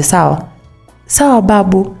ujikaze, sawa?" "Sawa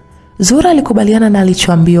babu." Zura alikubaliana na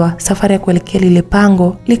alichoambiwa. Safari ya kuelekea lile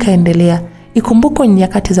pango likaendelea. Ikumbukwe ni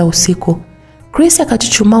nyakati za usiku. Chris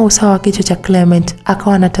akachuchumaa usawa wa kichwa cha Clement,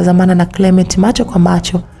 akawa anatazamana na Clement macho kwa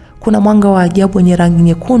macho. Kuna mwanga wa ajabu wenye rangi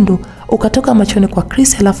nyekundu ukatoka machoni kwa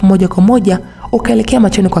Chris, alafu moja kwa moja ukaelekea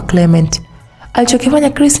machoni kwa Clement. Alichokifanya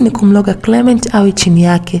Chris ni kumloga Clement awe chini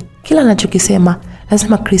yake. Kila anachokisema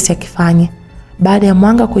lazima Chris akifanye. Baada ya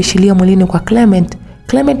mwanga kuishilia mwilini kwa Clement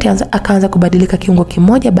akaanza kubadilika kiungo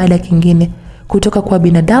kimoja baada ya kingine, kutoka kwa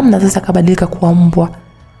binadamu na sasa akabadilika kuwa mbwa.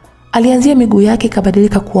 Alianzia miguu yake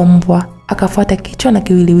ikabadilika kuwa mbwa, akafuata kichwa na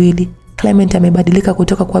kiwiliwili. Clement amebadilika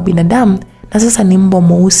kutoka kwa binadamu na sasa ni mbwa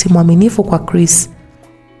mweusi mwaminifu kwa Chris.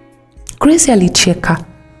 Chris alicheka.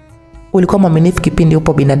 "Ulikuwa mwaminifu kipindi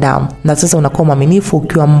upo binadamu na sasa unakuwa mwaminifu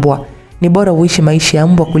ukiwa mbwa. Ni bora uishi maisha ya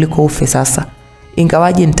mbwa kuliko ufe sasa.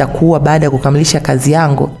 Ingawaje nitakuua baada ya kukamilisha kazi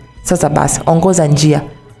yangu. Sasa basi, ongoza njia.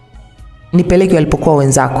 Nipeleke walipokuwa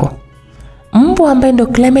wenzako." Mbwa ambaye ndo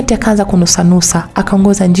Clement akaanza kunusanusa,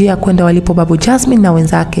 akaongoza njia kwenda walipo babu Jasmine na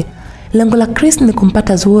wenzake. Lengo la Chris ni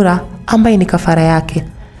kumpata Zura ambaye ni kafara yake.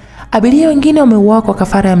 Abiria wengine wameuawa kwa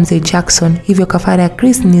kafara ya mzee Jackson, hivyo kafara ya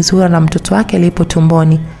Chris ni Zura na mtoto wake aliyepo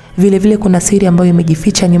tumboni. Vile vile kuna siri ambayo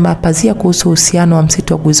imejificha nyuma ya pazia kuhusu uhusiano wa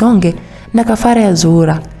msitu wa Guzonge na kafara ya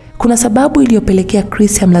Zura. Kuna sababu iliyopelekea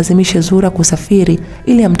Chris amlazimishe Zura kusafiri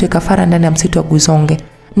ili amtoe kafara ndani ya msitu wa Guzonge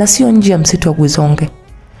na sio nje ya msitu wa Guzonge.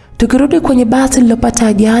 Tukirudi kwenye basi lililopata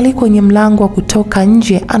ajali, kwenye mlango wa kutoka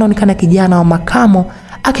nje anaonekana kijana wa makamo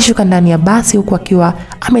akishuka ndani ya basi huku akiwa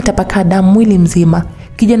ametapakaa damu mwili mzima.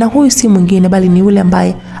 Kijana huyu si mwingine bali ni yule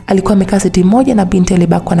ambaye alikuwa amekaa siti moja na binti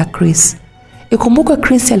aliyebakwa na Chris. Ikumbukwe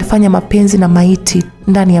Chris alifanya mapenzi na maiti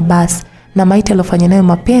ndani ya basi, na maiti aliyofanya nayo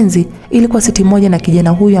mapenzi ilikuwa siti moja na kijana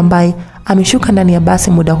huyu ambaye ameshuka ndani ya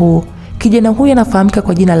basi muda huu. Kijana huyu anafahamika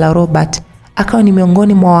kwa jina la Robert, akawa ni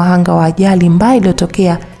miongoni mwa wahanga wa ajali mbaya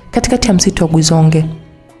iliyotokea katikati ya msitu wa Guzonge.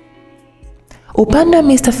 Upande wa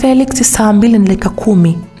Mr. Felix, saa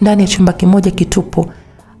 2:10 ndani ya chumba kimoja kitupu.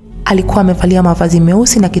 Alikuwa amevalia mavazi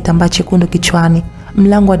meusi na kitambaa chekundu kichwani.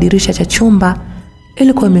 Mlango wa dirisha cha chumba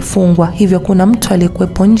ilikuwa imefungwa, hivyo kuna mtu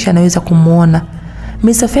aliyekuwepo nje anaweza kumuona.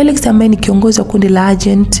 Mr. Felix ambaye ni kiongozi wa kundi la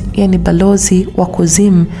Agenti, yani balozi wa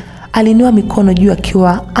Kuzimu, alinua mikono juu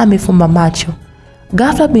akiwa amefumba macho.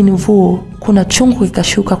 Ghafla binvu kuna chungu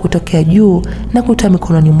kikashuka kutokea juu na kutoa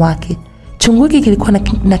mikononi mwake. Chungu hiki kilikuwa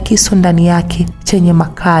na kisu ndani yake chenye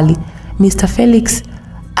makali. Mr. Felix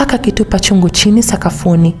akakitupa chungu chini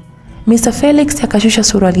sakafuni. Mr. Felix akashusha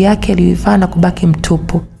suruali yake aliyoivaa na kubaki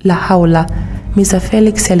mtupu. La haula. Mr.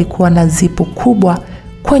 Felix alikuwa na zipu kubwa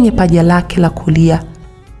kwenye paja lake la kulia.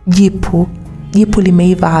 Jipu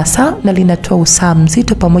limeiva hasa na linatoa usaha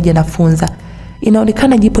mzito pamoja na funza.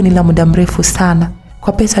 Inaonekana jipu ni la muda mrefu sana.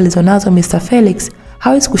 Kwa pesa alizonazo Mr. Felix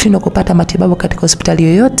hawezi kushindwa kupata matibabu katika hospitali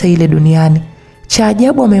yoyote ile duniani. Cha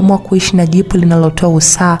ajabu ameamua kuishi na jipu linalotoa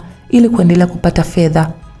usaha ili kuendelea kupata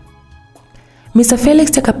fedha. Mr.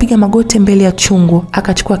 Felix akapiga magoti mbele ya chungu,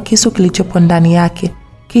 akachukua kisu kilichopo ndani yake.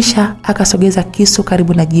 Kisha akasogeza kisu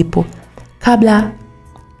karibu na jipu. Kabla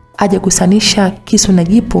hajagusanisha kisu na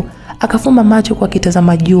jipu, akafumba macho kwa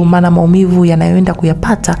kitazama juu, maana maumivu yanayoenda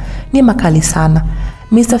kuyapata ni makali sana.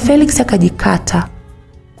 Mr. Felix akajikata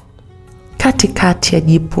katikati ya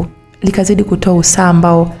jipu. Likazidi kutoa usaha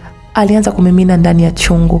ambao alianza kumimina ndani ya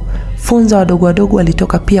chungu. Funza wadogo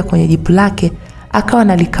walitoka pia kwenye jipu lake. Akawa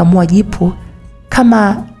analikamua jipu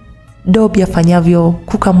kama Dobi afanyavyo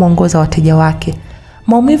kukamwongoza wateja wake.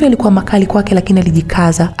 Maumivu yalikuwa makali kwake, lakini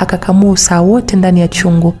alijikaza, akakamua usaha wote ndani ya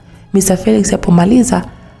chungu. Mr. Felix alipomaliza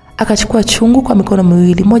akachukua chungu kwa mikono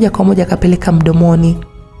miwili, moja kwa moja akapeleka mdomoni.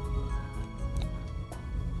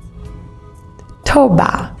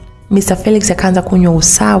 Toba. Mr. Felix akaanza kunywa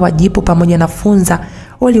usaha wa jipu pamoja na funza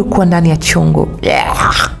waliokuwa ndani ya chungu.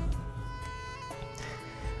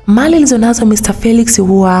 Mali alizonazo Mr. Felix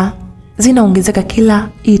huwa zinaongezeka kila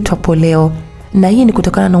itwapo leo, na hii ni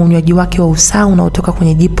kutokana na unywaji wake wa usaha unaotoka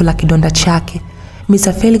kwenye jipu la kidonda chake.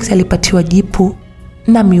 Mr. Felix alipatiwa jipu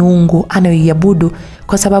na miungu anayoiabudu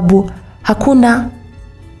kwa sababu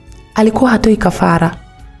alikuwa hatoi kafara.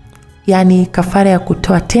 Yaani kafara ya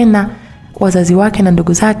kutoa tena wazazi wake na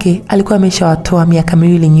ndugu zake alikuwa ameshawatoa miaka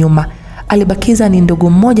 2 nyuma. Alibakiza ni ndugu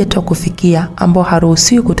mmoja tu kufikia ambao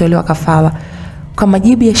haruhusiwi kutolewa kafara. Kwa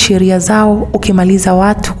majibu ya sheria zao, ukimaliza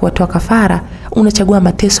watu kuwatoa kafara, unachagua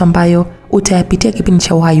mateso ambayo utayapitia kipindi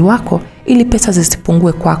cha uhai wako ili pesa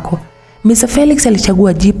zisipungue kwako. Mr. Felix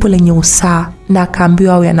alichagua jipu lenye usaha na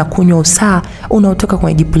akaambiwa awe anakunywa usaha unaotoka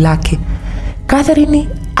kwenye jipu lake. Catherine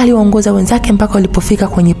aliwaongoza wenzake mpaka walipofika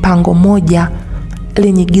kwenye pango moja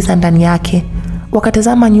lenye giza ndani yake.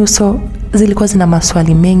 Wakatazama, nyuso zilikuwa zina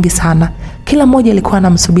maswali mengi sana. Kila mmoja alikuwa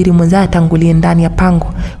anamsubiri mwenzake atangulie ndani ya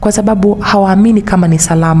pango kwa sababu hawaamini kama ni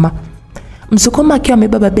salama. Msukuma akiwa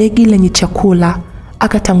amebeba begi lenye chakula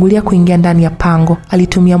akatangulia kuingia ndani ya pango.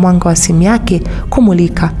 Alitumia mwanga wa simu yake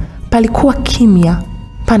kumulika. Palikuwa kimya,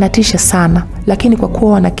 panatisha sana, lakini kwa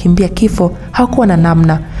kuwa wanakimbia kifo hawakuwa na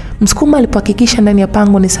namna. Msukuma alipohakikisha ndani ya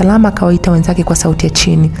pango ni salama, akawaita wenzake kwa sauti ya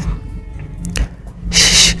chini.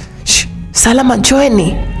 Salama,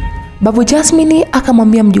 njoeni. Babu Jasmine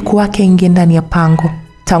akamwambia mjukuu wake aingie ndani ya pango.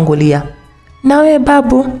 Tangulia. Na wewe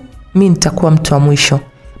babu? Mimi nitakuwa mtu wa mwisho.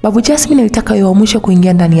 Babu Jasmine alitaka yeye wa mwisho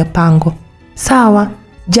kuingia ndani ya pango. Sawa.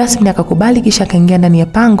 Jasmine akakubali, kisha akaingia ndani ya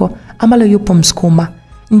pango ambalo yupo Msukuma.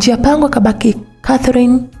 Nje ya pango kabaki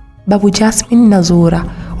Catherine, Babu Jasmine na Zura.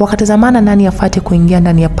 Wakatazamana nani afuate kuingia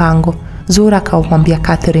ndani ya pango. Zura akamwambia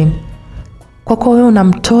Catherine, kwa kuwa wewe una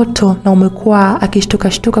mtoto na umekuwa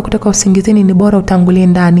akishtuka kutoka usingizini, ni bora utangulie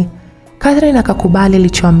ndani. Catherine akakubali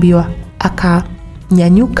alichoambiwa,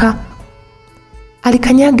 akanyanyuka.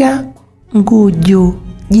 Alikanyaga mguu juu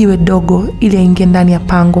jiwe dogo ili aingie ndani ya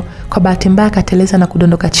pango. Kwa bahati mbaya akateleza na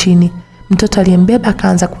kudondoka chini. Mtoto aliyembeba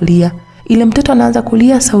akaanza kulia. Ile mtoto anaanza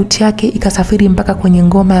kulia, sauti yake ikasafiri mpaka kwenye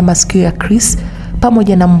ngoma ya masikio ya Chris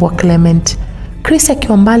pamoja na mbwa Clement. Chris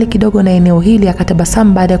akiwa mbali kidogo na eneo hili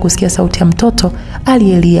akatabasamu baada ya kusikia sauti ya mtoto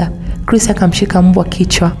aliyelia. Chris akamshika mbwa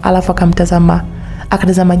kichwa, alafu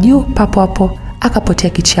akatazama juu, papo hapo akapotea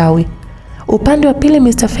kichawi. Upande wa pili,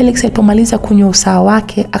 Mr. Felix alipomaliza kunywa usaha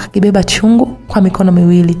wake akakibeba chungu kwa mikono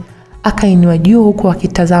miwili, akainua juu huku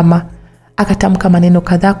akitazama, akatamka maneno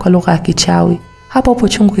kadhaa kwa lugha ya kichawi. Hapo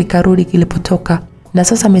chungu kikarudi kilipotoka, na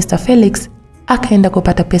sasa Mr. Felix akaenda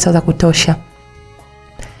kupata pesa za kutosha.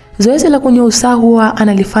 Zoezi la kunywa usaha huwa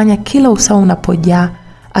analifanya kila usaha unapojaa.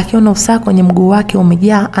 Akiona usaha kwenye mguu wake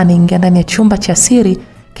umejaa, anaingia ndani ya chumba cha siri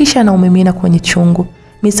kisha anaumimina kwenye chungu.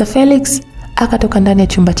 Mr. Felix akatoka ndani ya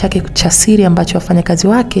chumba chake cha siri ambacho wafanyakazi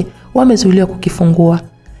wake wamezuiliwa kukifungua.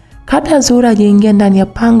 Kabla Zura hajaingia ndani ya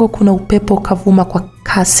pango, kuna upepo ukavuma kwa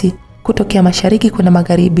kasi kutokea mashariki kwenda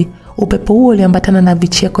magharibi. Upepo huo uliambatana na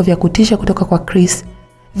vicheko vya kutisha kutoka kwa Chris.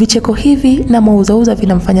 Vicheko hivi na mauzauza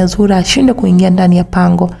vinamfanya Zura ashinde kuingia ndani ya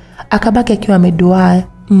pango. Akabaki akiwa ameduaa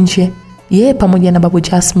nje, yeye pamoja na Babu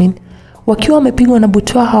Jasmine. Wakiwa wamepigwa na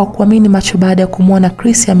butwaa, hawakuamini macho baada ya kumwona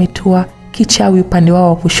Chris ametua kichawi upande wao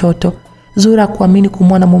wa kushoto. Zura kuamini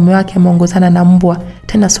kumwona mume wake ameongozana na mbwa,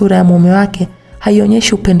 tena sura ya mume wake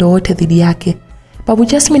haionyeshi upendo wote dhidi yake. Babu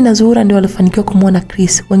Jasmine na Zura ndio walifanikiwa kumwona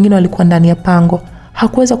Chris, wengine walikuwa ndani ya pango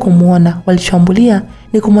hakuweza kumuona. Walichoambulia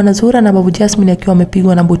ni kumwona Zuhura na babu Jasmine akiwa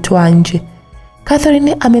wamepigwa na butwaa nje.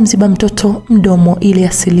 Catherine amemziba mtoto mdomo ili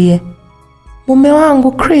asilie. Mume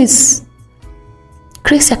wangu Chris.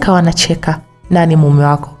 Chris akawa anacheka. Nani mume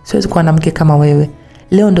wako? Siwezi kuwa na mke kama wewe.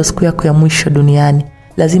 Leo ndo siku yako ya mwisho duniani.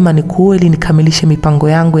 Lazima nikuoe ili nikamilishe mipango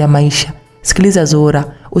yangu ya maisha. Sikiliza Zuhura,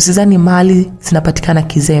 usizani mali zinapatikana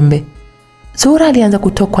kizembe. Zuhura alianza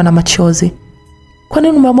kutokwa na machozi. Kwa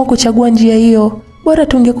nini umeamua kuchagua njia hiyo? Bora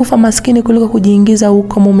tungekufa maskini kuliko kujiingiza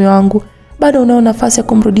huko mume wangu. Bado unao nafasi ya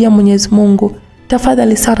kumrudia Mwenyezi Mungu.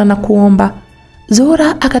 Tafadhali sana na kuomba.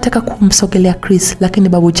 Zuhura akataka kumsogelea Chris, lakini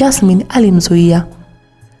babu Jasmine alimzuia.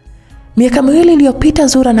 Miaka miwili iliyopita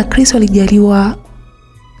Zuhura na Chris walijaliwa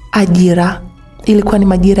ajira. Ilikuwa ni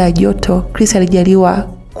majira ya joto. Chris alijaliwa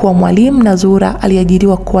kuwa mwalimu na Zuhura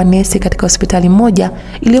aliajiriwa kuwa nesi katika hospitali moja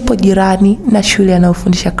iliyopo jirani na shule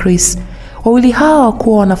anayofundisha Chris. Wawili hawa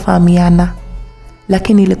hawakuwa wanafahamiana.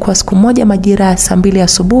 Lakini ilikuwa siku moja majira ya saa 2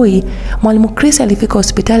 asubuhi, mwalimu Chris alifika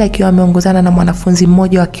hospitali akiwa ameongozana na mwanafunzi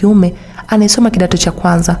mmoja wa kiume anayesoma kidato cha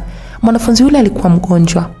kwanza. Mwanafunzi yule alikuwa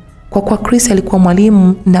mgonjwa. Kwa kuwa Chris alikuwa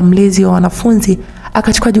mwalimu na mlezi wa wanafunzi,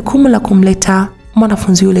 akachukua jukumu la kumleta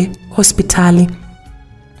mwanafunzi yule hospitali.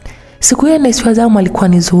 Siku hiyo nesi wa zamu alikuwa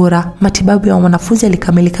ni Zuhura. Matibabu ya mwanafunzi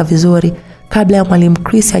yalikamilika vizuri. Kabla ya mwalimu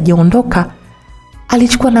Chris hajaondoka,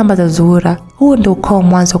 alichukua namba za Zuhura. Huo ndio ukao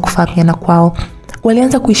mwanzo wa kufahamiana kwao.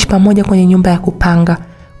 Walianza kuishi pamoja kwenye nyumba ya kupanga.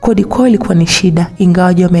 Kodi kwao ilikuwa ni shida,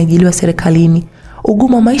 ingawa wameajiliwa serikalini.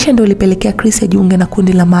 Ugumu wa maisha ndio ulipelekea Chris ajiunge na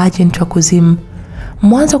kundi la maagenti wa Kuzimu.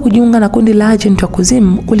 Mwanzo kujiunga na kundi la agent wa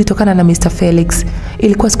Kuzimu ulitokana na Mr. Felix.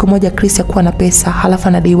 Ilikuwa siku moja Chris hakuwa na pesa, halafu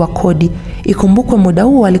anadaiwa kodi. Ikumbukwe muda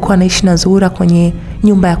huo alikuwa anaishi na Zuhura kwenye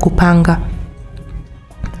nyumba ya kupanga.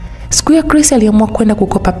 Siku ya Chris aliamua kwenda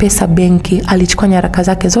kukopa pesa benki. Alichukua nyaraka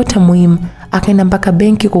zake zote muhimu, akaenda mpaka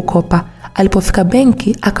benki kukopa. Alipofika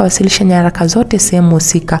benki akawasilisha nyaraka zote sehemu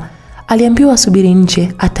husika. Aliambiwa asubiri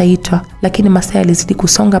nje, ataitwa, lakini masaa yalizidi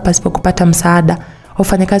kusonga pasipo kupata msaada.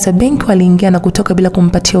 Wafanyakazi wa benki waliingia na kutoka bila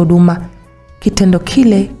kumpatia huduma. Kitendo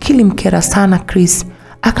kile kilimkera sana Chris.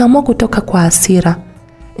 Akaamua kutoka kwa hasira.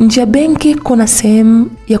 Nje ya benki kuna sehemu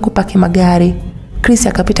ya kupaki magari. Chris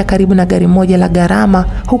akapita karibu na gari moja la gharama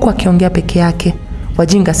huku akiongea peke yake.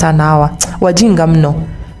 Wajinga sana hawa, wajinga mno.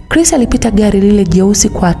 Chris alipita gari lile jeusi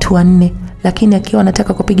kwa hatua 4, lakini akiwa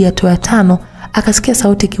anataka kupiga hatua ya 5, akasikia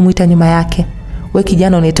sauti ikimuita nyuma yake. Wewe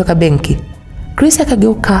kijana unayetoka benki? Chris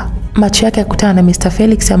akageuka, macho yake yakutana na Mr.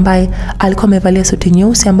 Felix ambaye alikuwa amevalia suti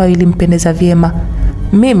nyeusi ambayo ilimpendeza vyema.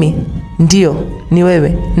 Mimi? Ndio, ni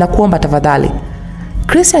wewe. Nakuomba tafadhali.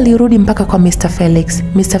 Chris alirudi mpaka kwa Mr. Felix.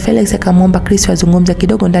 Mr. Felix akamwomba Chris wazungumze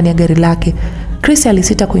kidogo ndani ya gari lake. Chris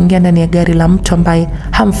alisita kuingia ndani ya gari la mtu ambaye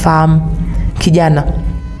hamfahamu. Kijana,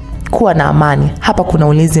 kuwa na amani. Hapa kuna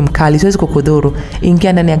ulinzi mkali, siwezi kukudhuru.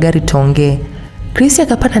 Ingia ndani ya gari tuongee. Chris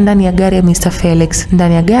akapanda ndani ya gari ya Mr. Felix.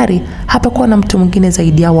 Ndani ya gari hapakuwa na mtu mwingine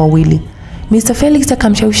zaidi ya wawili. Mr. Felix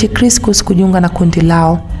akamshawishi Chris kujiunga na kundi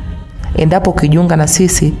lao. Endapo ukijiunga na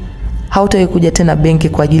sisi, hautawahi kuja tena benki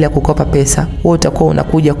kwa ajili ya kukopa pesa. Wewe utakuwa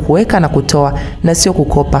unakuja kuweka na kutoa na sio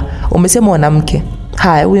kukopa. Umesema mwanamke.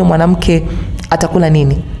 Haya, huyo mwanamke atakula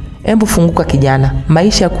nini? Hebu funguka kijana.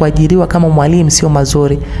 Maisha ya kuajiriwa kama mwalimu sio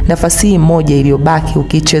mazuri. Nafasi hii moja iliyobaki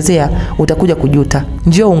ukichezea utakuja kujuta.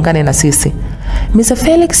 Njoo ungane na sisi. Mr.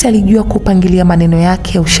 Felix alijua kupangilia maneno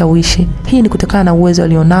yake ya ushawishi. Hii ni kutokana na uwezo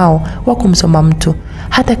alionao wa kumsoma mtu.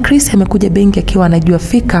 Hata Chris amekuja benki akiwa anajua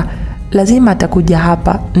fika lazima atakuja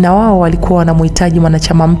hapa, na wao walikuwa wanamhitaji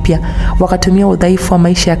mwanachama mpya. Wakatumia udhaifu wa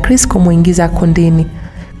maisha ya Chris kumuingiza kundini.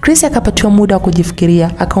 Chris akapatiwa muda wa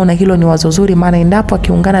kujifikiria. Akaona hilo ni wazo zuri, maana endapo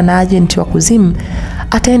akiungana na agent wa Kuzimu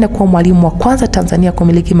ataenda kuwa mwalimu wa kwanza Tanzania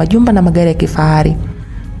kumiliki majumba na magari ya kifahari.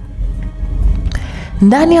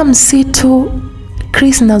 Ndani ya msitu,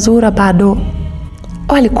 Chris na Zuhura bado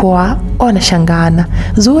walikuwa wanashangaana.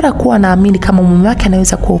 Zuhura kuwa naamini kama mume wake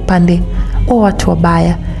anaweza kuwa upande wa watu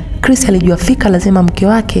wabaya. Chris alijua fika lazima mke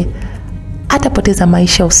wake atapoteza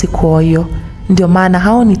maisha usiku huo. Ndio maana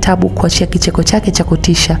haoni tabu kuachia kicheko chake cha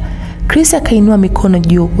kutisha. Chris akainua mikono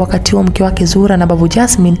juu, wakati huo mke wake Zuhura na babu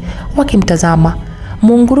Jasmine wakimtazama.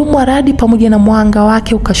 Mungurumo wa radi pamoja na mwanga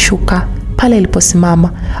wake ukashuka pale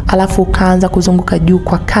iliposimama, alafu ukaanza kuzunguka juu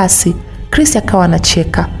kwa kasi. Chris akawa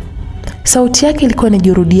anacheka. Sauti yake ilikuwa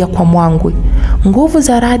inajirudia kwa mwangwi. Nguvu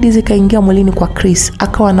za radi zikaingia mwilini kwa Chris,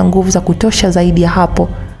 akawa na nguvu za kutosha zaidi ya hapo.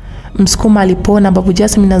 Msukuma alipoona babu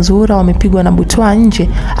Jasmine na Zuhura wamepigwa na butwaa nje,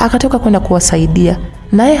 akatoka kwenda kuwasaidia.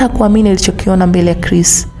 Naye hakuamini alichokiona mbele ya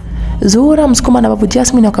Chris. Zuhura, Msukuma na babu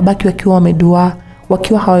Jasmine wakabaki wakiwa wameduaa,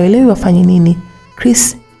 wakiwa hawaelewi wafanye nini.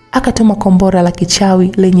 Chris akatuma kombora la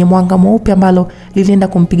kichawi lenye mwanga mweupe ambalo lilienda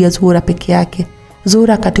kumpiga Zuhura peke yake.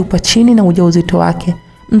 Zuhura akatupwa chini na ujauzito wake.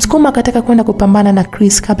 Msukuma akataka kwenda kupambana na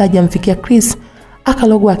Chris. Kabla hajamfikia Chris,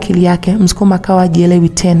 akalogwa akili yake. Msukuma akawa hajielewi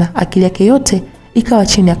tena, akili yake yote ikawa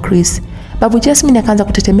chini ya Chris. Babu Jasmine akaanza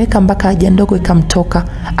kutetemeka mpaka haja ndogo ikamtoka.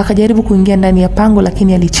 Akajaribu kuingia ndani ya pango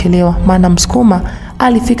lakini alichelewa, maana Msukuma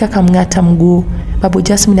alifika kamng'ata mguu. Babu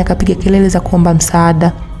Jasmine akapiga kelele za kuomba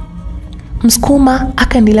msaada. Msukuma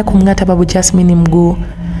akaendelea kumng'ata Babu Jasmine mguu.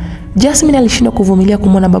 Jasmine alishindwa kuvumilia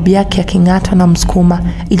kumwona babu yake aking'atwa na Msukuma.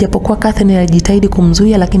 Ijapokuwa Catherine alijitahidi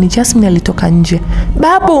kumzuia, lakini Jasmine alitoka nje.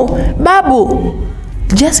 Babu!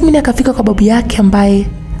 Jasmine akafika kwa babu yake ambaye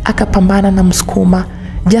akapambana na Msukuma.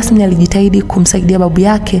 Jasmine alijitahidi kumsaidia babu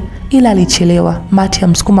yake ila alichelewa. Mati ya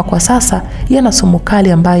Msukuma kwa sasa yana sumu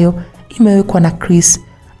kali ambayo imewekwa na Chris.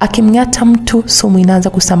 Akimng'ata mtu, sumu inaanza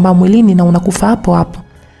kusambaa mwilini na unakufa hapo hapo.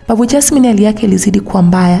 Babu Jasmine hali yake ilizidi kuwa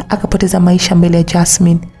mbaya, akapoteza maisha mbele ya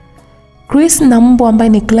Jasmine. Chris na mbwa ambaye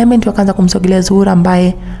ni Clement wakaanza kumsogelea Zuhura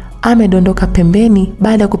ambaye amedondoka pembeni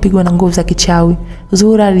baada ya kupigwa na nguvu za kichawi.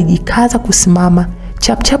 Zuhura alijikaza kusimama.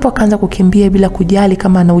 Chapchapo akaanza kukimbia bila kujali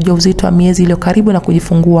kama ana ujauzito wa miezi iliyo karibu na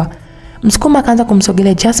kujifungua. Msukuma akaanza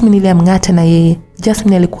kumsogelea Jasmine ili amng'ate na yeye.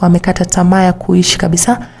 Jasmine alikuwa amekata tamaa ya kuishi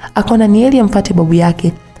kabisa, akaona ni heri amfuate babu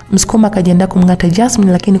yake. Msukuma akajiandaa kumng'ata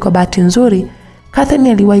Jasmine, lakini kwa bahati nzuri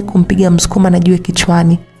Catherine aliwahi kumpiga Msukuma na jiwe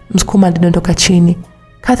kichwani. Msukuma alidondoka chini.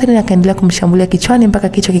 Catherine akaendelea kumshambulia kichwani mpaka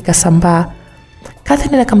kichwa kikasambaa.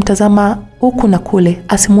 Catherine akamtazama huku na kule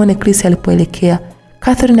asimuone Chris alipoelekea.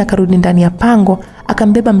 Catherine akarudi ndani ya pango,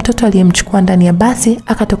 akambeba mtoto aliyemchukua ndani ya basi,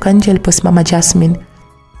 akatoka nje aliposimama Jasmine.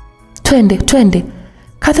 Twende.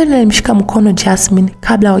 Catherine alimshika mkono Jasmine.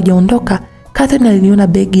 Kabla hawajaondoka, Catherine aliniona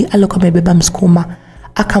begi alilokuwa amebeba Msukuma.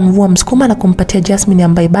 Akamvua Msukuma na kumpatia Jasmine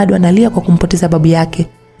ambaye bado analia kwa kumpoteza babu yake.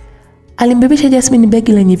 Alimbebesha Jasmine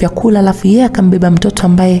begi lenye vyakula, alafu yeye akambeba mtoto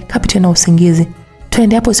ambaye kapita na usingizi.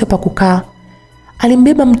 Twende, hapo sio pa kukaa.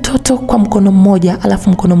 Alimbeba mtoto kwa mkono mmoja, alafu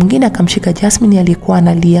mkono mwingine akamshika Jasmine aliyekuwa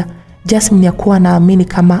analia. Jasmine hakuwa anaamini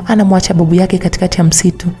kama anamwacha babu yake katikati ya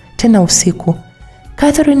msitu, tena usiku.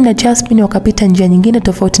 Catherine na Jasmine wakapita njia nyingine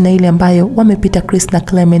tofauti na ile ambayo wamepita Chris na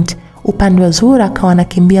Clement. Upande wa Zuhura akawa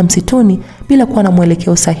anakimbia msituni bila kuwa na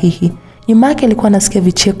mwelekeo sahihi. Nyuma yake alikuwa anasikia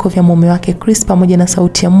vicheko vya mume wake Chris pamoja na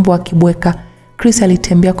sauti ya mbwa akibweka. Chris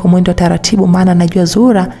alitembea kwa mwendo taratibu, maana anajua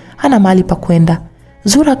Zuhura hana mahali pa kwenda.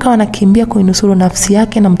 Zuhura akawa anakimbia kuinusuru nafsi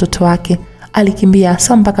yake na mtoto wake. Alikimbia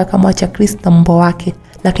hasa mpaka akamwacha Chris na mbwa wake,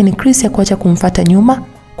 lakini Chris hakuacha kumfuata nyuma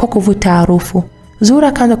kwa kuvuta harufu. Zuhura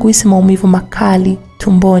akaanza kuhisi maumivu makali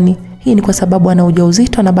tumboni. Hii ni kwa sababu ana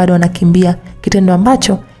ujauzito na bado anakimbia, kitendo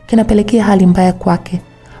ambacho kinapelekea hali mbaya kwake.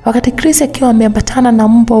 Wakati Chris akiwa ameambatana na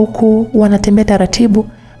mbwa huku wanatembea taratibu,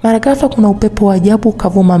 mara ghafla kuna upepo wa ajabu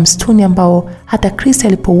ukavuma msituni ambao hata Chris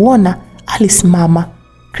alipouona alisimama.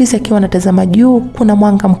 Chris akiwa anatazama juu, kuna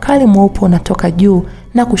mwanga mkali mweupe unatoka juu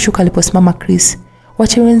na kushuka aliposimama Chris.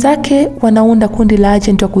 Wachawi wenzake wanaunda kundi la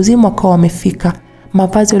Agenti wa Kuzimu wakawa wamefika.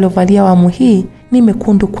 Mavazi waliovalia awamu hii ni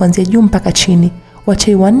mekundu kuanzia juu mpaka chini.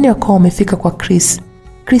 Wachawi wanne wakawa wamefika kwa Chris.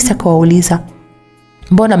 Chris akawauliza,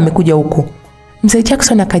 "Mbona mmekuja huku?" Mzee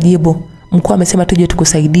Jackson akajibu, "Mkuu amesema tuje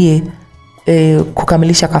tukusaidie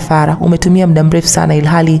kukamilisha kafara. Umetumia muda mrefu sana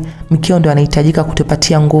ilhali mkeo ndo anahitajika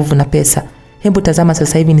kutupatia nguvu na pesa. Hebu tazama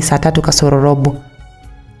sasa hivi ni saa 3 kasoro robo.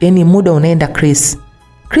 Yaani muda unaenda Chris."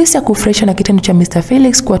 Chris akufresha na kitendo cha Mr.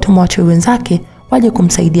 Felix kuwatuma wachawi wenzake waje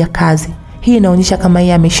kumsaidia kazi. Hii inaonyesha kama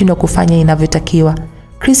yeye ameshindwa kufanya inavyotakiwa.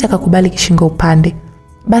 Chris akakubali kishingo upande.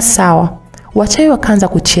 Basi sawa. Wachawi wakaanza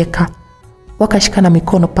kucheka. Wakashikana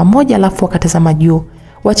mikono pamoja alafu wakatazama juu.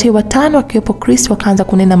 Wachawi watano wakiwepo Chris wakaanza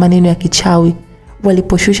kunena maneno ya kichawi.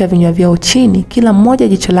 Waliposhusha vinywa vyao chini, kila mmoja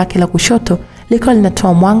jicho lake la kushoto likawa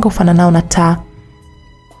linatoa mwanga ufananao na taa.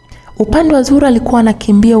 Upande wa Zuhura alikuwa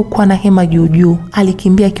anakimbia huko na hema juu.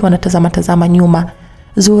 Alikimbia akiwa anatazama nyuma.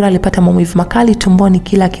 Zuhura alipata maumivu makali tumboni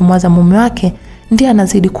kila akimwaza mume wake ndiye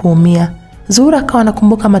anazidi kuumia. Zuhura akawa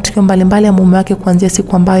anakumbuka matukio mbalimbali ya mume wake kuanzia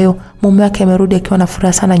siku ambayo mume wake amerudi akiwa na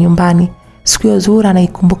furaha sana nyumbani. Siku hiyo Zuhura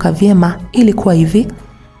anaikumbuka vyema. Ilikuwa hivi.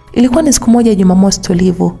 Ilikuwa ni siku moja Jumamosi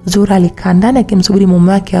tulivu. Zuhura alikaa ndani akimsubiri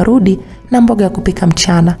mume wake arudi na mboga ya kupika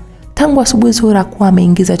mchana. Tangu asubuhi Zuhura hakuwa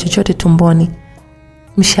ameingiza chochote tumboni.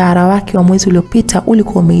 Mshahara wake wa mwezi uliopita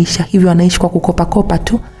ulikuwa umeisha, hivyo anaishi kwa kukopa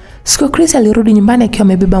tu. Siku Chris alirudi nyumbani akiwa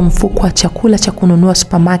amebeba mfuko wa chakula cha kununua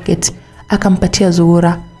supermarket. Akampatia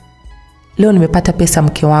Zuhura. "Leo nimepata pesa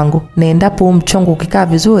mke wangu, na endapo huu mchongo ukikaa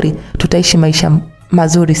vizuri tutaishi maisha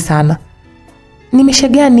mazuri sana." "Nimesha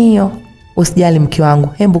gani hiyo?" "Usijali mke wangu,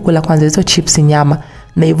 hebu kula kwanza hizo chips nyama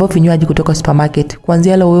na hivyo vinywaji kutoka supermarket.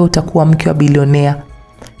 Kuanzia leo wewe utakuwa mke wa bilionea."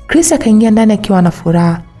 Chris akaingia ndani akiwa na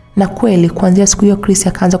furaha. Na kweli kuanzia siku hiyo Chris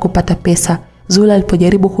akaanza kupata pesa. Zura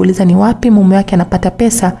alipojaribu kuuliza ni wapi mume wake anapata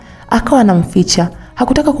pesa, akawa anamficha.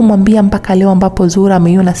 Hakutaka kumwambia mpaka leo ambapo Zura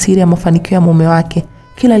ameiona siri ya mafanikio ya mume wake.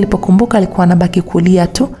 Kila alipokumbuka alikuwa anabaki kulia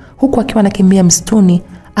tu, huku akiwa anakimbia msituni.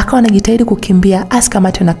 Akawa anajitahidi kukimbia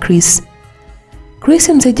asikamatwe na Chris.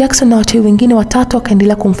 Mzee Jackson na watu wengine watatu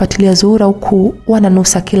wakaendelea kumfuatilia Zura huku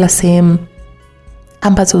wananusa kila sehemu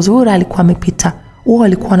ambazo Zura alikuwa amepita. Wao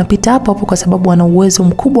walikuwa wanapita hapo kwa sababu wana uwezo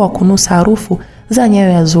mkubwa wa kunusa harufu za nyayo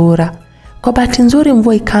ya Zura. Kwa bahati nzuri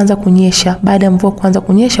mvua ikaanza kunyesha. Baada ya mvua kuanza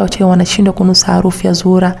kunyesha, wachawi wanashindwa kunusa harufu ya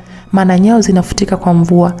Zura, maana nyayo zinafutika kwa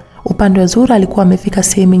mvua. Upande wa Zura alikuwa amefika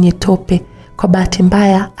sehemu yenye tope. Kwa bahati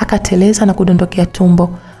mbaya akateleza na kudondokea tumbo.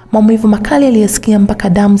 Maumivu makali aliyasikia mpaka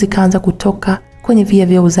damu zikaanza kutoka kwenye via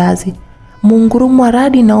vya uzazi. Mungurumo wa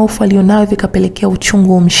radi na hofu alionayo vikapelekea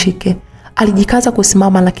uchungu umshike. Alijikaza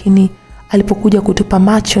kusimama, lakini alipokuja kutupa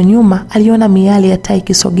macho nyuma aliona miale ya taa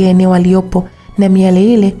ikisogea eneo aliyopo, na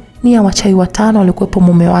miale ile ni ya wachawi watano walikuwepo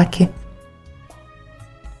mume wake.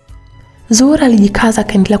 Zura alijikaza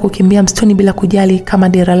akaendelea kukimbia msituni bila kujali kama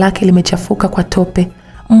dera lake limechafuka kwa tope.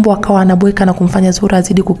 Mbwa akawa anabweka na kumfanya Zura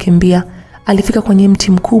azidi kukimbia. Alifika kwenye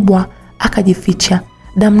mti mkubwa akajificha.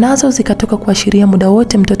 Damu nazo zikatoka kuashiria muda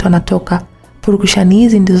wote mtoto anatoka. Purukushani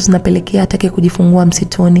hizi ndizo zinapelekea atake kujifungua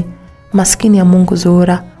msituni. Maskini ya Mungu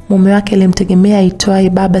Zura, mume wake alimtegemea aitwaye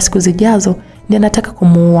baba siku zijazo, ndiye anataka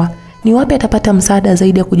kumuua. Ni wapi atapata msaada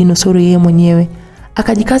zaidi ya kujinusuru yeye mwenyewe?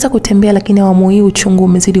 Akajikaza kutembea, lakini awamu hii uchungu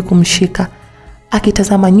umezidi kumshika.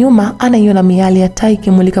 Akitazama nyuma anaiona miali ya taa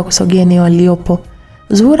ikimulika kusogea eneo aliyopo.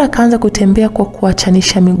 Zura akaanza kutembea kwa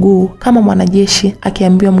kuachanisha miguu kama mwanajeshi,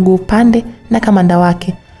 akiambiwa mguu pande na kamanda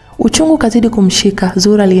wake. Uchungu kazidi kumshika.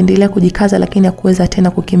 Zura aliendelea kujikaza, lakini hakuweza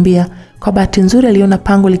tena kukimbia. Kwa bahati nzuri aliona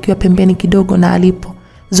pango likiwa pembeni kidogo na alipo.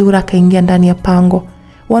 Zura akaingia ndani ya pango.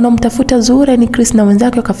 Wanaomtafuta Zura ni Chris na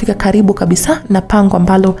wenzake wakafika karibu kabisa na pango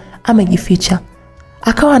ambalo amejificha.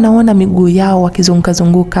 Akawa anaona miguu yao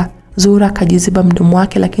wakizunguka. Zura akajiziba mdomo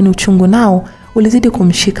wake, lakini uchungu nao ulizidi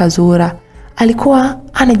kumshika Zura. Alikuwa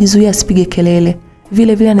anajizuia asipige kelele.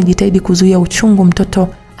 Vile vile anajitahidi kuzuia uchungu mtoto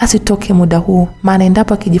asitoke muda huu, maana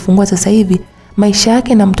endapo akijifungua sasa hivi maisha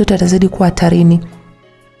yake na mtoto atazidi kuwa hatarini.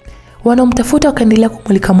 Wanaomtafuta wakaendelea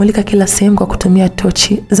kumulika kila sehemu kwa kutumia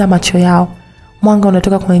tochi za macho yao. Mwanga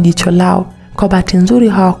unatoka kwenye jicho lao. Kwa bahati nzuri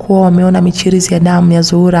hawakuwa wameona michirizi ya damu ya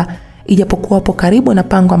Zura, ijapokuwa hapo karibu na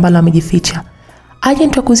pango ambalo amejificha.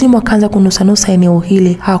 Agenti wa Kuzimu akaanza kunusanusa eneo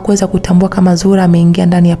hili. Hawakuweza kutambua kama Zura ameingia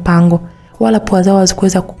ndani ya pango, wala pua zao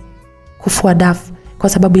hazikuweza kufua dafu kwa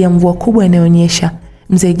sababu ya mvua kubwa inayonyesha.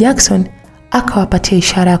 Mzee Jackson akawapatia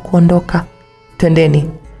ishara ya kuondoka. Twendeni.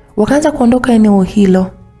 Wakaanza kuondoka eneo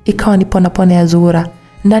hilo. Ikawa ni pona ya Zura.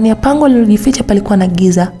 Ndani ya pango lililojificha palikuwa na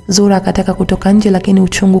giza. Zura akataka kutoka nje, lakini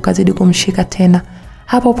uchungu kazidi kumshika tena.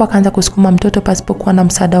 Hapo akaanza kusukuma mtoto pasipokuwa na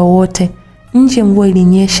msaada wowote. Nje mvua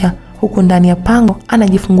ilinyesha, huku ndani ya pango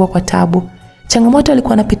anajifungua kwa tabu. Changamoto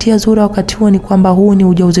alikuwa anapitia Zura wakati huo ni kwamba huu ni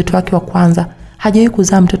ujauzito wake wa kwanza. Hajawahi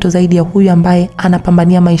kuzaa mtoto zaidi ya huyu ambaye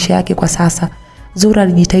anapambania maisha yake kwa sasa. Zura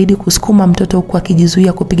alijitahidi kusukuma mtoto huku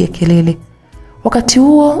akijizuia kupiga kelele. Wakati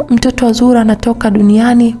huo mtoto wa Zura anatoka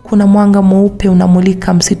duniani. Kuna mwanga mweupe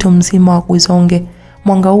unamulika msitu mzima wa Gwizonge.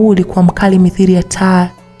 Mwanga huu ulikuwa mkali mithili ya taa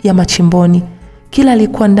ya machimboni. Kila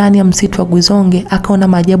alikuwa ndani ya msitu wa Gwizonge akaona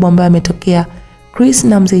maajabu ambayo yametokea. Chris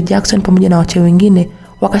na Mzee Jackson pamoja na wachawi wengine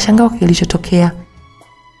wakashangaa kilichotokea.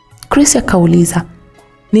 Chris akauliza,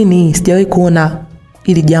 "Nini? Sijawahi kuona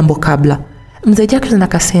hili jambo kabla." Mzee Jackson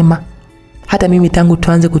akasema, "Hata mimi tangu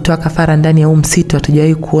tuanze kutoa kafara ndani ya msitu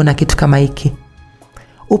hatujawahi kuona kitu kama hiki."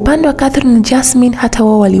 Upande wa Catherine na Jasmine hata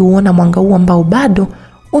wao waliuona mwanga huu ambao bado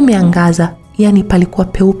umeangaza, yani palikuwa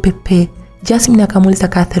peupe pe. Jasmine akamuuliza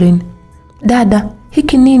Catherine, "Dada,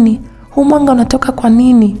 hiki nini? Huu mwanga unatoka kwa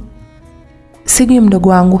nini?" "Sijui mdogo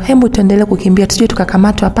wangu, hebu tuendelee kukimbia tusije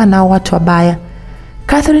tukakamatwa hapa na watu wabaya."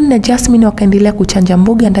 Catherine na Jasmine wakaendelea kuchanja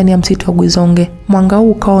mbuga ndani ya msitu wa Gwizonge. Mwanga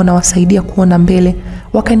huu ukawa unawasaidia kuona mbele.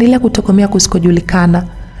 Wakaendelea kutokomea kusikojulikana.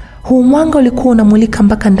 Huu mwanga ulikuwa unamulika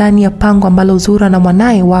mpaka ndani ya pango ambalo Zura na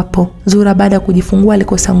mwanae wapo. Zura baada ya kujifungua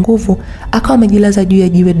alikosa nguvu, akawa amejilaza juu ya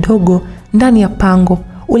jiwe dogo ndani ya pango.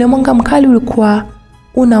 Ule mwanga mkali ulikuwa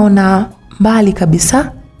unaona mbali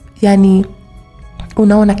kabisa, yani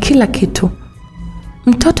unaona kila kitu.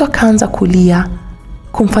 Mtoto akaanza kulia,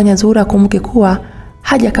 kumfanya Zura kumbuke kuwa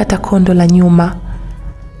hajakata kondo la nyuma.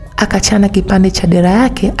 Akachana kipande cha dera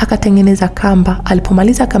yake, akatengeneza kamba.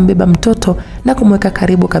 Alipomaliza akambeba mtoto na kumweka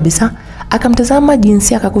karibu kabisa. Akamtazama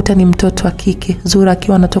jinsi akakuta ni mtoto wa kike. Zura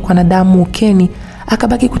akiwa anatokwa na damu ukeni,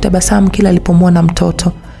 akabaki kutabasamu kila alipomwona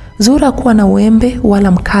mtoto. Zura hakuwa na wembe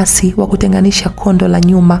wala mkasi wa kutenganisha kondo la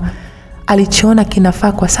nyuma. alichoona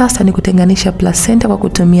kinafaa kwa sasa ni kutenganisha placenta kwa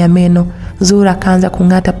kutumia meno. Zuhura akaanza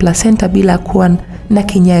kung'ata placenta bila kuwa na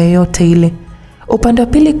kinya yoyote ile. Upande wa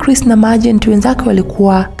pili, Chris na maagenti wenzake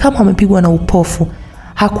walikuwa kama wamepigwa na upofu.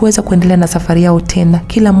 Hakuweza kuendelea na safari yao tena.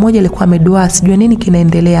 Kila mmoja alikuwa ameduaa, sijui nini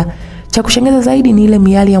kinaendelea. Cha kushangaza zaidi ni ile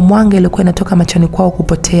miali ya mwanga ilikuwa inatoka machoni kwao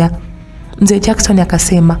kupotea. Mzee Jackson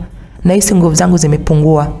akasema, "Nahisi nguvu zangu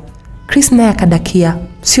zimepungua." Chris naye akadakia,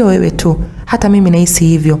 "Sio wewe tu, hata mimi nahisi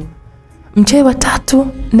hivyo." Mchei wa tatu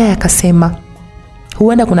naye akasema,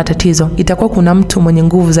 "Huenda kuna tatizo, itakuwa kuna mtu mwenye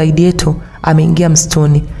nguvu zaidi yetu ameingia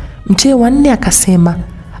msituni." Mchei wa nne akasema,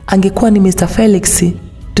 "Angekuwa ni Mr. Felix,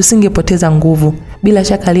 tusingepoteza nguvu. Bila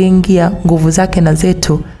shaka aliingia, nguvu zake na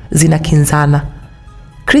zetu zinakinzana."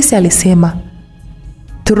 Chris alisema,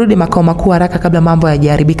 "Turudi makao makuu haraka kabla mambo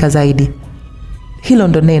hayajaribika zaidi." "Hilo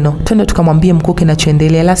ndo neno, twende tukamwambie mkuu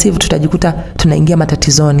kinachoendelea, la sivyo tutajikuta tunaingia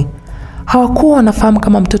matatizoni." Hawakuwa wanafahamu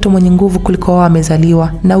kama mtoto mwenye nguvu kuliko wao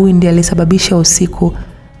amezaliwa, na huyu ndiye alisababisha usiku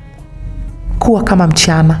kuwa kama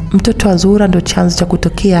mchana. Mtoto wa Zuhura ndo chanzo cha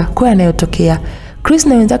kutokea kwa yanayotokea. Chris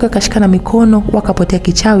na wenzake wakashikana mikono wakapotea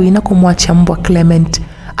kichawi na kumwacha mbwa Clement.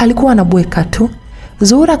 Alikuwa anabweka tu.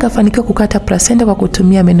 Zuhura akafanikiwa kukata placenta kwa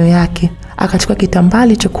kutumia meno yake. Akachukua kitambaa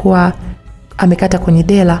alichokuwa amekata kwenye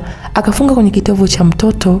dela, akafunga kwenye kitovu cha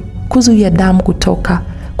mtoto kuzuia damu kutoka.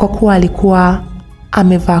 Kwa kuwa alikuwa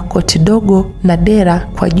amevaa koti dogo na dera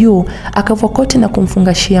kwa juu, akavua koti na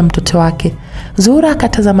kumfungashia mtoto wake. Zuhura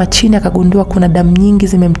akatazama chini, akagundua kuna damu nyingi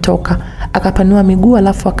zimemtoka. Akapanua miguu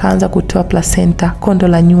alafu akaanza kutoa placenta kondo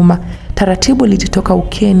la nyuma. Taratibu lilitoka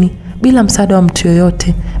ukeni bila msaada wa mtu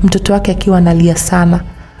yoyote, mtoto wake akiwa analia sana.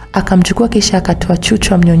 Akamchukua kisha akatoa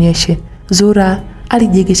chuchu amnyonyeshe. Zuhura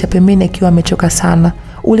alijigesha pembeni akiwa amechoka sana.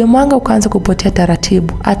 Ule mwanga ukaanza kupotea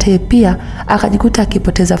taratibu. Hata yeye pia akajikuta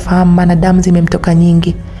akipoteza fahamu, maana damu zimemtoka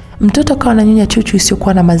nyingi. Mtoto akawa ananyonya chuchu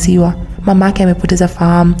isiyokuwa na maziwa. Mama yake amepoteza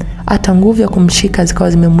fahamu, hata nguvu ya kumshika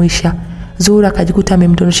zikawa zimemwisha. Zuhura akajikuta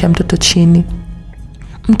amemdondosha mtoto chini.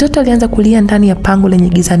 Mtoto alianza kulia ndani ya pango lenye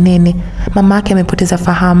giza nene. Mama yake amepoteza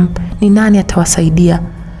fahamu, ni nani atawasaidia?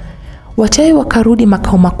 Wachawi wakarudi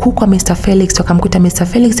makao makuu kwa Mr. Felix, wakamkuta Mr.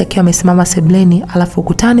 Felix akiwa amesimama sebleni, alafu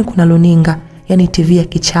ukutani kuna luninga, yani TV ya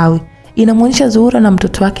kichawi. Inamuonyesha Zuhura na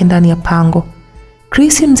mtoto wake ndani ya pango.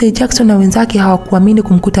 Chris, mzee Jackson na wenzake hawakuamini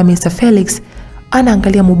kumkuta Mr. Felix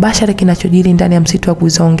anaangalia mubashara kinachojiri ndani ya msitu wa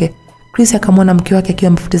Buzonge. Chris akamwona mke wake akiwa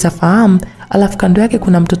amepoteza fahamu, alafu kando yake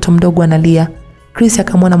kuna mtoto mdogo analia. Chris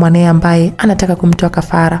akamwona mwanae ambaye anataka kumtoa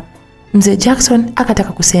kafara. Mzee Jackson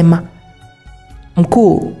akataka kusema,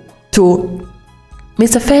 "Mkuu, tu."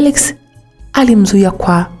 Mr. Felix alimzuia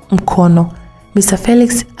kwa mkono. Mr.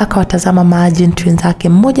 Felix akawatazama maagenti wenzake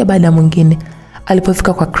mmoja baada ya mwingine.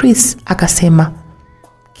 Alipofika kwa Chris akasema,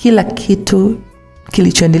 "Kila kitu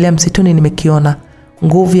kilichoendelea msituni nimekiona.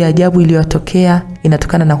 Nguvu ya ajabu iliyotokea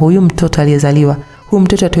inatokana na huyu mtoto aliyezaliwa. Huyu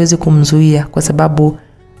mtoto hatuwezi kumzuia kwa sababu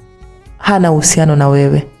hana uhusiano na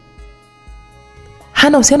wewe."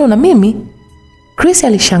 "Hana uhusiano na mimi?" Chris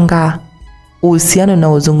alishangaa. "Uhusiano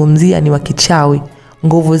na uzungumzia ni wa kichawi.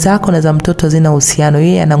 Nguvu zako na za mtoto zina uhusiano.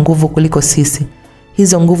 Yeye ana nguvu kuliko sisi.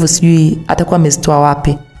 Hizo nguvu sijui atakuwa amezitoa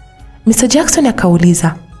wapi." Mr. Jackson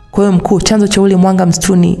akauliza, "Kwa hiyo mkuu, chanzo cha ule mwanga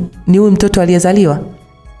msituni ni huyu mtoto aliyezaliwa?"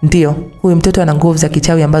 "Ndio, huyu mtoto ana nguvu za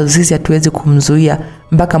kichawi ambazo sisi hatuwezi kumzuia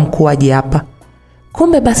mpaka mkuu aje hapa."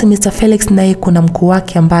 Kumbe basi Mr. Felix naye kuna mkuu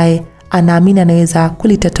wake ambaye anaamini anaweza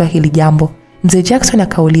kulitatua hili jambo. Mzee Jackson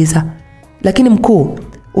akauliza, "Lakini mkuu,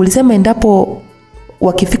 ulisema endapo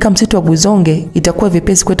wakifika msitu wa Buzonge itakuwa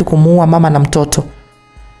vipesi kwetu kumuua mama na mtoto."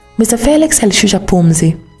 Mr. Felix alishusha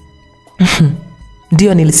pumzi.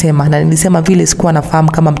 "Ndio nilisema, na nilisema vile sikuwa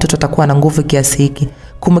nafahamu kama mtoto atakuwa na nguvu kiasi hiki.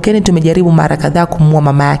 Kumbukeni tumejaribu mara kadhaa kumuua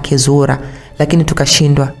mama yake Zuhura, lakini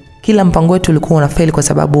tukashindwa. Kila mpango wetu ulikuwa unafeli kwa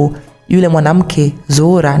sababu yule mwanamke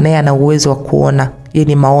Zuhura naye ana uwezo wa kuona, yeye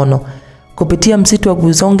ni maono. Kupitia msitu wa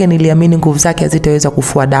Buzonge niliamini nguvu zake hazitaweza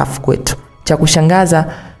kufua dafu kwetu. Cha kushangaza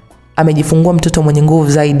amejifungua mtoto mwenye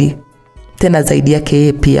nguvu zaidi, tena zaidi yake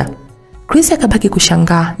yeye pia." Chris akabaki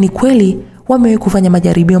kushangaa. Ni kweli wamewahi kufanya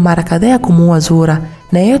majaribio mara kadhaa ya kumuua Zuhura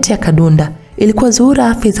na yote yakadunda. Ilikuwa Zuhura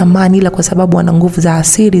afi zamani, ila kwa sababu ana nguvu za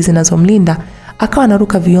asili zinazomlinda akawa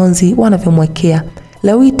anaruka vionzi wanavyomwekea.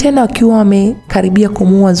 Leo hii tena wakiwa wamekaribia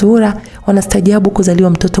kumuua Zuhura, wanastajabu kuzaliwa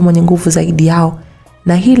mtoto mwenye nguvu zaidi yao.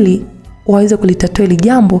 Na hili waweze kulitatua hili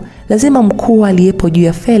jambo, lazima mkuu aliyepo juu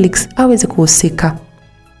ya Felix aweze kuhusika.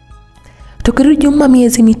 Tukirudi nyuma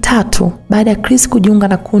miezi mitatu baada ya Chris kujiunga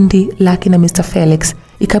na kundi lake na Mr. Felix,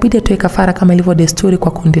 ikabidi atoe kafara kama ilivyo desturi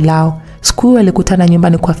kwa kundi lao. Siku hiyo walikutana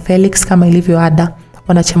nyumbani kwa Felix kama ilivyo ada.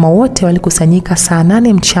 Wanachama wote walikusanyika saa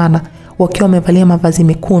 8 mchana wakiwa wamevalia mavazi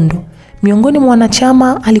mekundu. Miongoni mwa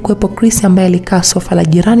wanachama alikuwepo Chris ambaye alikaa sofa la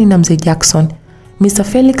jirani na mzee Jackson. Mr.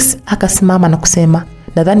 Felix akasimama na kusema,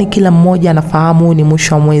 nadhani kila mmoja anafahamu ni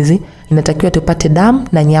mwisho wa mwezi, inatakiwa tupate damu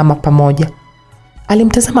na nyama pamoja.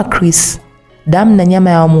 Alimtazama Chris. Damu na nyama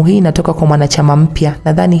ya awamu hii inatoka kwa mwanachama mpya.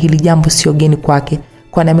 Nadhani hili jambo sio geni kwake,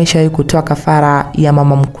 kwani ameshawahi kutoa kafara ya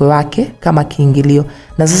mama mkwe wake kama kiingilio,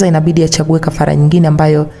 na sasa inabidi achague kafara nyingine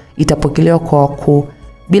ambayo itapokelewa kwa wakuu.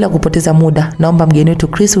 Bila kupoteza muda, naomba mgeni wetu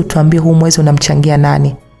Chris utuambie huu mwezi unamchangia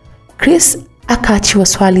nani. Chris akaachiwa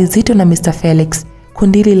swali zito na Mr. Felix.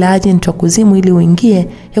 Kundi la Agenti wa Kuzimu ili uingie,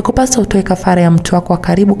 yakupasa utoe kafara ya mtu wako wa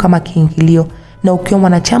karibu kama kiingilio, na ukiwa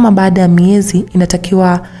mwanachama baada ya miezi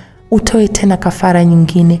inatakiwa utoe tena kafara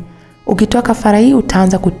nyingine. Ukitoa kafara hii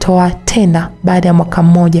utaanza kutoa tena baada ya mwaka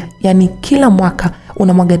mmoja, yani kila mwaka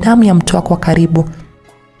unamwaga damu ya mtu wako wa karibu.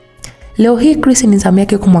 Leo hii Chris ni zamu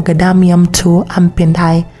yake kumwaga damu ya mtu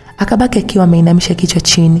ampendaye. Akabaki akiwa ameinamisha kichwa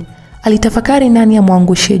chini. Alitafakari nani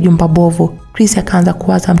amwangushie jumba bovu. Chris akaanza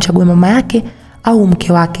kuwaza amchague mama yake au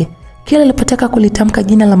mke wake. Kila alipotaka kulitamka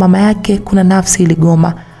jina la mama yake kuna nafsi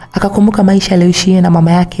iligoma. Akakumbuka maisha aliyoishi na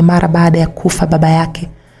mama yake mara baada ya kufa baba yake.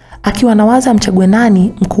 Akiwa anawaza amchague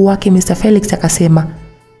nani, mkuu wake Mr. Felix akasema,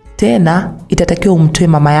 tena itatakiwa umtoe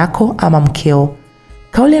mama yako ama mkeo.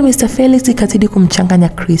 Kauli ya Mr. Felix ikazidi kumchanganya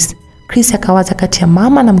Chris. Chris akawaza kati ya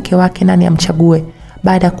mama na mke wake nani amchague.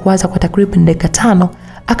 Baada ya kuwaza kwa takriban dakika 5,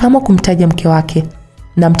 akaamua kumtaja mke wake.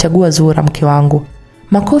 Namchagua Zura, mke wangu.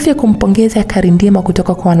 Makofi ya kumpongeza yakarindima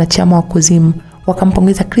kutoka kwa wanachama wa Kuzimu.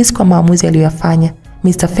 Wakampongeza Chris kwa maamuzi aliyofanya.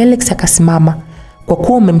 Mr. Felix akasimama. Kwa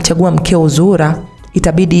kuwa umemchagua mkeo Zura,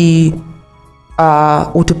 itabidi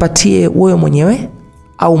utupatie wewe mwenyewe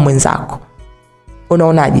au mwenzako.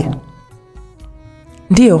 Unaonaje?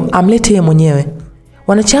 Ndio, amlete yeye mwenyewe.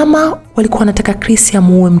 Wanachama walikuwa wanataka Chris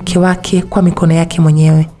amuue mke wake kwa mikono yake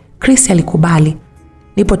mwenyewe. Chris alikubali.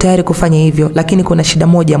 Nipo tayari kufanya hivyo, lakini kuna shida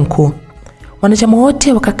moja mkuu. Wanachama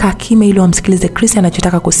wote wakakaa kimya ili wamsikilize Chris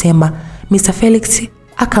anachotaka kusema. Mr. Felix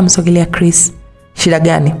akamsogelea Chris. Shida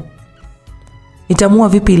gani? Nitamua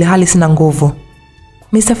vipi ile hali sina nguvu?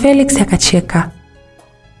 Mr. Felix akacheka.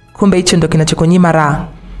 Kumbe hicho ndo kinachokonyima raha.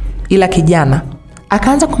 Ila kijana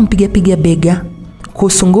akaanza kumpiga bega.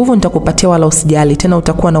 Kuhusu nguvu nitakupatia wala usijali, tena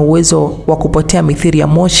utakuwa na uwezo wa kupotea mithiri ya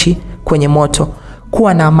moshi kwenye moto.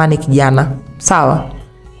 Kuwa na amani kijana. Sawa?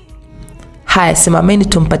 Haya, simameni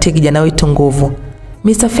tumpatie kijana wetu nguvu.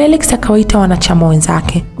 Mr. Felix akawaita wanachama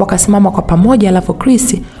wenzake. Wakasimama kwa pamoja alafu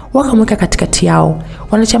Chris wakamweka katikati yao.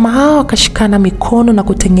 Wanachama hao wakashikana mikono na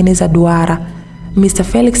kutengeneza duara. Mr.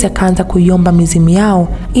 Felix akaanza kuiomba mizimu yao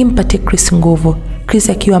impatie Chris nguvu. Chris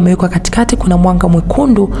akiwa amewekwa katikati, kuna mwanga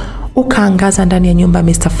mwekundu ukaangaza ndani ya nyumba ya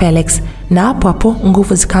Mr. Felix, na hapo hapo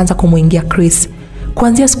nguvu zikaanza kumuingia Chris.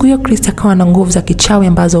 Kuanzia siku hiyo Chris akawa na nguvu za kichawi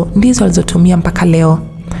ambazo ndizo alizotumia mpaka leo.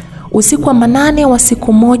 Usiku wa manane wa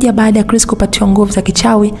siku moja baada ya Chris kupatiwa nguvu za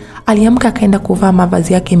kichawi, aliamka akaenda kuvaa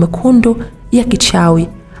mavazi yake mekundu ya kichawi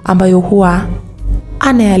ambayo huwa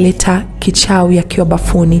anayaleta kichawi akiwa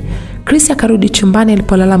bafuni. Chris akarudi chumbani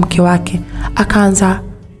alipolala mke wake, akaanza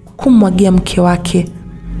kumwagia mke wake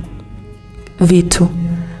vitu.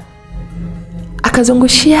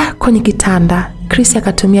 Akazungushia kwenye kitanda. Chris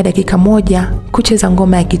akatumia dakika 1 kucheza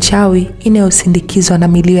ngoma ya kichawi inayosindikizwa na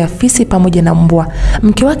milio ya fisi pamoja na mbwa.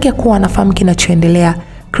 Mke wake hakuwa anafahamu kinachoendelea.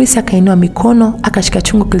 Chris akainua mikono akashika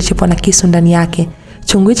chungu kilichopo na kisu ndani yake.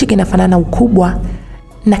 Chungu hichi kinafanana ukubwa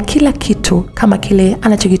na kila kitu kama kile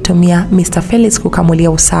anachokitumia Mr. Felix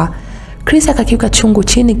kukamulia usawa. Chris akakiuka chungu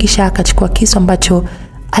chini kisha akachukua kisu ambacho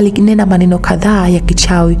alikinena maneno kadhaa ya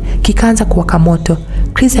kichawi, kikaanza kuwaka moto.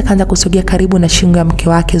 Chris akaanza kusogea karibu na shingo ya mke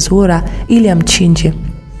wake Zura ili amchinje.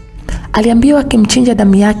 Aliambiwa akimchinja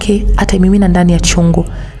damu yake ataimimina ndani ya chungu.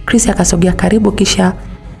 Chris akasogea karibu kisha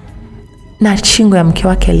na shingo ya mke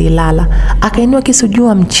wake alilala. Akainua kisu juu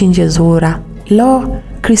amchinje Zura.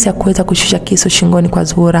 Chris hakuweza kushusha kisu shingoni kwa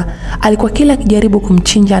Zura. Alikuwa kila akijaribu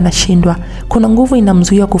kumchinja anashindwa. Kuna nguvu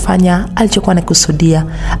inamzuia kufanya alichokuwa anakusudia.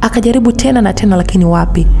 Akajaribu tena na tena lakini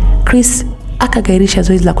wapi. Chris akagairisha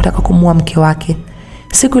zoezi la kutaka kumuua mke wake.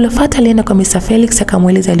 Siku iliyofuata alienda kwa Mr. Felix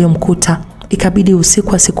akamweleza aliyomkuta. Ikabidi usiku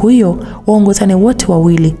wa siku hiyo waongozane wote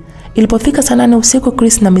wawili. Ilipofika saa 8 usiku,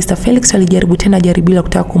 Chris na Mr. Felix walijaribu tena jaribio la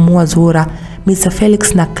kutaka kumuua Zura. Mr.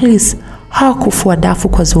 Felix na Chris hawakufua dafu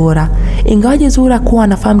kwa Zura. Ingawaje Zura kuwa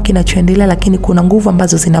anafahamu kinachoendelea, lakini kuna nguvu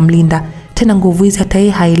ambazo zinamlinda. Tena nguvu hizi hata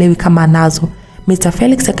yeye haelewi kama anazo. Mr.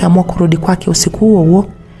 Felix akaamua kurudi kwake usiku huo huo.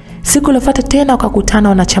 Siku iliyofuata tena wakakutana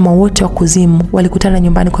wanachama wote wa Kuzimu. Walikutana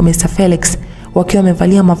nyumbani kwa Mr. Felix wakiwa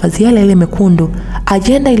wamevalia mavazi yale mekundu.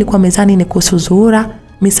 Ajenda ilikuwa mezani ni kuhusu Zura.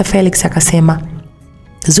 Mr. Felix akasema,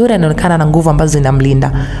 Zura anaonekana na nguvu ambazo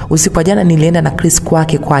zinamlinda. Usiku wa jana nilienda na Chris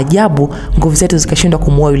kwake, kwa ajabu nguvu zetu zikashindwa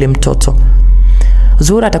kumuua yule mtoto.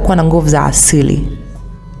 Zura atakuwa na nguvu za asili.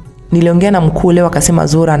 Niliongea na mkuu leo akasema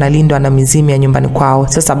Zura analindwa na mizimu ya nyumbani kwao.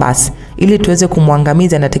 Sasa basi, ili tuweze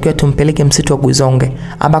kumwangamiza inatakiwa tumpeleke msitu wa Guzonge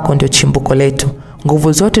ambako ndio chimbuko letu.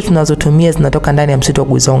 Nguvu zote tunazotumia zinatoka ndani ya msitu wa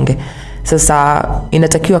Guzonge. Sasa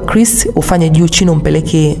inatakiwa Chris ufanye juu chini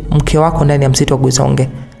umpeleke mke wako ndani ya msitu wa Guzonge.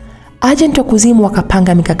 Agenti wa Kuzimu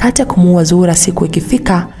wakapanga mikakati ya kumuua Zura siku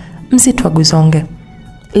ikifika msitu wa Guzonge.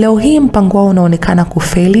 Leo hii mpango wao unaonekana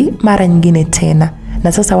kufeli mara nyingine tena.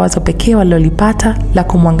 Na sasa wazo pekee walilolipata la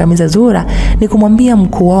kumwangamiza Zura ni kumwambia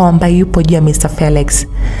mkuu wao ambaye yupo juu ya Mr. Felix.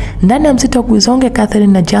 Ndani ya msitu wa Guzonge,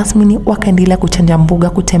 Catherine na Jasmine wakaendelea kuchanja mbuga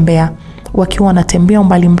kutembea. Wakiwa wanatembea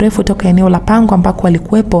umbali mrefu toka eneo la pango ambako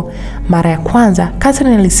walikuwepo mara ya kwanza,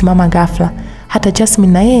 Catherine alisimama ghafla. Hata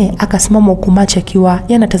Jasmine na yeye akasimama huku macho akiwa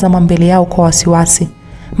yanatazama mbele yao kwa wasiwasi.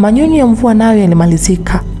 Manyunyu ya mvua nayo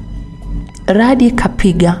yalimalizika. Radi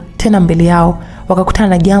kapiga tena mbele yao, wakakutana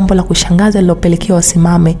na jambo la kushangaza lilopelekea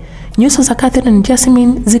wasimame. Nyuso za Catherine na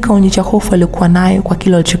Jasmine zikaonyesha hofu walikuwa nayo kwa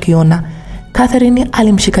kile walichokiona. Catherine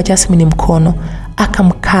alimshika Jasmine mkono,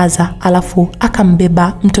 akamkaza, alafu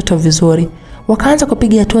akambeba mtoto vizuri. Wakaanza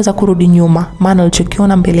kupiga hatua za kurudi nyuma, maana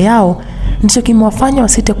walichokiona mbele yao ndicho kimewafanya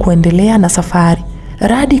wasite kuendelea na safari.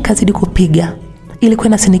 Radi kazidi kupiga. Ilikuwa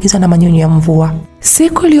inasindikiza na manyunyu ya mvua.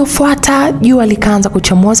 Siku iliyofuata jua likaanza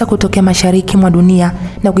kuchomoza kutokea mashariki mwa dunia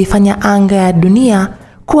na kuifanya anga ya dunia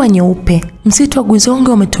kuwa nyeupe. Msitu wa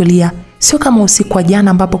Guzonge umetulia, sio kama usiku wa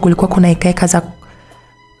jana ambapo kulikuwa kuna hekaheka za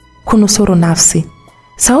kunusuru nafsi.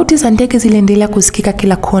 Sauti za ndege ziliendelea kusikika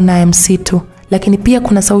kila kona ya msitu, lakini pia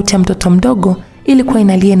kuna sauti ya mtoto mdogo ilikuwa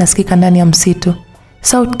inalia inasikika ndani ya msitu.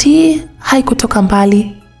 Sauti haikutoka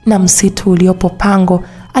mbali na msitu uliopo pango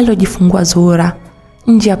aliyojifungua Zura.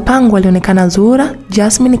 Nje ya pango alionekana Zura,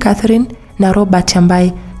 Jasmine, Catherine na Robert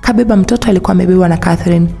ambaye kabeba mtoto alikuwa amebebwa na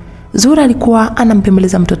Catherine. Zura alikuwa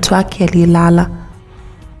anampembeleza mtoto wake aliyelala.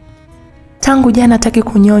 Tangu jana hataki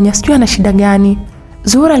kunyonya, sijui ana shida gani.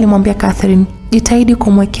 Zura alimwambia Catherine, jitahidi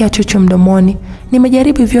kumwekea chuchu mdomoni.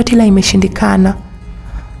 Nimejaribu vyote ila imeshindikana.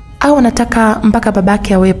 Au anataka mpaka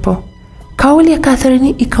babake awepo. Kauli ya Catherine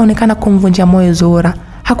ikaonekana kumvunja moyo Zura.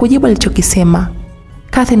 Hakujibu alichokisema.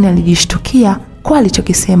 Catherine alijishtukia kwa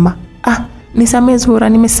alichokisema. Nisamee Zura,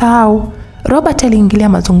 nimesahau. Robert aliingilia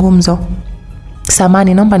mazungumzo.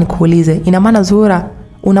 Samani, naomba nikuulize, ina maana Zura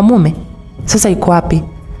una mume? Sasa yuko wapi?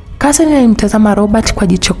 Catherine alimtazama Robert kwa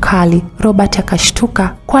jicho kali. Robert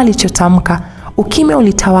akashtuka kwa alichotamka. Ukimya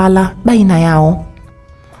ulitawala baina yao.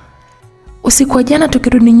 Usiku wa jana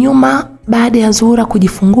tukirudi nyuma, baada ya Zura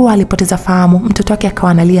kujifungua alipoteza fahamu. Mtoto wake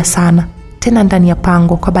akawa analia sana, tena ndani ya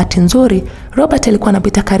pango. Kwa bahati nzuri, Robert alikuwa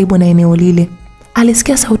anapita karibu na eneo lile.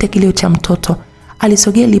 Alisikia sauti ya kilio cha mtoto.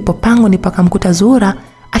 Alisogea lipo pango ndipo akamkuta Zura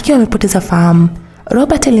akiwa amepoteza fahamu.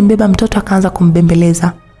 Robert alimbeba mtoto akaanza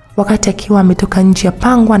kumbembeleza. Wakati akiwa ametoka nje ya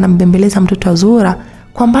pango anambembeleza mtoto wa Zura,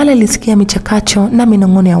 kwa mbali alisikia michakacho na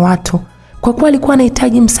minong'ono ya watu. Kwa kuwa alikuwa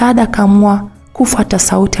anahitaji msaada akaamua kufuata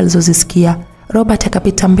sauti alizozisikia. Robert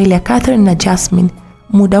akapita mbele ya Catherine na Jasmine.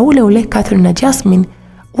 Muda ule ule Catherine na Jasmine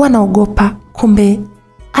wanaogopa, kumbe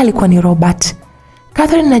alikuwa ni Robert.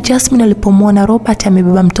 Catherine na Jasmine walipomwona Robert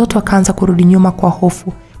amebeba mtoto akaanza kurudi nyuma kwa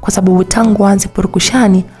hofu, kwa sababu tangu aanze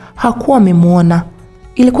purukushani hakuwa amemuona.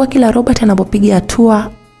 Ilikuwa kila Robert anapopiga hatua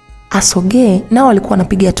asogee, nao walikuwa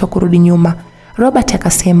wanapiga hatua kurudi nyuma. Robert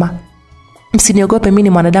akasema, msiniogope, mimi ni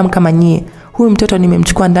mwanadamu kama nyie. Huyu mtoto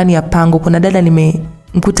nimemchukua ndani ya pango. Kuna dada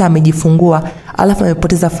nimemkuta amejifungua, alafu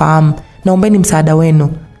amepoteza fahamu. Naombeni msaada wenu.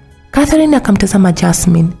 Catherine akamtazama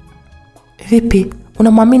Jasmine. Vipi,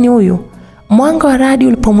 unamwamini huyu? Mwanga wa radi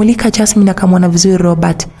ulipomulika Jasmine akamwona vizuri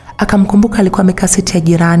Robert. Akamkumbuka alikuwa amekaa siti ya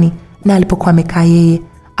jirani na alipokuwa amekaa yeye.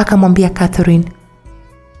 Akamwambia Catherine,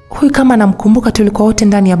 huyu kama namkumbuka tulikuwa wote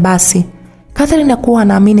ndani ya basi. Catherine hakuwa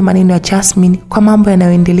anaamini maneno ya Jasmine. Kwa mambo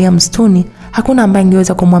yanayoendelea msituni, hakuna ambaye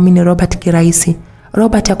angeweza kumwamini Robert kirahisi.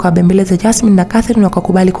 Robert akawabembeleza Jasmine na Catherine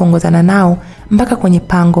wakakubali kuongozana nao mpaka kwenye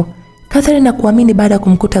pango. Catherine hakuamini baada ya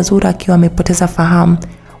kumkuta Zura akiwa amepoteza fahamu.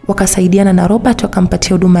 Wakasaidiana na Robert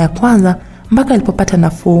wakampatia huduma ya kwanza mpaka alipopata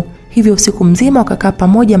nafuu. Hivyo usiku mzima wakakaa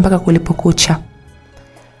pamoja mpaka kulipokucha.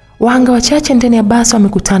 Wahanga wachache ndani ya basi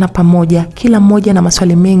wamekutana pamoja, kila mmoja na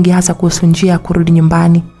maswali mengi hasa kuhusu njia ya kurudi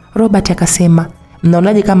nyumbani. Robert akasema,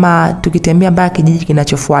 mnaonaje kama tukitembea mpaka kijiji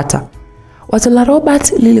kinachofuata? Wazo la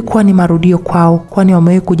Robert lilikuwa ni marudio kwao, kwani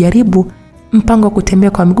wamewahi kujaribu mpango wa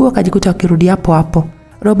kutembea kwa miguu wakajikuta wakirudi hapo hapo.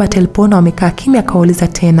 Robert alipoona wamekaa kimya akauliza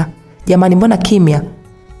tena, jamani mbona kimya?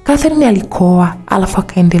 Catherine alikoa, alafu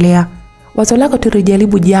akaendelea, wazo lako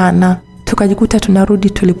tulijaribu jana, tukajikuta tunarudi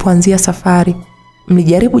tulipoanzia safari.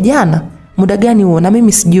 Mlijaribu jana? Muda gani huo? Na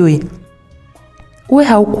mimi sijui. Wewe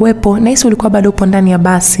haukuwepo, na hisi ulikuwa bado upo ndani ya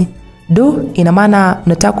basi. Ina maana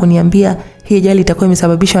unataka kuniambia hii ajali itakuwa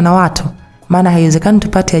imesababishwa na watu? Maana haiwezekani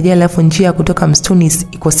tupate ajali alafu njia kutoka msituni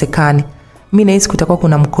ikosekane. Mimi nahisi kutakuwa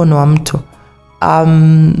kuna mkono wa mtu.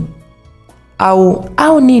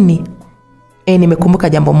 Au nini? Nimekumbuka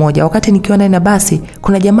jambo moja. Wakati nikiwa ndani ya basi,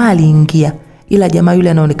 kuna jamaa aliingia. Ila jamaa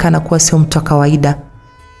yule anaonekana kuwa sio mtu wa kawaida.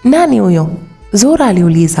 Nani huyo? Zura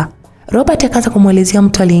aliuliza. Robert akaanza kumuelezea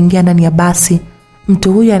mtu aliingia ndani ya basi.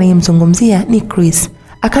 Mtu huyu anayemzungumzia ni Chris.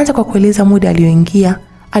 Akaanza kwa kueleza muda alioingia,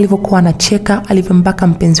 alivyokuwa anacheka, alivyombaka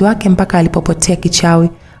mpenzi wake mpaka alipopotea kichawi.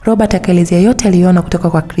 Robert akaelezea yote aliyoona kutoka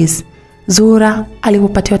kwa Chris. Zura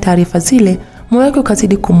alipopatiwa taarifa zile, moyo wake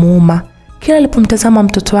ukazidi kumuuma. Kila alipomtazama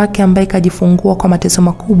mtoto wake ambaye kajifungua kwa mateso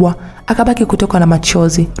makubwa, akabaki kutoka na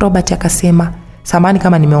machozi. Robert akasema, "Samahani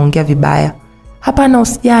kama nimeongea vibaya." "Hapana,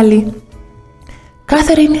 usijali."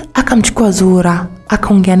 Catherine akamchukua Zura,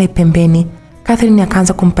 akaongea naye pembeni. Catherine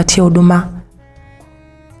akaanza kumpatia huduma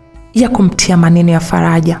ya kumtia maneno ya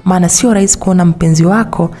faraja, maana sio rahisi kuona mpenzi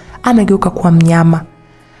wako amegeuka kuwa mnyama.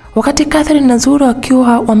 Wakati Catherine na Zura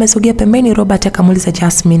wakiwa wamesogea pembeni, Robert akamuuliza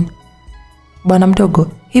Jasmine, "Bwana mdogo,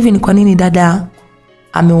 hivi ni kwa nini dada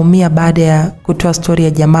ameumia baada ya kutoa story ya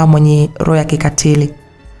jamaa mwenye roho ya kikatili?"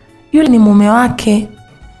 "Yule ni mume wake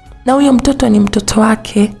na huyo mtoto ni mtoto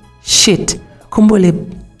wake." "Shit, kumbule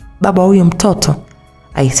baba huyo mtoto."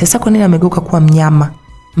 Sasa kwa nini amegeuka kuwa mnyama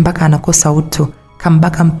mpaka anakosa utu?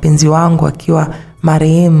 Kambaka mpenzi wangu akiwa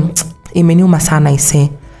marehemu. Imeniuma sana ise.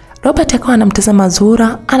 Robert akawa anamtazama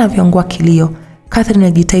Zura anavyoangua kilio. Catherine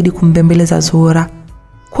alijitahidi kumbembeleza Zura.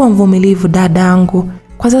 "Kuwa mvumilivu dadangu.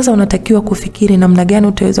 Kwa sasa unatakiwa kufikiri namna gani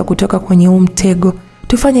utaweza kutoka kwenye huu mtego.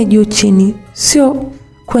 Tufanye juu chini, sio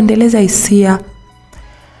kuendeleza hisia."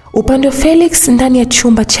 Upande wa Felix ndani ya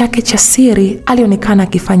chumba chake cha siri alionekana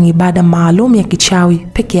akifanya ibada maalum ya kichawi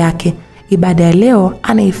peke yake. Ibada ya leo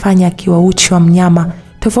anaifanya akiwa uchi wa mnyama,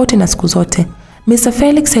 tofauti na siku zote. Mr.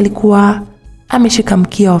 Felix alikuwa ameshika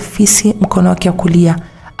mkia wa ofisi mkono wake wa kulia,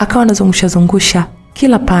 akawa anazungusha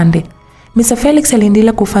kila pande. Mr. Felix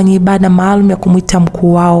aliendelea kufanya ibada maalum ya kumuita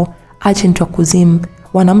mkuu wao, Agenti wa Kuzimu,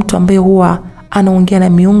 mtu ambaye huwa anaongea na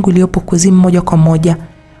miungu iliyopo Kuzimu moja kwa moja.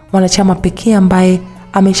 Mwanachama pekee ambaye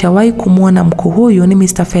ameshawahi kumuona mkuu huyu ni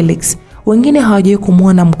Mr. Felix. Wengine hawajawahi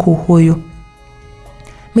kumuona mkuu huyu.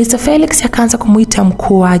 Mr. Felix akaanza kumuita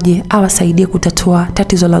mkuu aje awasaidie kutatua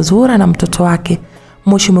tatizo la Zura na mtoto wake.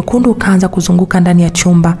 Moshi mwekundu ukaanza kuzunguka ndani ya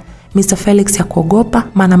chumba. Mr. Felix hakuogopa,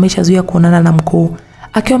 maana ameshazoea kuonana na mkuu.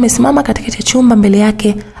 Akiwa amesimama katikati ya chumba, mbele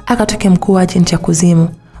yake akatoka mkuu wa Agenti ya Kuzimu.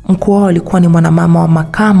 Mkuu wao alikuwa ni mwanamama wa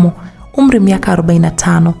makamo, umri miaka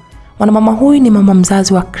 45. Mwanamama huyu ni mama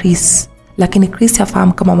mzazi wa Chris, lakini Chris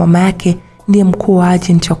hafahamu kama mama yake ndiye mkuu wa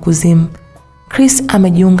Agenti wa Kuzimu. Chris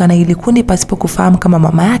amejiunga na ile kundi pasipo kufahamu kama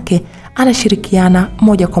mama yake anashirikiana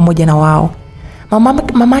moja kwa moja na wao.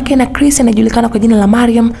 Mamake na Chris anajulikana kwa jina la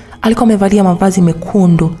Mariam, alikuwa amevalia mavazi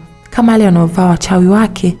mekundu kama yale wanaovaa wachawi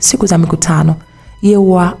wake siku za mikutano. Yeye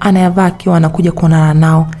huwa anayavaa akiwa anakuja kuonana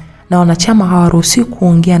nao, na wanachama hawaruhusiwi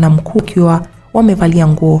kuongea na mkuu akiwa wamevalia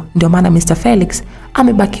nguo. Ndio maana Mr. Felix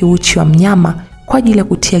amebaki uchi wa mnyama kwa ajili ya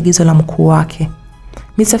kutia agizo la mkuu wake.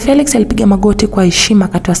 Mr. Felix alipiga magoti kwa heshima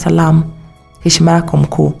akatoa salamu. "Heshima yako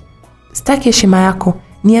mkuu." "Sitaki heshima yako.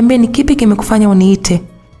 Niambie ni kipi kimekufanya uniite?"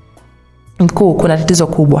 "Mkuu, kuna tatizo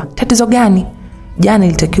kubwa." "Tatizo gani?" "Jana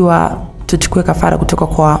ilitakiwa tuchukue kafara kutoka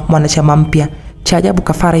kwa mwanachama mpya. Cha ajabu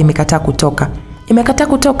kafara imekataa kutoka." "Imekataa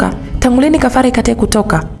kutoka? Tangu lini kafara ikatae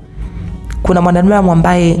kutoka?" "Kuna mwanadamu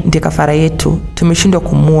ambaye ndiye kafara yetu. Tumeshindwa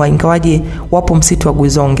kumuua ingawaje wapo msitu wa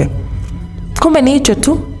Guzonge." "Kumbe ni hicho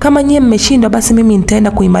tu? Kama nyie mmeshindwa basi mimi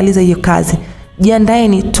nitaenda kuimaliza hiyo kazi.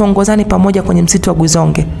 Jiandaeni tuongozane pamoja kwenye msitu wa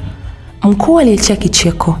Guzonge." Mkuu aliachia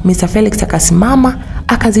kicheko. Mr. Felix akasimama,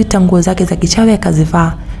 akazita nguo zake za kichawi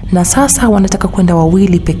akazivaa, na sasa wanataka kwenda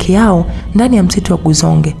wawili peke yao ndani ya msitu wa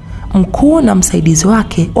Guzonge. Mkuu na msaidizi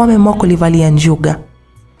wake wameamua kulivalia njuga.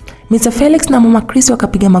 Mr. Felix na mama Chris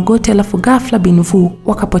wakapiga magoti, alafu ghafla binvu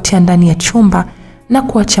wakapotea ndani ya chumba na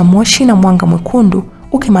kuacha moshi na mwanga mwekundu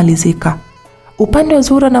ukimalizika. Upande wa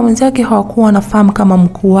Zura na wenzake hawakuwa wanafahamu kama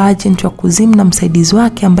mkuu wa Agenti wa Kuzimu na msaidizi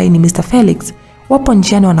wake ambaye ni Mr. Felix wapo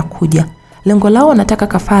njiani wanakuja. Lengo lao wanataka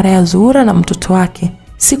kafara ya Zura na mtoto wake.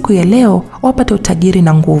 Siku ya leo wapate utajiri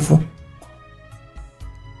na nguvu.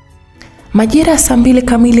 Majira ya 2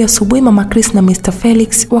 kamili asubuhi, mama Chris na Mr.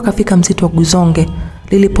 Felix wakafika msitu wa Guzonge.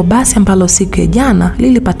 Lilipo basi ambalo siku ya jana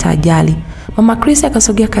lilipata ajali. Mama Chris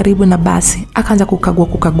akasogea karibu na basi, akaanza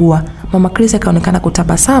kukagua. Mama Chris akaonekana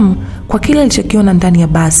kutabasamu kwa kile alichokiona ndani ya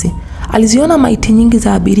basi. Aliziona maiti nyingi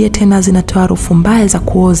za abiria tena zinatoa harufu mbaya za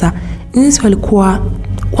kuoza. Nzi walikuwa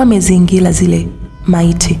wamezingira zile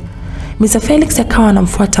maiti. Mr. Felix akawa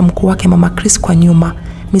anamfuata mkuu wake Mama Chris kwa nyuma.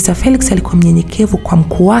 Mr. Felix alikuwa mnyenyekevu kwa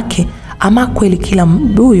mkuu wake, ama kweli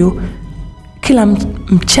kila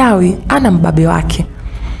mchawi ana mbabe wake.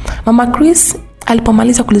 Mama Chris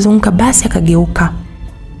alipomaliza kulizunguka basi akageuka.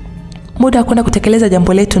 Muda wa kwenda kutekeleza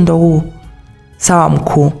jambo letu ndo huu. Sawa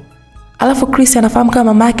mkuu. Alafu Chris anafahamu kama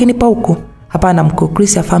mama yake nipo huko? Hapana mkuu,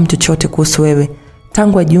 Chris hafahamu chochote kuhusu wewe.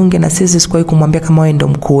 Tangu ajiunge na sisi sikuwahi kumwambia kama wewe ndo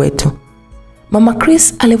mkuu wetu. Mama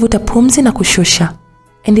Chris alivuta pumzi na kushusha.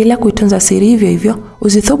 Endelea kuitunza siri hivyo hivyo,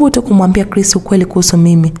 usithubutu kumwambia Chris ukweli kuhusu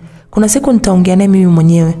mimi. Kuna siku nitaongea naye mimi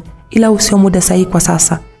mwenyewe, ila usio muda sahihi kwa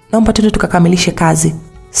sasa. Naomba tuende tukakamilishe kazi.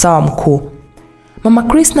 Sawa mkuu. Mama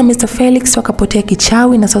Chris na Mr. Felix wakapotea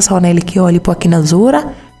kichawi na sasa wanaelekea walipo akina Zura,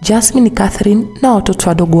 Jasmine, Catherine na watoto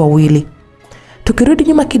wadogo wawili. Tukirudi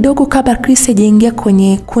nyuma kidogo, kabla Chris hajaingia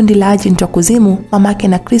kwenye kundi la Agenti wa Kuzimu, mamake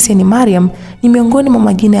na Chris ni Mariam ni miongoni mwa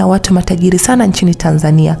majina ya watu matajiri sana nchini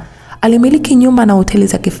Tanzania. Alimiliki nyumba na hoteli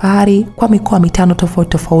za kifahari kwa mikoa 5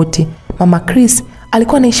 tofauti. Mama Chris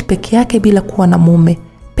alikuwa anaishi peke yake bila kuwa na mume.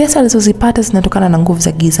 Pesa alizozipata zinatokana na nguvu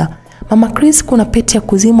za giza. Mama Chris kuna pete ya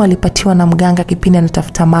kuzimu alipatiwa na mganga kipindi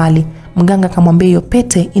anatafuta mali. Mganga akamwambia hiyo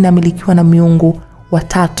pete inamilikiwa na miungu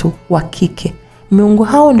 3 wa kike. Miungu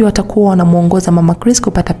hao ndio watakuwa wanamuongoza Mama Chris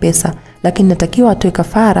kupata pesa, lakini natakiwa atoe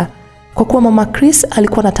kafara. Kwa kuwa Mama Chris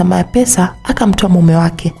alikuwa na tamaa ya pesa, akamtoa mume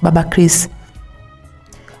wake, Baba Chris.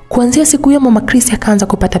 Kuanzia siku hiyo Mama Chris akaanza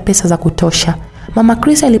kupata pesa za kutosha. Mama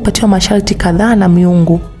Chris alipatiwa masharti kadhaa na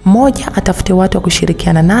miungu. Mmoja, atafute watu wa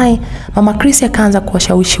kushirikiana naye. Mama Chris akaanza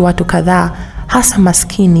kuwashawishi watu kadhaa, hasa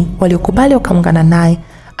maskini waliokubali wakaungana naye.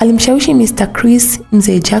 Alimshawishi Mr. Chris,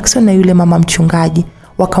 Mzee Jackson na yule mama mchungaji,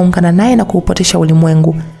 wakaungana naye na kuupotesha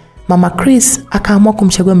ulimwengu. Mama Chris akaamua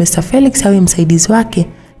kumchagua Mr. Felix awe msaidizi wake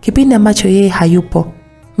kipindi ambacho yeye hayupo.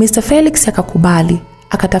 Mr. Felix akakubali,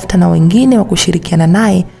 akatafuta na wengine wa kushirikiana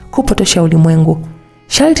naye kupotosha ulimwengu.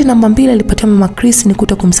 Sharti namba 2 alipatiwa Mama Chris ni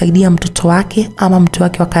kumsaidia mtoto wake ama mtu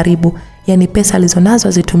wake wa karibu, yani pesa alizonazo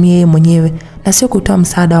azitumie yeye mwenyewe na sio kutoa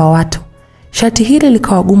msaada wa watu. Sharti hili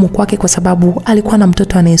likawa gumu kwake kwa sababu alikuwa na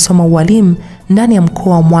mtoto anayesoma ualimu ndani ya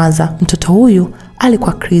mkoa wa Mwanza. Mtoto huyu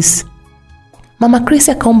alikuwa Chris. Mama Chris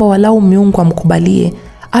akaomba walau miungu amkubalie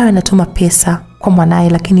awe anatuma pesa kwa mwanae,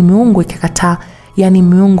 lakini miungu ikakataa. Yani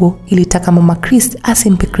miungu ilitaka Mama Chris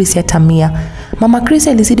asimpe Chris hata 100. Mama Chris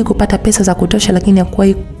alizidi kupata pesa za kutosha, lakini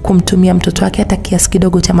hakuwahi kumtumia mtoto wake hata kiasi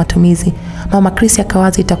kidogo cha matumizi. Mama Chris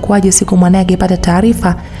akawaza itakuwaje siku mwanae angepata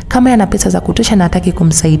taarifa kama yana pesa za kutosha na hataki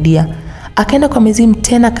kumsaidia. Akaenda kwa mizimu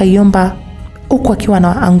tena kaiomba, huku akiwa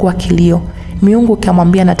anaangua kilio. Miungu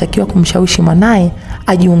ikamwambia anatakiwa kumshawishi mwanae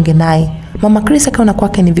ajiunge naye. Mama Chris akaona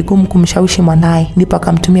kwake ni vigumu kumshawishi mwanae, ndipo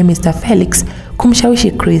akamtumia Mr. Felix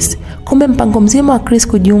kumshawishi Chris. Kumbe mpango mzima wa Chris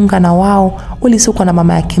kujiunga na wao ulisukwa na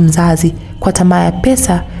mama yake mzazi. Kwa tamaa ya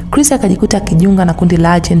pesa, Chris akajikuta akijiunga na kundi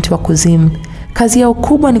la Agenti wa Kuzimu. Kazi yao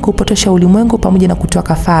kubwa ni kupotosha ulimwengu pamoja na kutoa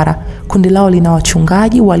kafara. Kundi lao lina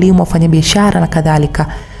wachungaji, walimu, wafanyabiashara na kadhalika.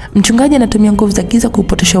 Mchungaji anatumia nguvu za giza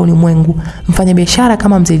kupotosha ulimwengu. Mfanyabiashara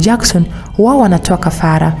kama Mzee Jackson wao wanatoa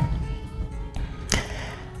kafara.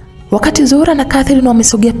 Wakati Zura na Catherine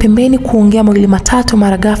wamesogea pembeni kuongea mawili matatu,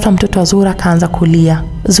 mara ghafla mtoto wa Zura akaanza kulia.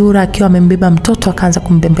 Zura akiwa amembeba mtoto akaanza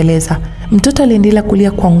kumbembeleza. Mtoto aliendelea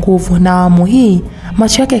kulia kwa nguvu, na awamu hii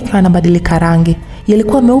macho yake yakiwa yanabadilika rangi.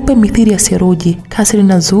 Yalikuwa meupe mithili ya seruji. Catherine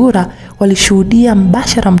na Zura walishuhudia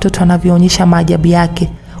mbashara mtoto anavyoonyesha maajabu yake.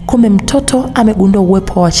 Kumbe mtoto amegundua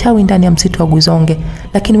uwepo wa wachawi ndani ya msitu wa Guzonge,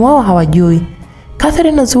 lakini wao hawajui.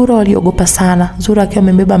 Catherine na Zura waliogopa sana. Zura akiwa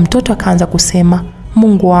amembeba mtoto akaanza kusema,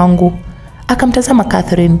 Mungu wangu. Akamtazama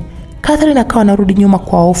Catherine. Catherine akawa anarudi nyuma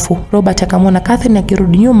kwa hofu. Robert akamwona Catherine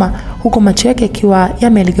akirudi nyuma huku macho yake yakiwa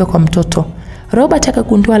yameelekea kwa mtoto. Robert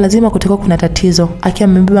akagundua lazima kutakuwa kuna tatizo. Akiwa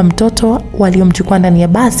amembeba mtoto waliomchukua ndani ya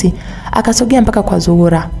basi, akasogea mpaka kwa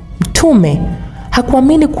Zura. Mtume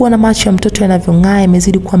hakuamini kuona macho ya mtoto yanavyong'aa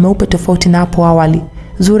yamezidi kuwa meupe tofauti na hapo awali.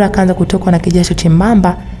 Zura akaanza kutokwa na kijasho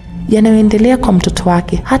chembamba yanayoendelea kwa mtoto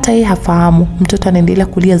wake. Hata yeye hafahamu. Mtoto anaendelea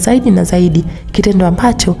kulia zaidi na zaidi, kitendo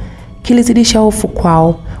ambacho kilizidisha hofu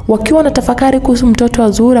kwao. Wakiwa wanatafakari kuhusu mtoto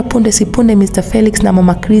wa Zura, punde sipunde Mr. Felix na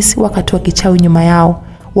Mama Chris wakatoa kichawi nyuma yao.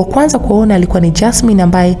 Wa kwanza kuona alikuwa ni Jasmine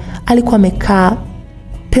ambaye alikuwa amekaa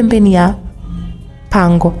pembeni ya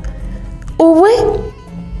pango. Uwe!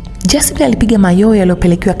 Jasmine alipiga mayowe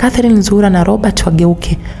yaliyopelekewa Catherine, Zura na Robert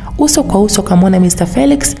wageuke. Uso kwa uso kamwona Mr.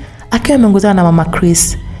 Felix akiwa ameongozana na Mama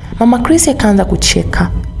Chris. Mama Chris akaanza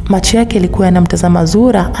kucheka. Macho yake yalikuwa yanamtazama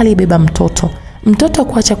Zura aliyebeba mtoto. Mtoto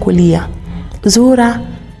kuacha kulia. Zura,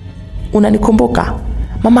 unanikumbuka?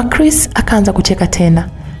 Mama Chris akaanza kucheka tena.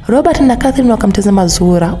 Robert na Catherine wakamtazama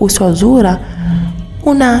Zuhura. Uso wa Zuhura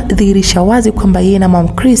unadhihirisha wazi kwamba yeye na Mama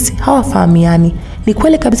Chris hawafahamiani. Ni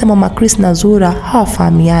kweli kabisa, Mama Chris na Zuhura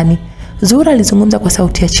hawafahamiani. Zuhura alizungumza kwa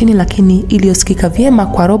sauti ya chini lakini iliyosikika vyema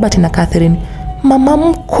kwa Robert na Catherine. Mama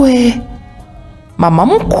mkwe. Mama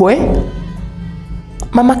mkwe?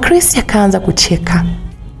 Mama Chris akaanza kucheka.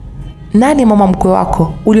 Nani mama mkwe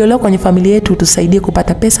wako? Uliolewa kwenye familia yetu utusaidie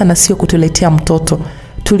kupata pesa na sio kutuletea mtoto.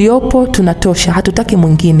 Tuliopo tunatosha, hatutaki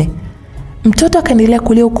mwingine. Mtoto akaendelea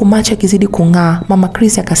kulia huku macho yakizidi kung'aa. Mama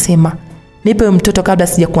Chris akasema, nipe mtoto kabla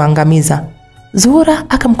sija kuangamiza. Zuhura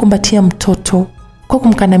akamkumbatia mtoto kwa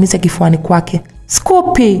kumkandamiza kifuani kwake.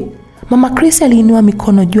 Skopi! Mama Chris aliinua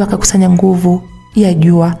mikono juu akakusanya nguvu ya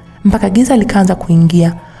jua mpaka giza likaanza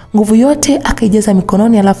kuingia. Nguvu yote akaijaza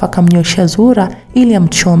mikononi alafu akamnyoshia Zuhura ili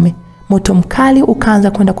amchome. Moto mkali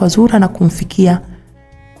ukaanza kwenda kwa Zuhura na kumfikia.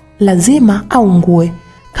 Lazima aungue.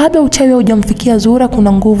 Kabla uchawi hujamfikia Zuhura,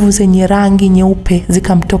 kuna nguvu zenye rangi nyeupe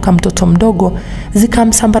zikamtoka mtoto mdogo,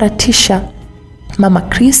 zikamsambaratisha Mama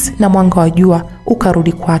Chris na mwanga wa jua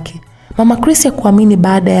ukarudi kwake. Mama Chris hakuamini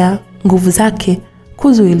baada ya nguvu zake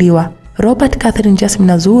kuzuiliwa. Robert, Catherine, Jasmine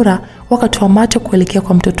na Zuhura wakatoa macho kuelekea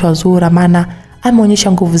kwa mtoto wa Zuhura, maana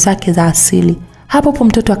ameonyesha nguvu zake za asili. Hapo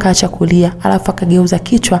mtoto akaacha kulia, alafu akageuza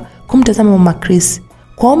kichwa kumtazama Mama Chris.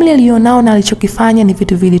 Kwa umri alionao na alichokifanya ni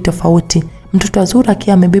vitu vili tofauti. Mtoto wa Zuhura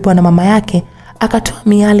akiwa amebebwa na mama yake akatoa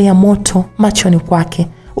miale ya moto machoni kwake,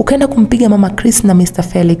 ukaenda kumpiga Mama Chris na Mr.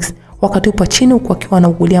 Felix. Wakatupa chini huku akiwa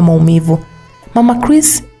anaugulia maumivu. Mama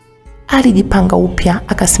Chris alijipanga upya,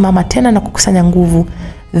 akasimama tena na kukusanya nguvu.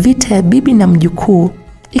 Vita ya bibi na mjukuu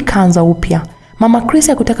ikaanza upya. Mama Chris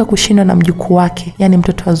hakutaka kushindwa na mjukuu wake, yani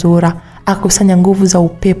mtoto wa Zuhura. Akakusanya nguvu za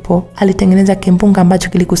upepo, alitengeneza kimbunga ambacho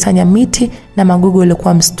kilikusanya miti na magugu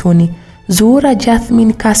yaliokuwa msituni. Zuhura,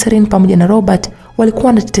 Jasmine, Catherine pamoja na Robert walikuwa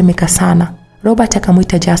wanatetemeka sana. Robert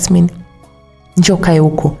akamuita Jasmine, njoo kae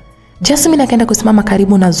huko. Jasmine akaenda kusimama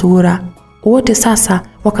karibu na Zuhura. Wote sasa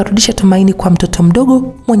wakarudisha tumaini kwa mtoto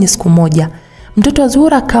mdogo mwenye siku moja. Mtoto wa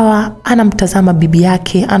Zuhura akawa anamtazama bibi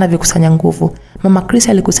yake anavyokusanya nguvu. Mama Chris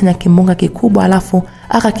alikusanya kimbunga kikubwa alafu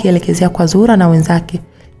akakielekezea kwa Zuhura na wenzake.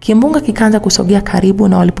 Kimbunga kikaanza kusogea karibu,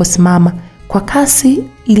 na waliposimama kwa kasi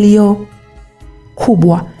iliyo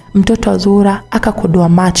kubwa, mtoto wa Zuhura akakodoa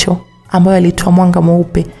macho ambayo alitoa mwanga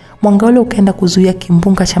mweupe. Mwanga ule ukaenda kuzuia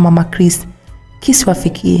kimbunga cha Mama Chris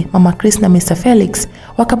kisiwafikie. Mama Chris na Mr. Felix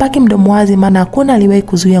wakabaki mdomo wazi, maana hakuna aliwahi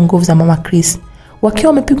kuzuia nguvu za Mama Chris. Wakiwa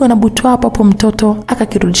wamepigwa na butwa, hapo mtoto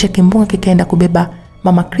akakirudisha kimbunga kikaenda kubeba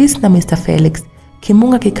Mama Chris na Mr. Felix.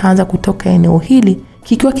 Kimbunga kikaanza kutoka eneo hili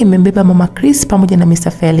kikiwa kimembeba Mama Chris pamoja na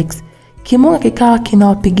Mr. Felix. Kimbunga kikawa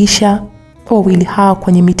kinawapigisha wawili hao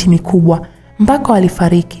kwenye miti mikubwa mpaka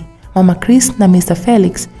walifariki. Mama Chris na Mr.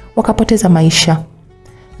 Felix wakapoteza maisha.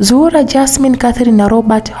 Zuhura, Jasmine, Catherine na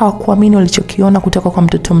Robert hawakuamini walichokiona kutoka kwa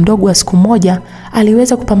mtoto mdogo wa siku moja.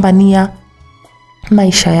 Aliweza kupambania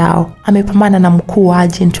maisha yao. Amepambana na mkuu wa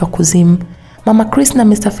agent wa Kuzimu. Mama Chris na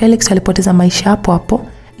Mr. Felix walipoteza maisha hapo hapo.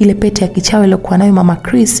 Ile pete ya kichawi iliyokuwa nayo Mama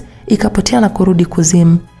Chris ikapotea na kurudi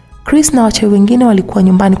Kuzimu. Chris na wachawi wengine walikuwa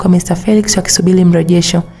nyumbani kwa Mr. Felix wakisubiri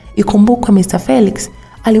mrejesho. Ikumbukwe Mr. Felix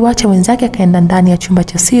aliwacha wenzake akaenda ndani ya chumba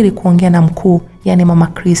cha siri kuongea na mkuu, yani Mama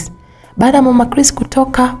Chris. Baada ya Mama Chris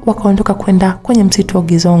kutoka, wakaondoka kwenda kwenye msitu wa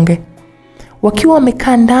Gizonge. Wakiwa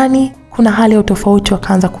wamekaa ndani, kuna hali ya utofauti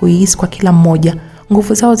wakaanza kuihisi kwa kila mmoja.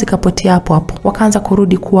 Nguvu zao zikapotea hapo hapo. Wakaanza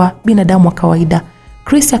kurudi kuwa binadamu wa kawaida.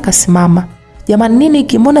 Chris akasimama. Jamani, nini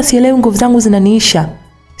hiki? Mbona sielewi, nguvu zangu zinaniisha?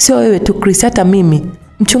 Sio wewe tu Chris, hata mimi.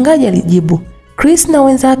 Mchungaji alijibu. Chris na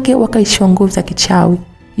wenzake wakaishiwa nguvu za kichawi.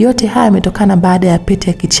 Yote haya yametokana baada ya pete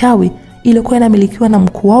ya kichawi iliyokuwa inamilikiwa na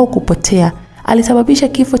mkuu wao kupotea. Alisababisha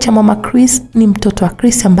kifo cha Mama Chris ni mtoto wa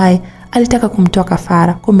Chris ambaye alitaka kumtoa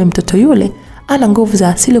kafara. Kumbe mtoto yule ana nguvu za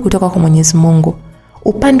asili kutoka kwa Mwenyezi Mungu.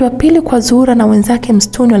 Upande wa pili kwa Zuhura na wenzake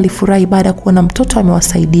msituni walifurahi baada ya kuona mtoto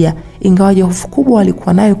amewasaidia. Ingawa hofu kubwa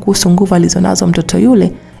walikuwa nayo kuhusu nguvu alizonazo mtoto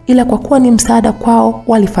yule, ila kwa kuwa ni msaada kwao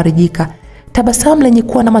walifarijika. Tabasamu lenye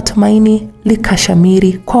kuwa na matumaini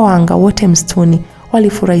likashamiri kwa wanga wote msituni.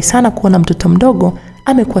 Walifurahi sana kuona mtoto mdogo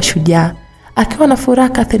amekuwa shujaa. Akiwa na furaha,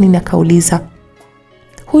 Catherine akauliza,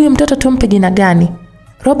 huyu mtoto tumpe jina gani?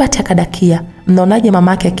 Robert akadakia, mnaonaje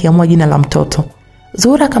mamake akiamua jina la mtoto?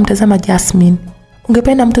 Zuhura akamtazama Jasmine,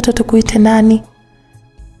 ungependa mtoto tukuite nani?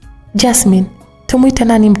 Jasmine, tumuite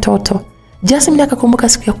nani mtoto? Jasmine akakumbuka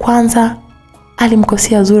siku ya kwanza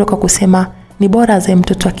alimkosea Zuhura kwa kusema ni bora azae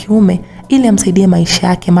mtoto wa kiume ili amsaidie maisha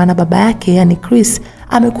yake, maana baba yake yani Chris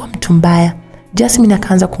amekuwa mtu mbaya. Jasmine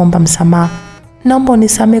akaanza kuomba msamaha. Naomba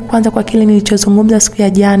unisamehe kwanza kwa kile nilichozungumza siku ya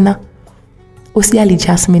jana. Usijali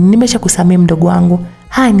Jasmine, nimeshakusamehe mdogo wangu.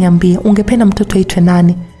 Haya, niambie, ungependa mtoto aitwe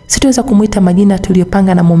nani? Sitaweza kumuita majina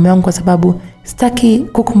tuliyopanga na mume wangu kwa sababu sitaki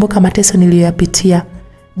kukumbuka mateso niliyoyapitia.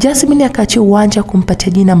 Jasmine akaachia uwanja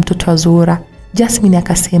kumpatia jina mtoto wa Zuhura. Jasmine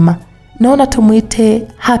akasema, naona tumuite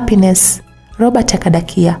Happiness. Robert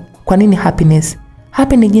akadakia, kwa nini Happiness?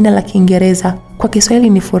 Happy ni jina la Kiingereza, kwa Kiswahili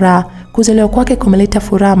ni furaha. Kuzaliwa kwake kumeleta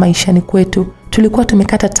furaha maishani kwetu. Tulikuwa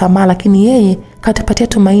tumekata tamaa, lakini yeye katupatia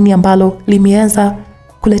tumaini ambalo limeanza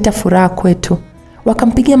kuleta furaha kwetu.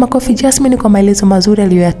 Wakampigia makofi Jasmine kwa maelezo mazuri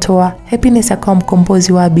aliyoyatoa. Happiness akawa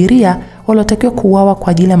mkombozi wa abiria waliotakiwa kuuawa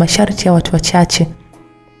kwa ajili ya masharti ya watu wachache.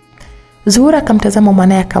 Zuhura akamtazama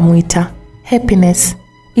mwanae akamuita Happiness.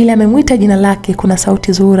 Ile amemuita jina lake, kuna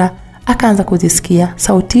sauti Zuhura akaanza kuzisikia.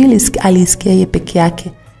 Sauti ile alisikia yeye peke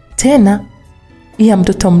yake. Tena ya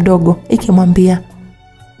mtoto mdogo ikimwambia,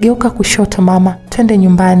 geuka kushoto mama, twende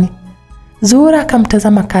nyumbani. Zuhura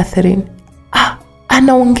akamtazama Catherine.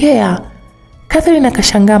 Anaongea. Catherine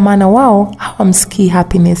akashangaa maana wao hawamsikii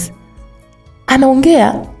Happiness.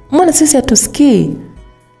 Anaongea? Mbona sisi hatusikii?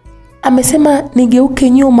 Amesema nigeuke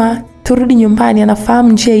nyuma, turudi nyumbani, anafahamu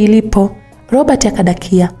njia ilipo. Robert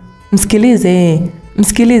akadakia,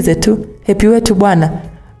 msikilize tu, Happy wetu bwana,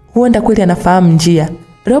 huenda kweli anafahamu njia.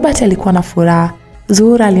 Robert alikuwa na furaha.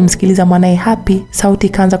 Zuhura alimsikiliza mwanae Happy, sauti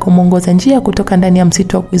ikaanza kumuongoza njia kutoka ndani ya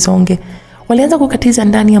msitu wa Kuizonge. Walianza kukatiza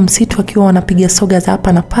ndani ya msitu wakiwa wanapiga soga za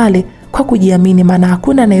hapa na pale kwa kujiamini, maana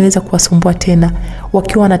hakuna anayeweza kuwasumbua tena.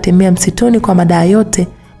 Wakiwa wanatembea msituni kwa madaa yote,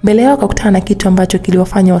 mbele yao wakakutana na kitu ambacho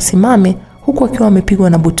kiliwafanya wasimame huku wakiwa wamepigwa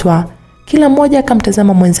na butwaa. Kila mmoja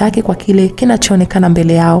akamtazama mwenzake kwa kile kinachoonekana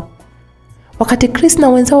mbele yao. Wakati Chris na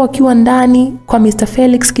wenzao wakiwa ndani kwa Mr.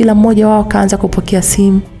 Felix, kila mmoja wao akaanza kupokea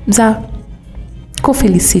simu za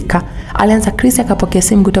kufilisika. Alianza Chris akapokea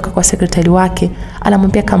simu kutoka kwa sekretari wake,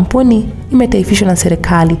 anamwambia kampuni imetaifishwa na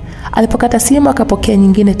serikali. Alipokata simu akapokea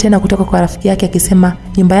nyingine tena kutoka kwa rafiki yake akisema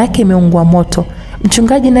nyumba yake imeungua moto.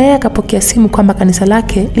 Mchungaji na yeye akapokea simu kwamba kanisa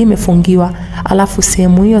lake limefungiwa, alafu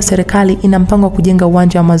sehemu hiyo serikali ina mpango wa kujenga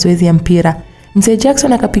uwanja wa mazoezi ya mpira. Mzee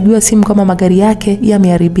Jackson akapigiwa simu kama magari yake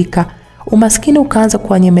yameharibika. Umaskini ukaanza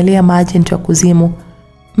kuwanyemelea maagenti wa kuzimu.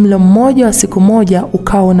 Mlo mmoja wa siku moja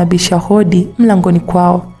ukawa unabisha hodi mlangoni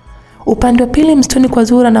kwao. Upande wa pili msituni kwa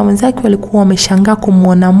Zuhura na wenzake walikuwa wameshangaa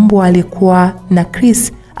kumuona mbwa aliyekuwa na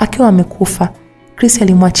Chris akiwa amekufa. Chris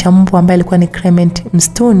alimwacha mbwa ambaye alikuwa ni Clement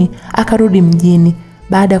msituni akarudi mjini.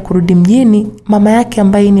 Baada ya kurudi mjini, mama yake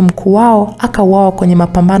ambaye ni mkuu wao akauawa kwenye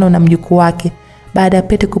mapambano na mjukuu wake. Baada ya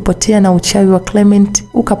pete kupotea na uchawi wa Clement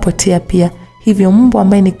ukapotea pia. Hivyo mbwa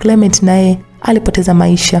ambaye ni Clement naye alipoteza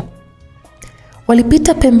maisha.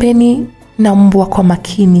 Walipita pembeni na mbwa kwa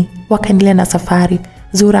makini, wakaendelea na safari.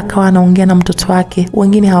 Zuhura akawa anaongea na mtoto wake,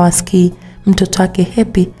 wengine hawasikii. Mtoto wake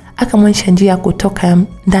Happy akamwonyesha njia kutoka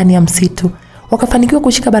ndani ya msitu. Wakafanikiwa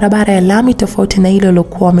kushika barabara ya lami tofauti na ile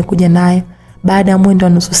waliokuwa wamekuja nayo. Baada ya mwendo wa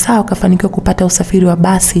nusu saa wakafanikiwa kupata usafiri wa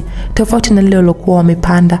basi tofauti na ile waliokuwa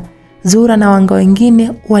wamepanda. Zuhura na wanga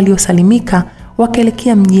wengine waliosalimika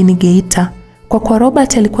wakaelekea mjini Geita. Kwa kuwa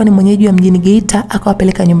Robert alikuwa ni mwenyeji wa mjini Geita,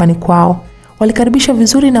 akawapeleka nyumbani kwao. Walikaribishwa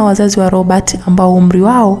vizuri na wazazi wa Robert ambao umri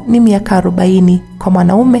wao ni miaka 40 kwa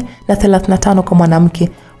mwanaume na 35 kwa mwanamke.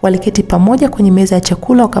 Waliketi pamoja kwenye meza ya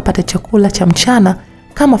chakula wakapata chakula cha mchana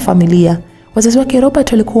kama familia. Wazazi wake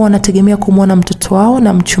Robert walikuwa wanategemea kumuona mtoto wao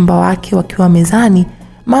na mchumba wake wakiwa mezani.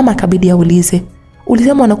 Mama akabidi aulize,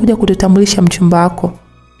 "Ulisema wanakuja kututambulisha mchumba wako.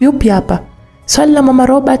 Yupi hapa?" Swali la mama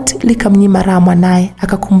Robert likamnyima raha mwanae.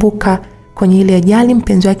 Akakumbuka kwenye ile ajali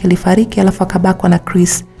mpenzi wake alifariki alafu akabakwa na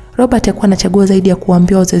Chris. Robert alikuwa anachagua zaidi ya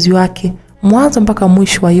kuambia wazazi wake mwanzo mpaka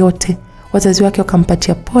mwisho wa yote. Wazazi wake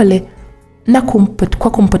wakampatia pole na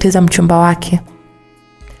kwa kumpoteza mchumba wake.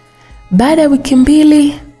 Baada ya wiki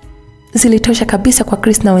 2 zilitosha kabisa kwa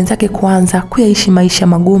Chris na wenzake kuanza kuyaishi maisha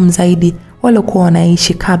magumu zaidi waliokuwa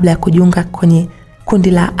wanaishi kabla ya kujiunga kwenye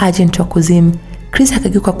kundi la Agenti wa Kuzimu. Chris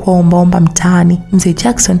akageuka kuwa ombaomba mtaani. Mzee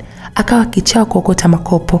Jackson akawa kichaa kuokota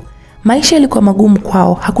makopo. Maisha yalikuwa magumu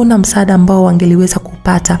kwao, hakuna msaada ambao wangeliweza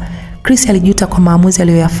kupata. Chris alijuta kwa maamuzi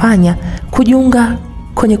aliyoyafanya kujiunga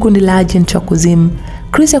kwenye kundi la Agenti wa Kuzimu.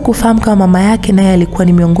 Chris hakufahamu kama mama yake naye alikuwa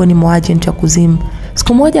ni miongoni mwa Agenti wa Kuzimu.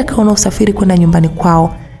 Siku moja akaona usafiri kwenda nyumbani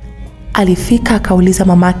kwao. Alifika akauliza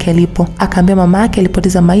mamake alipo. Akaambia mamake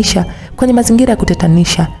alipoteza maisha kwenye mazingira ya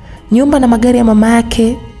kutatanisha. Nyumba na magari ya mama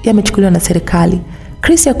yake yamechukuliwa na serikali.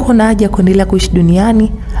 Chris hakuona haja ya kuendelea kuishi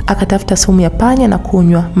duniani, akatafuta sumu ya panya na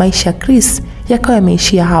kunywa. Maisha ya Chris yakawa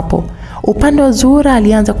yameishia hapo. Upande wa Zuhura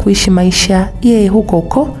alianza kuishi maisha yeye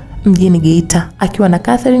huko mjini Geita akiwa na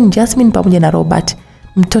Catherine, Jasmine pamoja na Robert.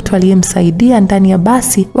 Mtoto aliyemsaidia ndani ya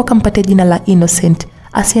basi wakampatia jina la Innocent,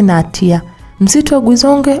 asiye na hatia. Msitu wa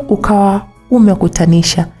Kuizonge ukawa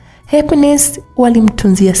umekutanisha. Happiness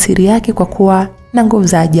walimtunzia siri yake kwa kuwa na nguvu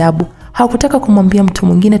za ajabu. Hawakutaka kumwambia mtu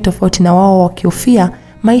mwingine tofauti na wao, wakihofia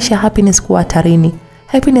maisha ya Happiness kuwa hatarini.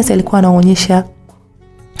 Happiness alikuwa anaonyesha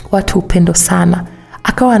watu upendo sana.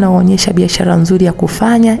 Akawa anaonyesha biashara nzuri ya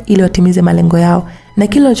kufanya ili watimize malengo yao, na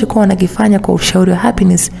kile walichokuwa wanakifanya kwa ushauri wa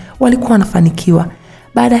Happiness walikuwa wanafanikiwa.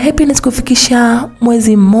 Baada ya Happiness kufikisha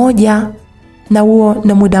mwezi mmoja na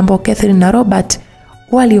muda ambao Catherine na Robert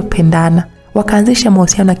waliopendana, wakaanzisha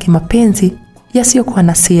mahusiano ya kimapenzi yasiyokuwa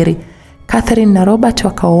na siri. Catherine na Robert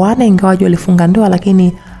wakaoana, ingawa walifunga ndoa,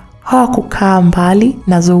 lakini hawakukaa mbali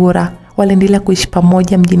na Zuhura. Waliendelea kuishi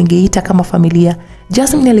pamoja mjini Geita kama familia.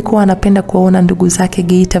 Jasmine alikuwa anapenda kuona ndugu zake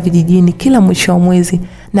Geita vijijini kila mwisho wa mwezi,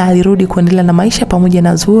 na alirudi kuendelea na maisha pamoja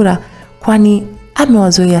na Zuhura kwani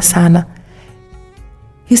amewazoea sana.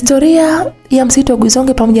 Historia ya msitu wa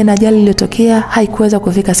Guzonge pamoja na ajali iliyotokea haikuweza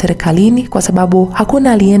kufika serikalini kwa sababu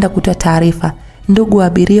hakuna alienda kutoa taarifa. Ndugu wa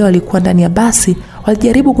abiria walikuwa ndani ya basi,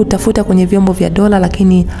 walijaribu kutafuta kwenye vyombo vya dola,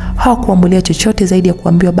 lakini hawakuambulia chochote zaidi ya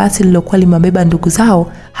kuambiwa basi lilokuwa limebeba ndugu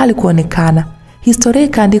zao halikuonekana. Historia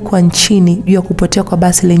ikaandikwa nchini juu ya kupotea kwa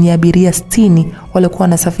basi lenye abiria 60 waliokuwa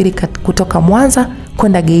wanasafiri kutoka Mwanza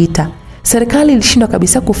kwenda Geita. Serikali ilishindwa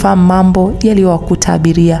kabisa kufahamu mambo yaliyowakuta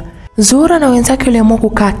abiria. Zuhura na wenzake waliamua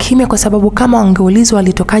kukaa kimya kwa sababu kama wangeulizwa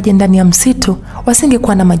walitokaje ndani ya msitu,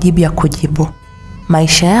 wasingekuwa na majibu ya kujibu.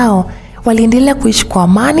 Maisha yao waliendelea kuishi kwa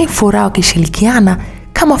amani, furaha, wakishirikiana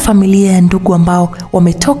kama familia ya ndugu ambao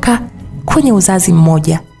wametoka kwenye uzazi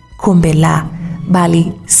mmoja. Kumbe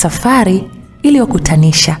bali safari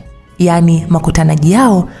iliyokutanisha, yani makutanaji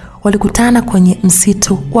yao walikutana kwenye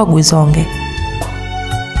msitu wa Guzonge.